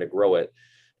this trying to grow it.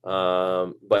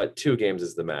 But 2 games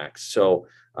is the max. So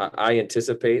I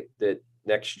anticipate that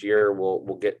next year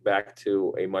we'll get back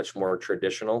to a much more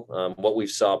traditional, what we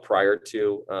saw prior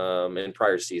to in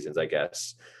prior seasons, I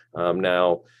guess.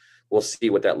 Now we'll see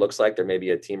what that looks like. There may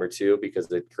be a team or 2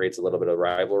 because it creates a little bit of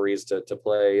rivalries to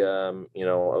play,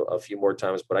 a few more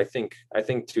times. But I think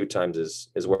 2 times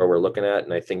is where we're looking at.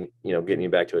 And I think, getting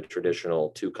back to a traditional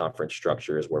 2 conference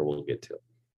structure is where we'll get to.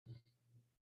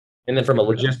 And then from a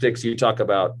logistics, you talk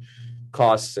about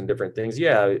costs and different things.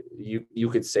 Yeah, you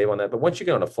could save on that. But once you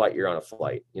get on a flight, you're on a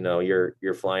flight.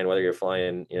 You're flying, whether you're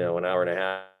flying, an hour and a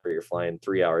half or you're flying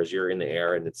 3 hours, you're in the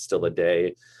air, and it's still a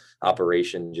day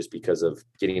operation just because of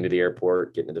getting into the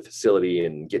airport, getting into the facility,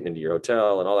 and getting into your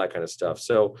hotel and all that kind of stuff.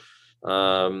 So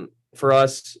for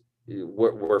us,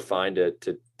 we're fine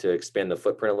to expand the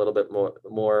footprint a little bit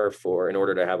more in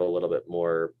order to have a little bit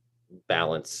more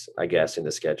balance, I guess, in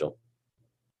the schedule.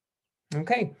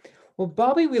 Okay. Well,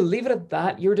 Bobby, we'll leave it at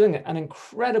that. You're doing an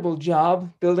incredible job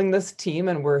building this team,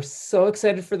 and we're so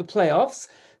excited for the playoffs.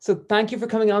 So thank you for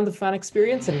coming on the Fan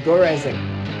Experience, and go Rising.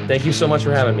 Thank you so much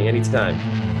for having me. Anytime.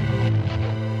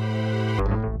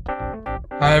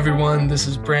 Hi, everyone. This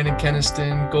is Brandon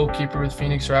Kenniston, goalkeeper with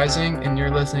Phoenix Rising, and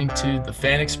you're listening to The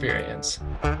Fan Experience.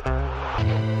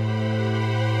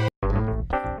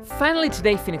 Finally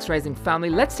today, Phoenix Rising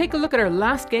family, let's take a look at our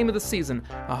last game of the season,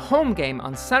 a home game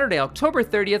on Saturday, October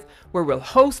 30th, where we'll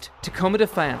host Tacoma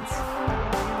Defiance.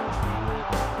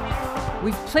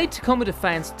 We've played Tacoma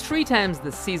Defiance 3 times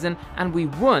this season, and we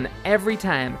won every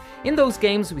time. In those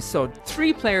games, we saw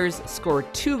 3 players score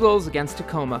 2 goals against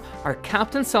Tacoma, our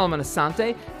captain Solomon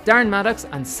Asante, Darren Maddox,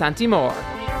 and Santi Moore.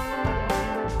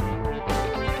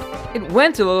 It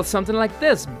went a little something like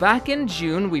this. Back in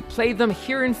June, we played them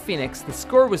here in Phoenix. The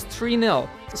score was 3-0.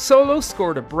 Solo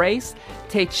scored a brace.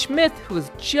 Tate Schmidt, who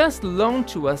was just loaned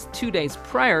to us 2 days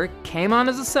prior, came on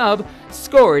as a sub,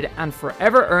 scored, and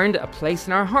forever earned a place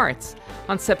in our hearts.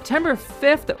 On September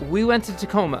 5th, we went to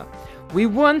Tacoma. We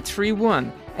won 3-1.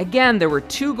 Again, there were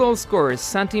 2 goal scorers.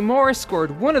 Santi Moore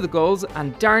scored 1 of the goals,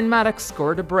 and Darren Maddox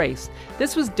scored a brace.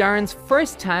 This was Darren's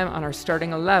first time on our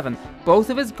starting 11. Both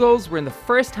of his goals were in the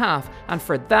first half, and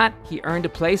for that, he earned a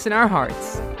place in our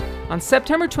hearts. On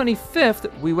September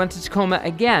 25th, we went to Tacoma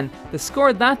again. The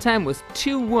score that time was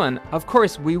 2-1. Of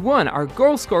course, we won. Our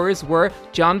goal scorers were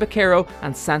John Baquero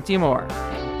and Santi Moore.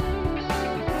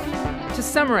 To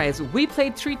summarize, we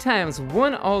played 3 times,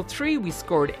 won all 3. We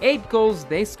scored 8 goals,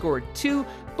 they scored 2.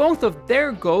 Both of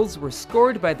their goals were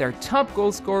scored by their top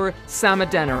goal scorer, Sam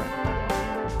Adeniran.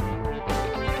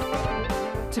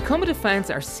 Tacoma Defiance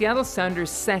are Seattle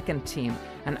Sounders' second team,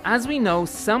 and as we know,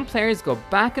 some players go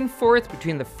back and forth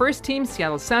between the first team,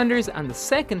 Seattle Sounders, and the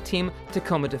second team,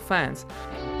 Tacoma Defiance.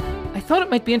 I thought it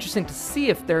might be interesting to see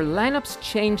if their lineups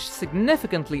changed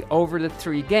significantly over the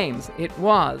 3 games. It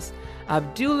was.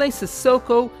 Abdoulaye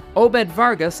Sissoko, Obed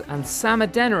Vargas, and Sam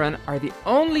Adeniran are the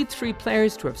only 3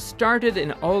 players to have started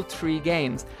in all 3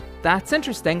 games. That's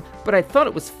interesting, but I thought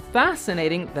it was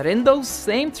fascinating that in those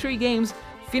same 3 games,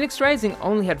 Phoenix Rising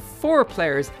only had 4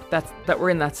 players that were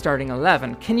in that starting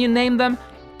 11. Can you name them?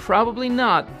 Probably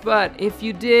not, but if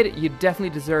you did, you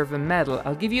definitely deserve a medal.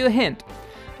 I'll give you a hint.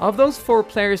 Of those 4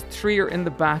 players, 3 are in the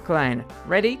back line.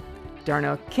 Ready?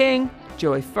 Darnell King,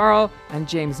 Joey Farrell, and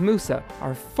James Musa.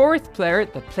 Our 4th player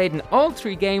that played in all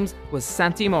 3 games was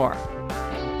Santi Moore.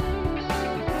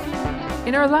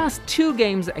 In our last 2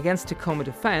 games against Tacoma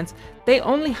Defiance, they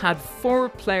only had 4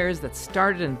 players that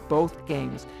started in both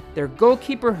games. Their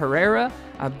goalkeeper Herrera,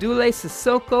 Abdoulaye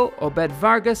Sissoko, Obed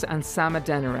Vargas, and Sam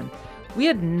Adeniran. We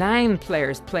had 9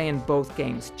 players play in both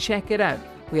games. Check it out.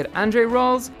 We had Andre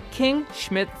Rawls, King,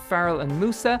 Schmidt, Farrell, and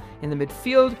Musa. In the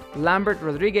midfield, Lambert,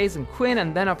 Rodriguez, and Quinn,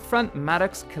 and then up front,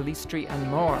 Maddox, Calistri, and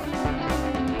Moore.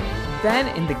 Then,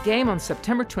 in the game on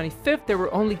September 25th, there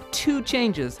were only 2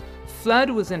 changes. Flood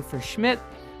was in for Schmidt,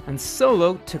 and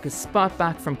Solo took his spot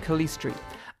back from Calistri.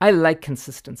 I like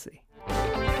consistency.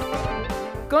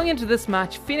 Going into this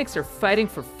match, Phoenix are fighting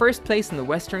for first place in the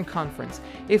Western Conference.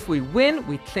 If we win,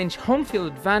 we clinch home field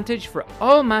advantage for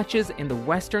all matches in the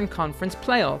Western Conference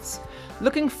playoffs.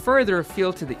 Looking further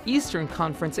afield to the Eastern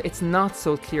Conference, it's not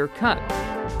so clear-cut.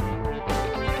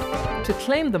 To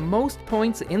claim the most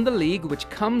points in the league, which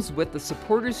comes with the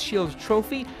Supporters' Shield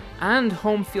trophy and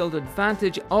home field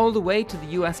advantage all the way to the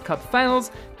US Cup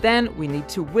Finals, then we need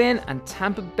to win and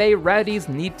Tampa Bay Rowdies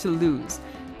need to lose.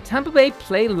 Tampa Bay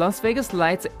play Las Vegas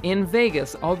Lights in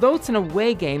Vegas. Although it's an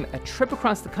away game, a trip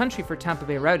across the country for Tampa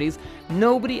Bay Rowdies,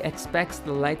 nobody expects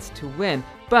the Lights to win.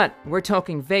 But we're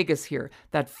talking Vegas here,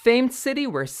 that famed city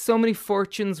where so many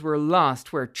fortunes were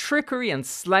lost, where trickery and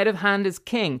sleight of hand is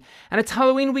king. And it's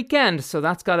Halloween weekend, so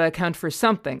that's gotta account for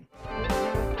something.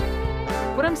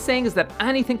 What I'm saying is that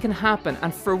anything can happen,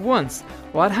 and for once,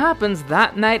 what happens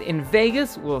that night in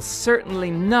Vegas will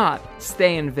certainly not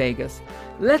stay in Vegas.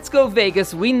 Let's go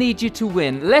Vegas, we need you to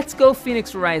win. Let's go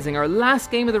Phoenix Rising, our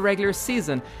last game of the regular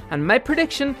season. And my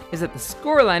prediction is that the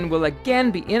scoreline will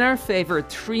again be in our favor,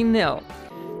 3-0.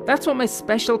 That's what my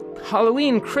special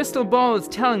Halloween crystal ball is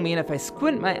telling me, and if I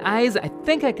squint my eyes, I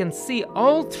think I can see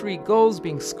all 3 goals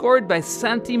being scored by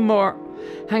Santi Moore.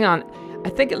 Hang on, I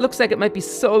think it looks like it might be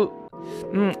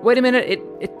wait a minute,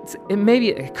 it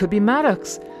could be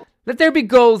Maddox. Let there be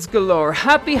goals galore.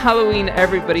 Happy Halloween,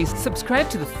 everybody.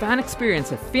 Subscribe to the Fan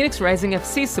Experience of Phoenix Rising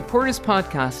FC Supporters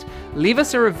Podcast. Leave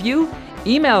us a review.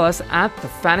 Email us at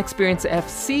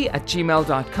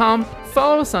thefanexperiencefc@gmail.com.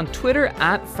 Follow us on Twitter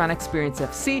at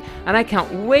FanExperienceFC. And I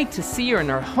can't wait to see you in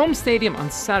our home stadium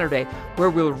on Saturday, where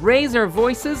we'll raise our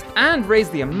voices and raise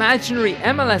the imaginary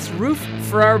MLS roof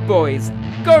for our boys.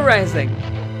 Go Rising!